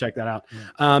 Yeah, I'm going to check that out.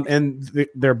 And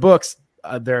their books,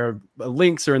 their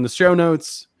links are in the show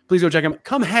notes. Please go check them.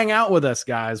 Come hang out with us,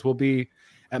 guys. We'll be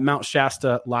at Mount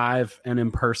Shasta live and in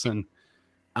person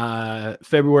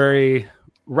February,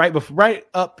 right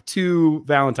up to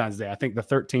Valentine's Day. I think the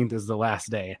 13th is the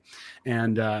last day.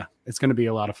 And it's going to be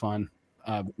a lot of fun.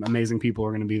 Amazing people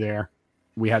are going to be there.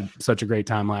 We had such a great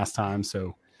time last time,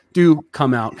 so do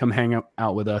come hang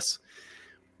out with us,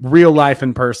 real life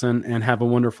in person, and have a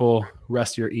wonderful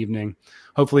rest of your evening.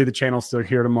 Hopefully the channel's still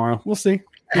here tomorrow. We'll see.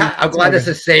 I'm glad this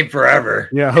is saved forever.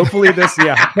 Yeah, hopefully this.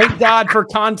 Yeah, thank God for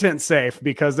Content Safe,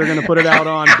 because they're going to put it out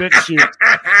on BitChute.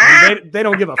 And they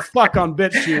don't give a fuck on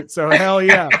BitChute, so hell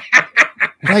yeah.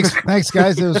 Thanks,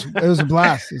 guys. It was a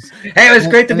blast. Hey, it was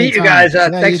great to meet you guys. Yeah,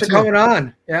 Thanks you for too. coming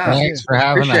on. Yeah, Thanks for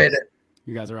having us. appreciate it.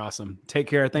 You guys are awesome. Take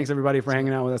care. Thanks everybody for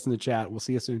hanging out with us in the chat. We'll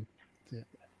see you soon.